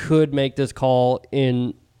guy that could make this call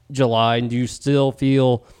in July? And do you still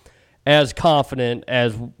feel as confident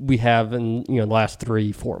as we have in the last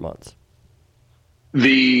 3-4 months?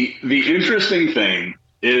 The interesting thing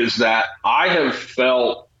is that I have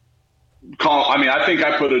felt I think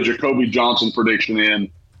I put a Jacoby Johnson prediction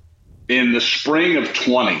in the spring of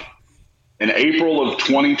 20, in April of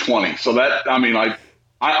 2020. So that,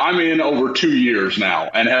 I'm in over 2 years now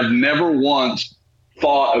and have never once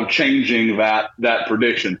thought of changing that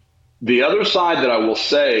prediction. The other side that I will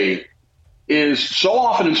say is, so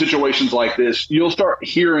often in situations like this, you'll start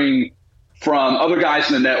hearing from other guys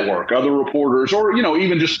in the network, other reporters, or,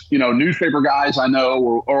 even just, newspaper guys I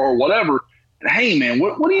know or whatever. Hey, man,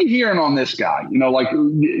 what are you hearing on this guy?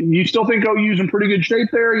 You still think OU's in pretty good shape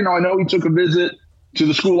there? I know he took a visit to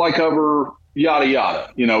the school I cover, yada,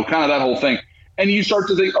 yada, kind of that whole thing. And you start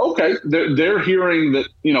to think, okay, they're hearing that,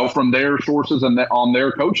 from their sources and on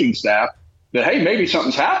their coaching staff that, hey, maybe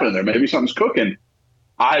something's happening there. Maybe something's cooking.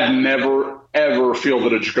 I've never, ever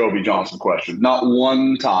fielded a Jacoby Johnson question. Not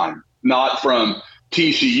one time. Not from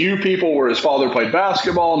TCU people where his father played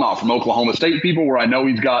basketball, not from Oklahoma State people where I know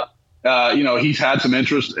he's got, he's had some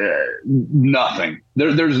interest. Nothing.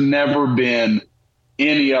 There's never been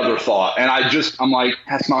any other thought. And I'm like,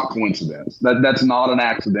 that's not coincidence. That's not an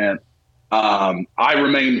accident. I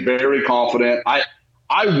remain very confident.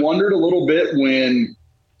 I wondered a little bit when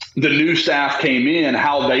the new staff came in,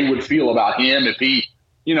 how they would feel about him if he,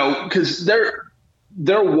 because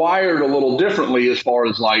they're wired a little differently as far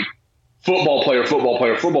as like, football player.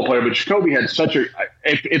 But Jacoby had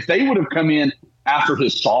if they would have come in after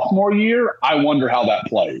his sophomore year, I wonder how that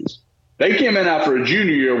plays. They came in after a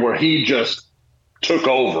junior year where he just took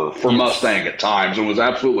over for Mustang at times and was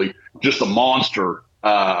absolutely just a monster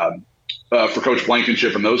for Coach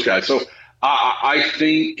Blankenship and those guys. So I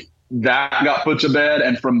think that got put to bed.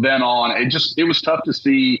 And from then on, it was tough to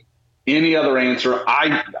see any other answer.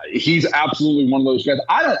 He's absolutely one of those guys.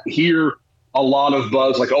 I don't hear a lot of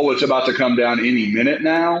buzz like, oh, it's about to come down any minute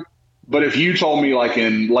now. But if you told me like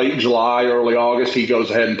in late July, early August, he goes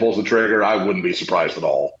ahead and pulls the trigger, I wouldn't be surprised at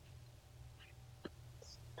all.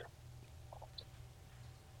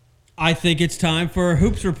 I think it's time for a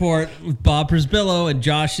Hoops Report with Bob Prisbillo and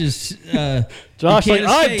Josh's. Josh,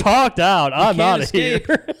 I'm talked out. I'm out of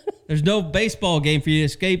here. There's no baseball game for you to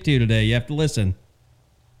escape to today. You have to listen.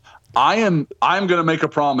 I'm going to make a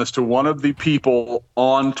promise to one of the people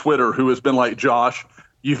on Twitter who has been like, Josh,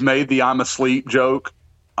 you've made the I'm asleep joke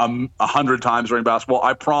 100 times during basketball.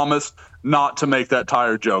 I promise not to make that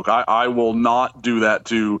tired joke. I will not do that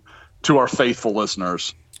to our faithful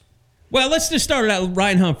listeners. Well, let's just start it out with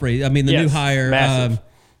Ryan Humphrey. I mean, the new hire,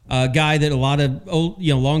 guy that a lot of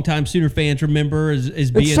longtime Sooner fans remember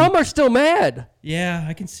as being. And some are still mad. Yeah,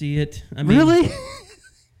 I can see it. I mean, really?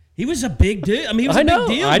 He was a big dude. I mean, he was a big deal,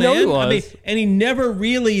 man. I know he was. I mean, and he never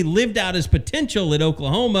really lived out his potential at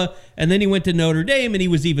Oklahoma. And then he went to Notre Dame, and he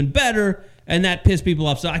was even better. And that pissed people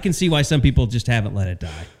off. So I can see why some people just haven't let it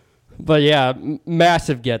die. But yeah,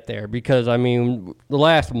 massive get there because, I mean, the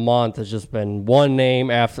last month has just been one name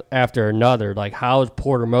after another. Like, how is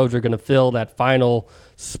Porter Moser going to fill that final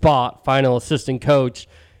spot, final assistant coach?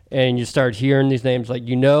 And you start hearing these names like,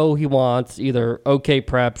 he wants either OK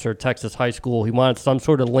Preps or Texas High School. He wants some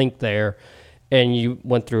sort of link there. And you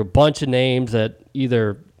went through a bunch of names that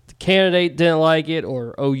either the candidate didn't like it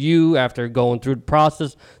or OU, after going through the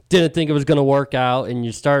process, didn't think it was going to work out. And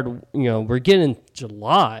you started, we're getting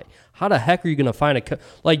July. How the heck are you going to find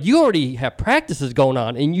you already have practices going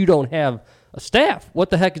on and you don't have a staff. What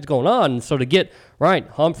the heck is going on? And so to get Ryan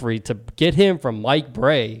Humphrey, to get him from Mike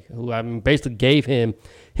Bray, who basically gave him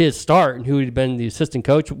his start and who had been the assistant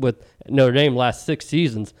coach with Notre Dame last 6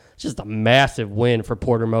 seasons, it's just a massive win for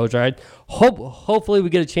Porter Moser. Hopefully we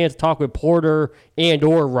get a chance to talk with Porter and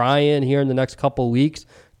or Ryan here in the next couple of weeks,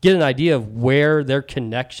 get an idea of where their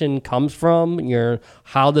connection comes from,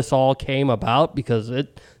 how this all came about, because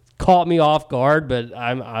it caught me off guard, but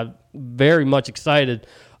I'm very much excited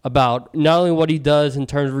about not only what he does in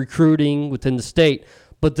terms of recruiting within the state,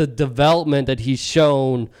 but the development that he's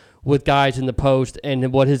shown with guys in the post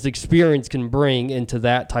and what his experience can bring into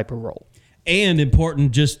that type of role. And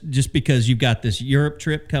important just because you've got this Europe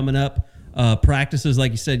trip coming up, practices,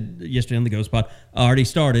 like you said yesterday on the Ghost Pod, already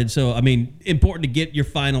started. So, I mean, important to get your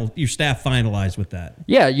staff finalized with that.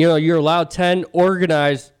 Yeah, you're allowed 10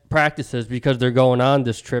 organized practices because they're going on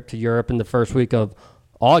this trip to Europe in the first week of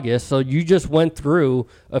August. So you just went through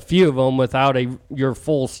a few of them without your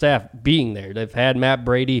full staff being there. They've had Matt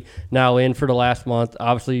Brady now in for the last month.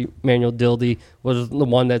 Obviously, Manuel Dildy was the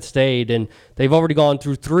one that stayed, and they've already gone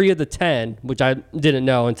through 3 of the 10, which I didn't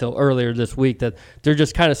know until earlier this week, that they're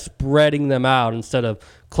just kind of spreading them out instead of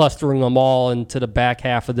clustering them all into the back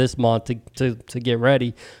half of this month to get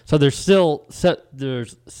ready. So there's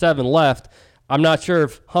 7 left. I'm not sure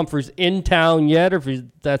if Humphrey's in town yet or if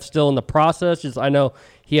that's still in the process. I know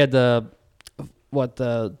he had the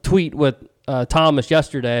tweet with Thomas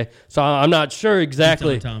yesterday, so I'm not sure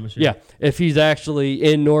exactly. Thomas, if he's actually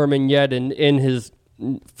in Norman yet and in his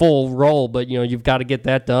full role. But you've got to get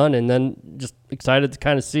that done, and then just excited to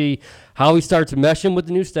kind of see how he starts meshing with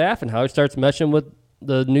the new staff and how he starts meshing with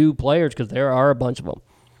the new players, because there are a bunch of them.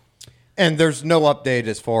 And there's no update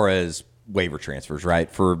as far as waiver transfers, right?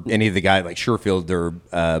 For any of the guys like Sherfield or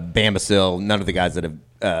Bamasil, none of the guys that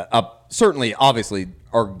have certainly, obviously,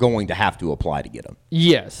 are going to have to apply to get them.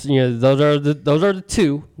 Yes, those are the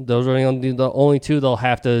two. Those are the only two they'll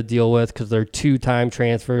have to deal with because they're 2-time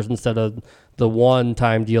transfers instead of the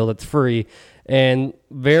 1-time deal that's free. And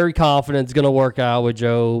very confident it's going to work out with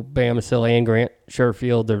Joe Bamasil and Grant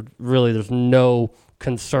Sherfield. There's no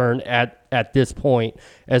concern at this point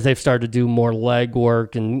as they've started to do more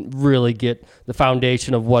legwork and really get the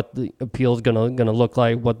foundation of what the appeal is going to look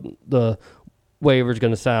like, what the waiver is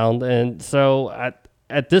going to sound. And so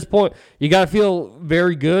at this point, you got to feel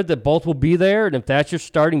very good that both will be there. And if that's your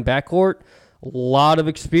starting backcourt, a lot of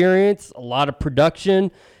experience, a lot of production.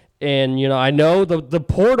 And, I know the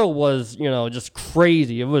portal was, just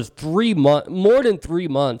crazy. It was more than 3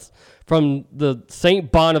 months from the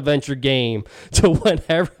St. Bonaventure game to when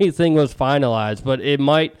everything was finalized. But it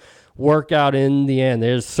might work out in the end.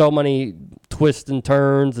 There's so many twists and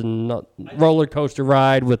turns and roller coaster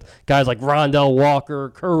ride with guys like Rondell Walker,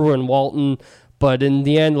 Kerwin Walton. But in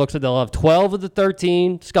the end, it looks like they'll have 12 of the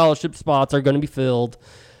 13 scholarship spots are going to be filled.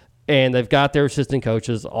 And they've got their assistant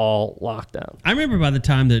coaches all locked down. I remember by the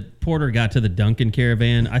time that Porter got to the Duncan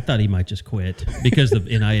Caravan, I thought he might just quit because of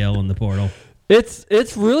NIL and the portal.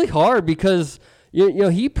 It's really hard because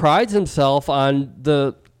he prides himself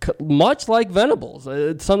on much like Venables.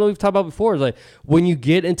 It's something we've talked about before. Is like when you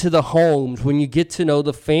get into the homes, when you get to know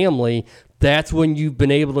the family, that's when you've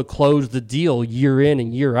been able to close the deal year in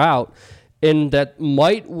and year out. And that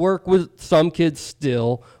might work with some kids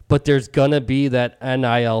still, but there's going to be that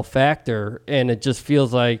NIL factor. And it just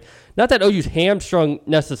feels like, not that OU's hamstrung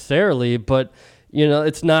necessarily, but,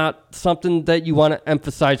 it's not something that you want to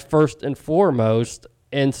emphasize first and foremost.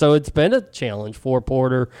 And so it's been a challenge for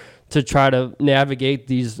Porter to try to navigate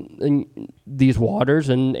these waters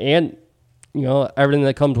and everything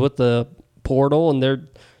that comes with the portal. And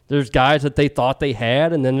there's guys that they thought they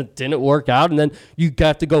had, and then it didn't work out, and then you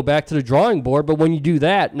got to go back to the drawing board. But when you do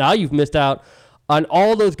that, now you've missed out on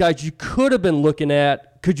all those guys you could have been looking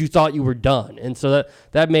at because you thought you were done. And so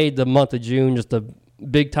that made the month of June just a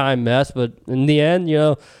big-time mess. But in the end,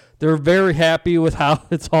 they're very happy with how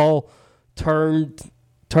it's all turned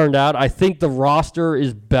out. I think the roster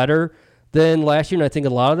is better than last year, and I think a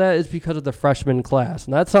lot of that is because of the freshman class.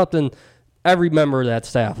 And that's something every member of that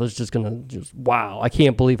staff is just going to wow, I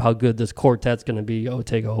can't believe how good this quartet's going to be.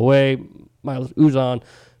 Otega Oweh, Miles Uzan,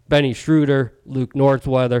 Benny Schroeder, Luke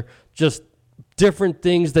Northweather, just different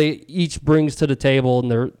things they each brings to the table.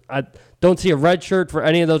 And I don't see a red shirt for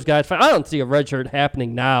any of those guys. I don't see a red shirt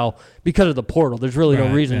happening now because of the portal. There's really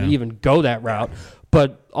no reason to even go that route.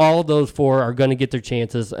 But all of those four are going to get their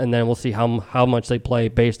chances, and then we'll see how much they play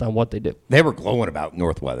based on what they do. They were glowing about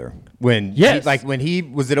Northweather when when he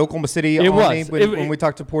was at Oklahoma City. When we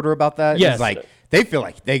talked to Porter about that. Yes, it was like they feel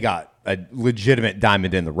like they got a legitimate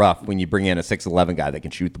diamond in the rough when you bring in a 6'11" guy that can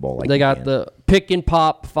shoot the ball. Like they got the pick and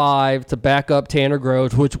pop 5 to back up Tanner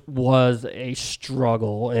Groves, which was a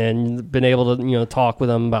struggle, and been able to talk with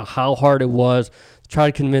them about how hard it was to try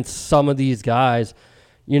to convince some of these guys,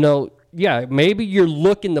 Yeah, maybe you're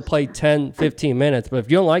looking to play 10, 15 minutes, but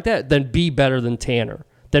if you don't like that, then be better than Tanner.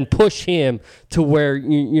 Then push him to where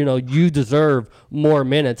you deserve more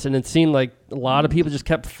minutes. And it seemed like a lot of people just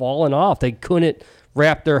kept falling off. They couldn't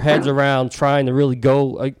wrap their heads around trying to really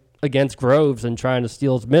go against Groves and trying to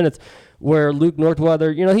steal his minutes. Where Luke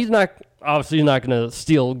Northweather, he's not going to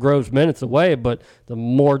steal Groves' minutes away, but the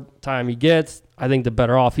more time he gets, I think the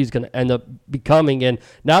better off he's going to end up becoming. And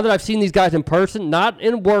now that I've seen these guys in person, not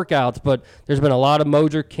in workouts, but there's been a lot of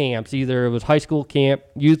Moser camps. Either it was high school camp,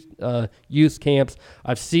 youth camps.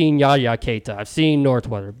 I've seen Yaya Keita. I've seen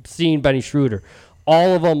Northweather. I've seen Benny Schroeder.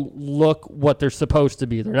 All of them look what they're supposed to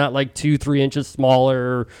be. They're not like 2-3 inches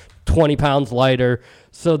smaller, 20 pounds lighter.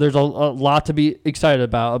 So there's a lot to be excited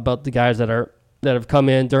about the guys that have come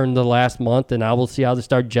in during the last month, and I will see how they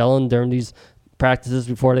start gelling during these practices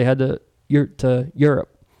before they head to Europe.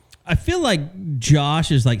 I feel like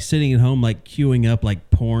Josh is like sitting at home, like queuing up like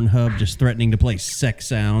Pornhub, just threatening to play sex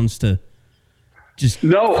sounds to just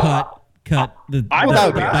cut the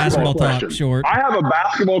basketball talk short. I have a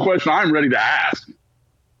basketball question I'm ready to ask.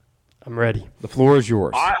 I'm ready. The floor is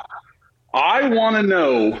yours. I want to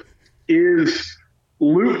know, is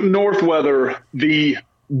Luke Northweather the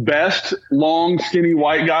best long, skinny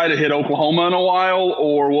white guy to hit Oklahoma in a while,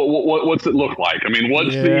 or what's it look like? I mean,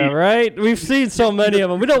 right? We've seen so many of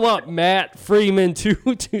them. We don't want Matt Freeman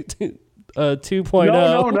 2.0.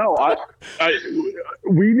 No.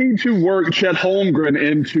 We need to work Chet Holmgren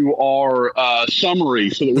into our summary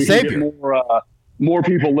so that we can get more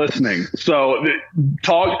people listening. So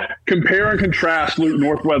compare and contrast Luke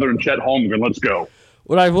Northweather and Chet Holmgren. Let's go.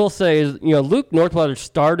 What I will say is, Luke Northweather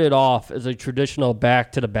started off as a traditional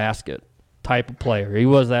back to the basket type of player. He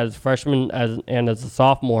was as a freshman and as a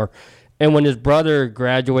sophomore. And when his brother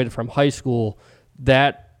graduated from high school,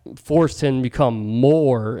 that forced him to become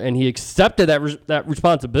more, and he accepted that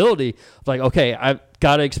responsibility of like, okay, I've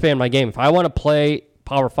got to expand my game. If I want to play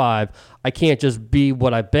Power 5, I can't just be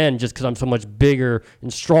what I've been just because I'm so much bigger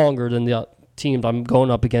and stronger than the teams I'm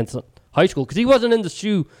going up against high school, because he wasn't in the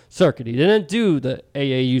shoe circuit. He didn't do the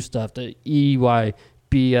AAU stuff, the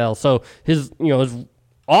EYBL. So his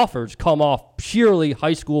offers come off purely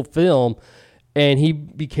high school film, and he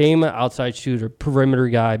became an outside shooter, perimeter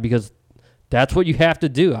guy, because that's what you have to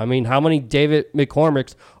do. I mean, how many David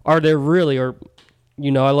McCormicks are there really? Or, I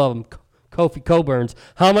love him, Kofi Coburns.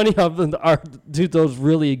 How many of them do those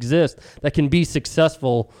really exist that can be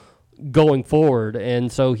successful going forward?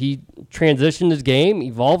 And so he transitioned his game,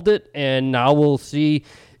 evolved it, and now we'll see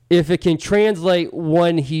if it can translate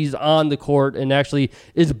when he's on the court and actually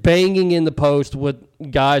is banging in the post with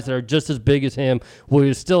guys that are just as big as him, will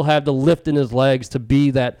he still have the lift in his legs to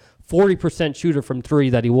be that 40% shooter from 3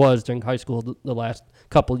 that he was during high school the last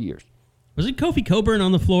couple of years. Was it Kofi Coburn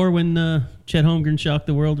on the floor when Chet Holmgren shocked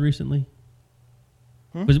the world recently?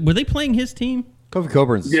 Were they playing his team? Kofi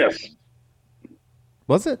Coburn's. Yes.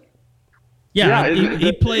 Was it? Yeah,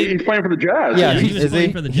 he played. He's playing for the Jazz. Yeah, he was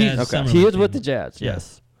playing for the Jazz. Okay. He is with the Jazz,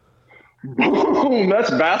 yes. Boom,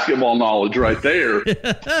 that's basketball knowledge right there.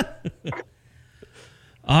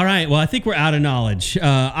 All right, well, I think we're out of knowledge.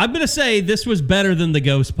 I'm going to say this was better than the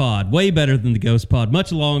Ghost Pod, way better than the Ghost Pod,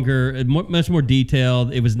 much longer, much more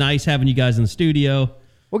detailed. It was nice having you guys in the studio.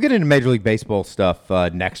 We'll get into Major League Baseball stuff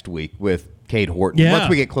next week with Cade Horton. Once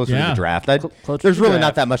we get closer to the draft. There's really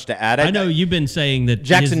not that much to add. I know you've been saying that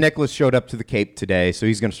Jackson Nicholas showed up to the Cape today, so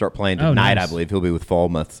he's going to start playing tonight, I believe. He'll be with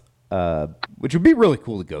Falmouth, which would be really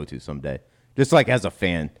cool to go to someday, just like as a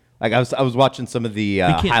fan. Like I was watching some of the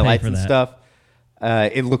highlights and stuff.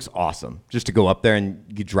 It looks awesome just to go up there and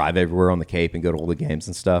you drive everywhere on the Cape and go to all the games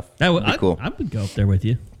and stuff. That'd be cool. I would go up there with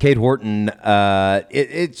you. Cade Horton,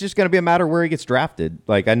 it's just going to be a matter of where he gets drafted.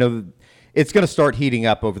 Like, I know it's going to start heating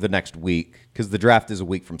up over the next week because the draft is a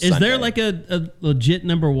week from Sunday. Is there like a legit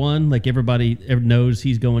number one? Like everybody knows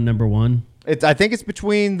he's going number one? I think it's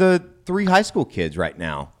between the 3 high school kids right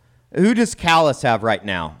now. Who does Callis have right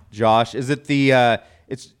now, Josh? Is it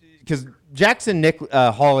it's because Jackson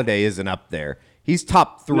Holiday isn't up there. He's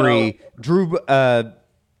top 3. No.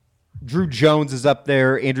 Drew Jones is up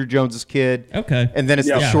there. Andrew Jones's kid. Okay. And then it's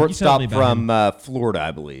the shortstop from Florida,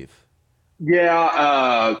 I believe. Yeah.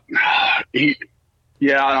 I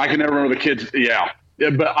can never remember the kids. Yeah.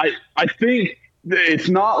 But I think it's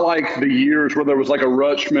not like the years where there was like a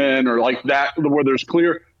Rutschman or like that where there's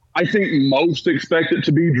clear. I think most expect it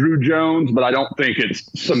to be Drew Jones, but I don't think it's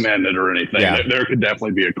cemented or anything. Yeah. There could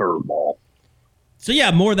definitely be a curveball. So,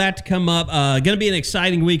 yeah, more of that to come up. Going to be an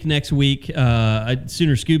exciting week next week at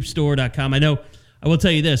SoonerScoopStore.com. I will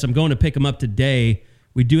tell you this. I'm going to pick them up today.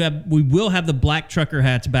 We will have the black trucker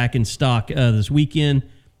hats back in stock this weekend.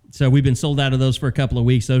 So we've been sold out of those for a couple of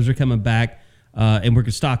weeks. Those are coming back, and we're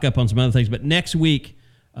going to stock up on some other things. But next week,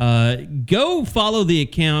 go follow the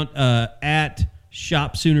account at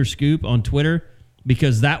Shop Sooner Scoop on Twitter,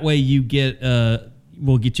 because that way you get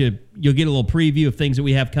you'll get a little preview of things that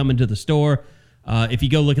we have coming to the store. If you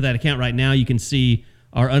go look at that account right now, you can see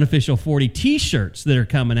our unofficial 40 T-shirts that are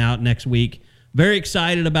coming out next week. Very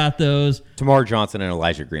excited about those. Tamar Johnson and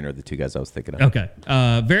Elijah Green are the 2 guys I was thinking of. Okay.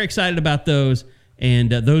 Very excited about those.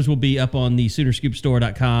 And those will be up on the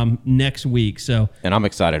SoonerScoopStore.com next week. And I'm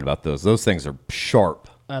excited about those. Those things are sharp.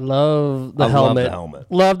 I love the helmet.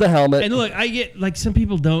 Love the helmet. And look, I get, like, some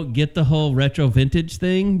people don't get the whole retro vintage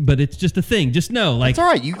thing, but it's just a thing. Just know, like, it's all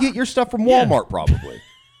right. You get your stuff from Walmart, probably.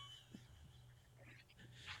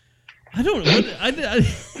 I don't.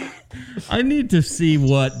 I need to see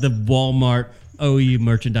what the Walmart OU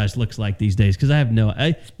merchandise looks like these days, because I have no.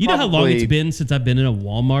 You know how long it's been since I've been in a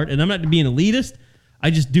Walmart, and I'm not being elitist.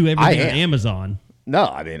 I just do everything on Amazon. No,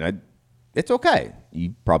 I mean, it's okay.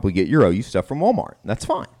 You probably get your OU stuff from Walmart. That's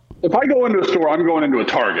fine. If I go into a store, I'm going into a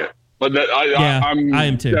Target. But I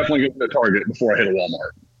am too. Definitely going to a Target before I hit a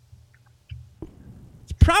Walmart.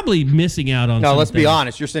 It's probably missing out on. No, let's be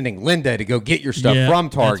honest. You're sending Linda to go get your stuff from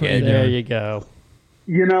Target. There you go.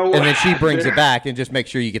 You know, and then she brings it back and just make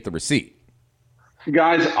sure you get the receipt.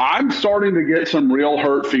 Guys, I'm starting to get some real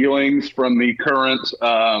hurt feelings from the current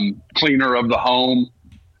cleaner of the home.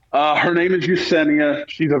 Her name is Yesenia.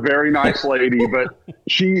 She's a very nice lady, but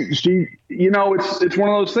she, you know, it's one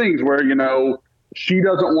of those things where, you know, she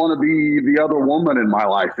doesn't want to be the other woman in my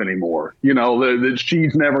life anymore. You know, that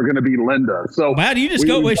she's never going to be Linda. So, wow, do you just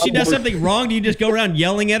go when she does something wrong? Do you just go around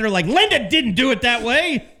yelling at her like, Linda didn't do it that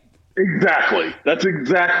way? Exactly. That's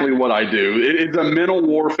exactly what I do. It's a mental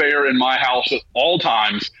warfare in my house at all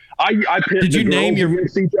times. I pit the girls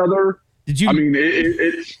against each other. Did you? I mean,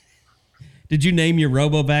 it's. Did you name your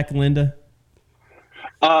RoboVac Linda?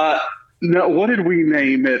 No. What did we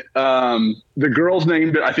name it? The girls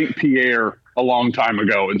named it, I think, Pierre a long time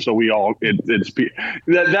ago, and so we all it's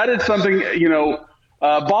that is something, you know.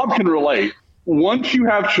 Bob can relate. Once you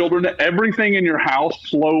have children, everything in your house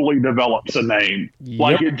slowly develops a name. Yep.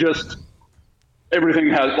 Like it just everything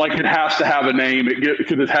has it has to have a name.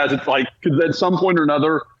 Because it has because at some point or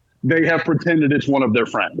another they have pretended it's one of their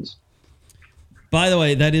friends. By the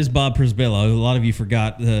way, that is Bob Prisbillo. A lot of you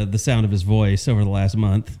forgot the sound of his voice over the last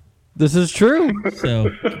month. This is true.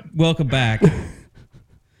 So, welcome back.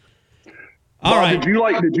 All Bob, right.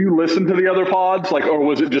 Did you listen to the other pods, or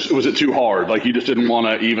was it too hard? Like you just didn't want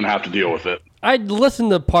to even have to deal with it? I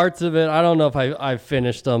listened to parts of it. I don't know if I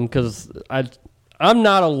finished them because I'm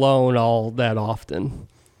not alone all that often.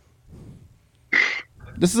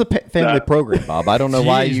 This is a family program, Bob. I don't know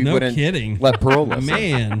why you wouldn't let Pearl listen.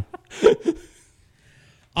 Man.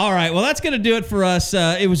 All right. Well, that's going to do it for us.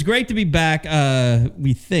 It was great to be back.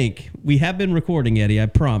 We think we have been recording, Eddie. I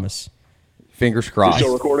promise. Fingers crossed.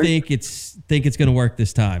 Still recording? Think it's going to work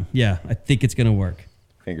this time. Yeah, I think it's going to work.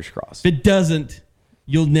 Fingers crossed. If it doesn't,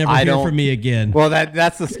 you'll never hear from me again. Well,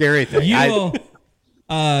 that's the scary thing. You will.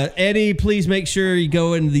 Eddie, please make sure you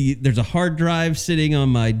go in there's a hard drive sitting on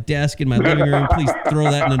my desk in my living room. Please throw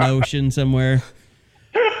that in an ocean somewhere.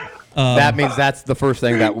 That means that's the first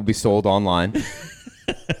thing that will be sold online.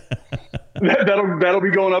 That'll be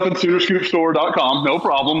going up in SoonerScoopStore.com. No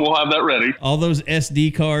problem. We'll have that ready. All those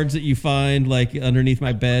SD cards that you find underneath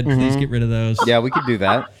my bed, please get rid of those. Yeah, we could do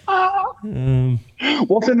that.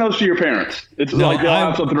 We'll send those to your parents. It's they'll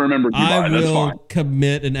have something to remember. I will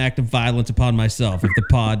commit an act of violence upon myself if the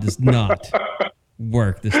pod does not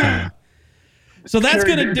work this time. So that's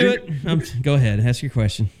Kerry, going to do it. Go ahead. Ask your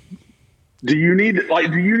question. Do you need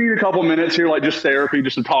a couple minutes here, like just therapy,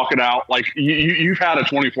 just to talk it out? Like you've had a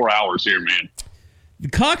 24 hours here, man. The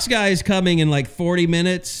Cox guy is coming in like 40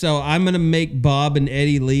 minutes, so I'm going to make Bob and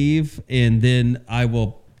Eddie leave, and then I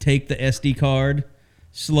will take the SD card,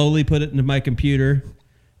 slowly put it into my computer,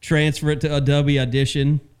 transfer it to Adobe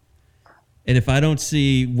Audition, and if I don't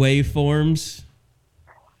see waveforms,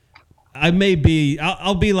 I'll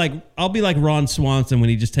be like Ron Swanson when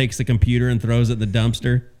he just takes the computer and throws it in the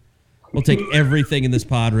dumpster. We'll take everything in this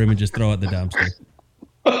pod room and just throw it in the dumpster.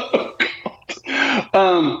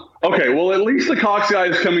 Okay, well, at least the Cox guy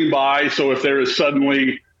is coming by, so if there is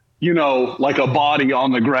suddenly, like a body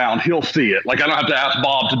on the ground, he'll see it. Like, I don't have to ask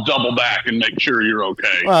Bob to double back and make sure you're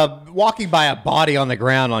okay. Walking by a body on the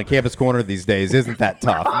ground on Campus Corner these days isn't that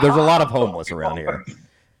tough. There's a lot of homeless around here.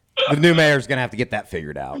 The new mayor's going to have to get that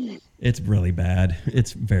figured out. It's really bad.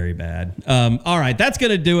 It's very bad. All right, that's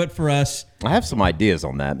going to do it for us. I have some ideas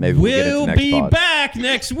on that. Maybe we'll be back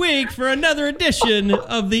next week for another edition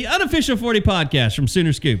of the Unofficial 40 podcast from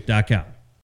Soonerscoop.com.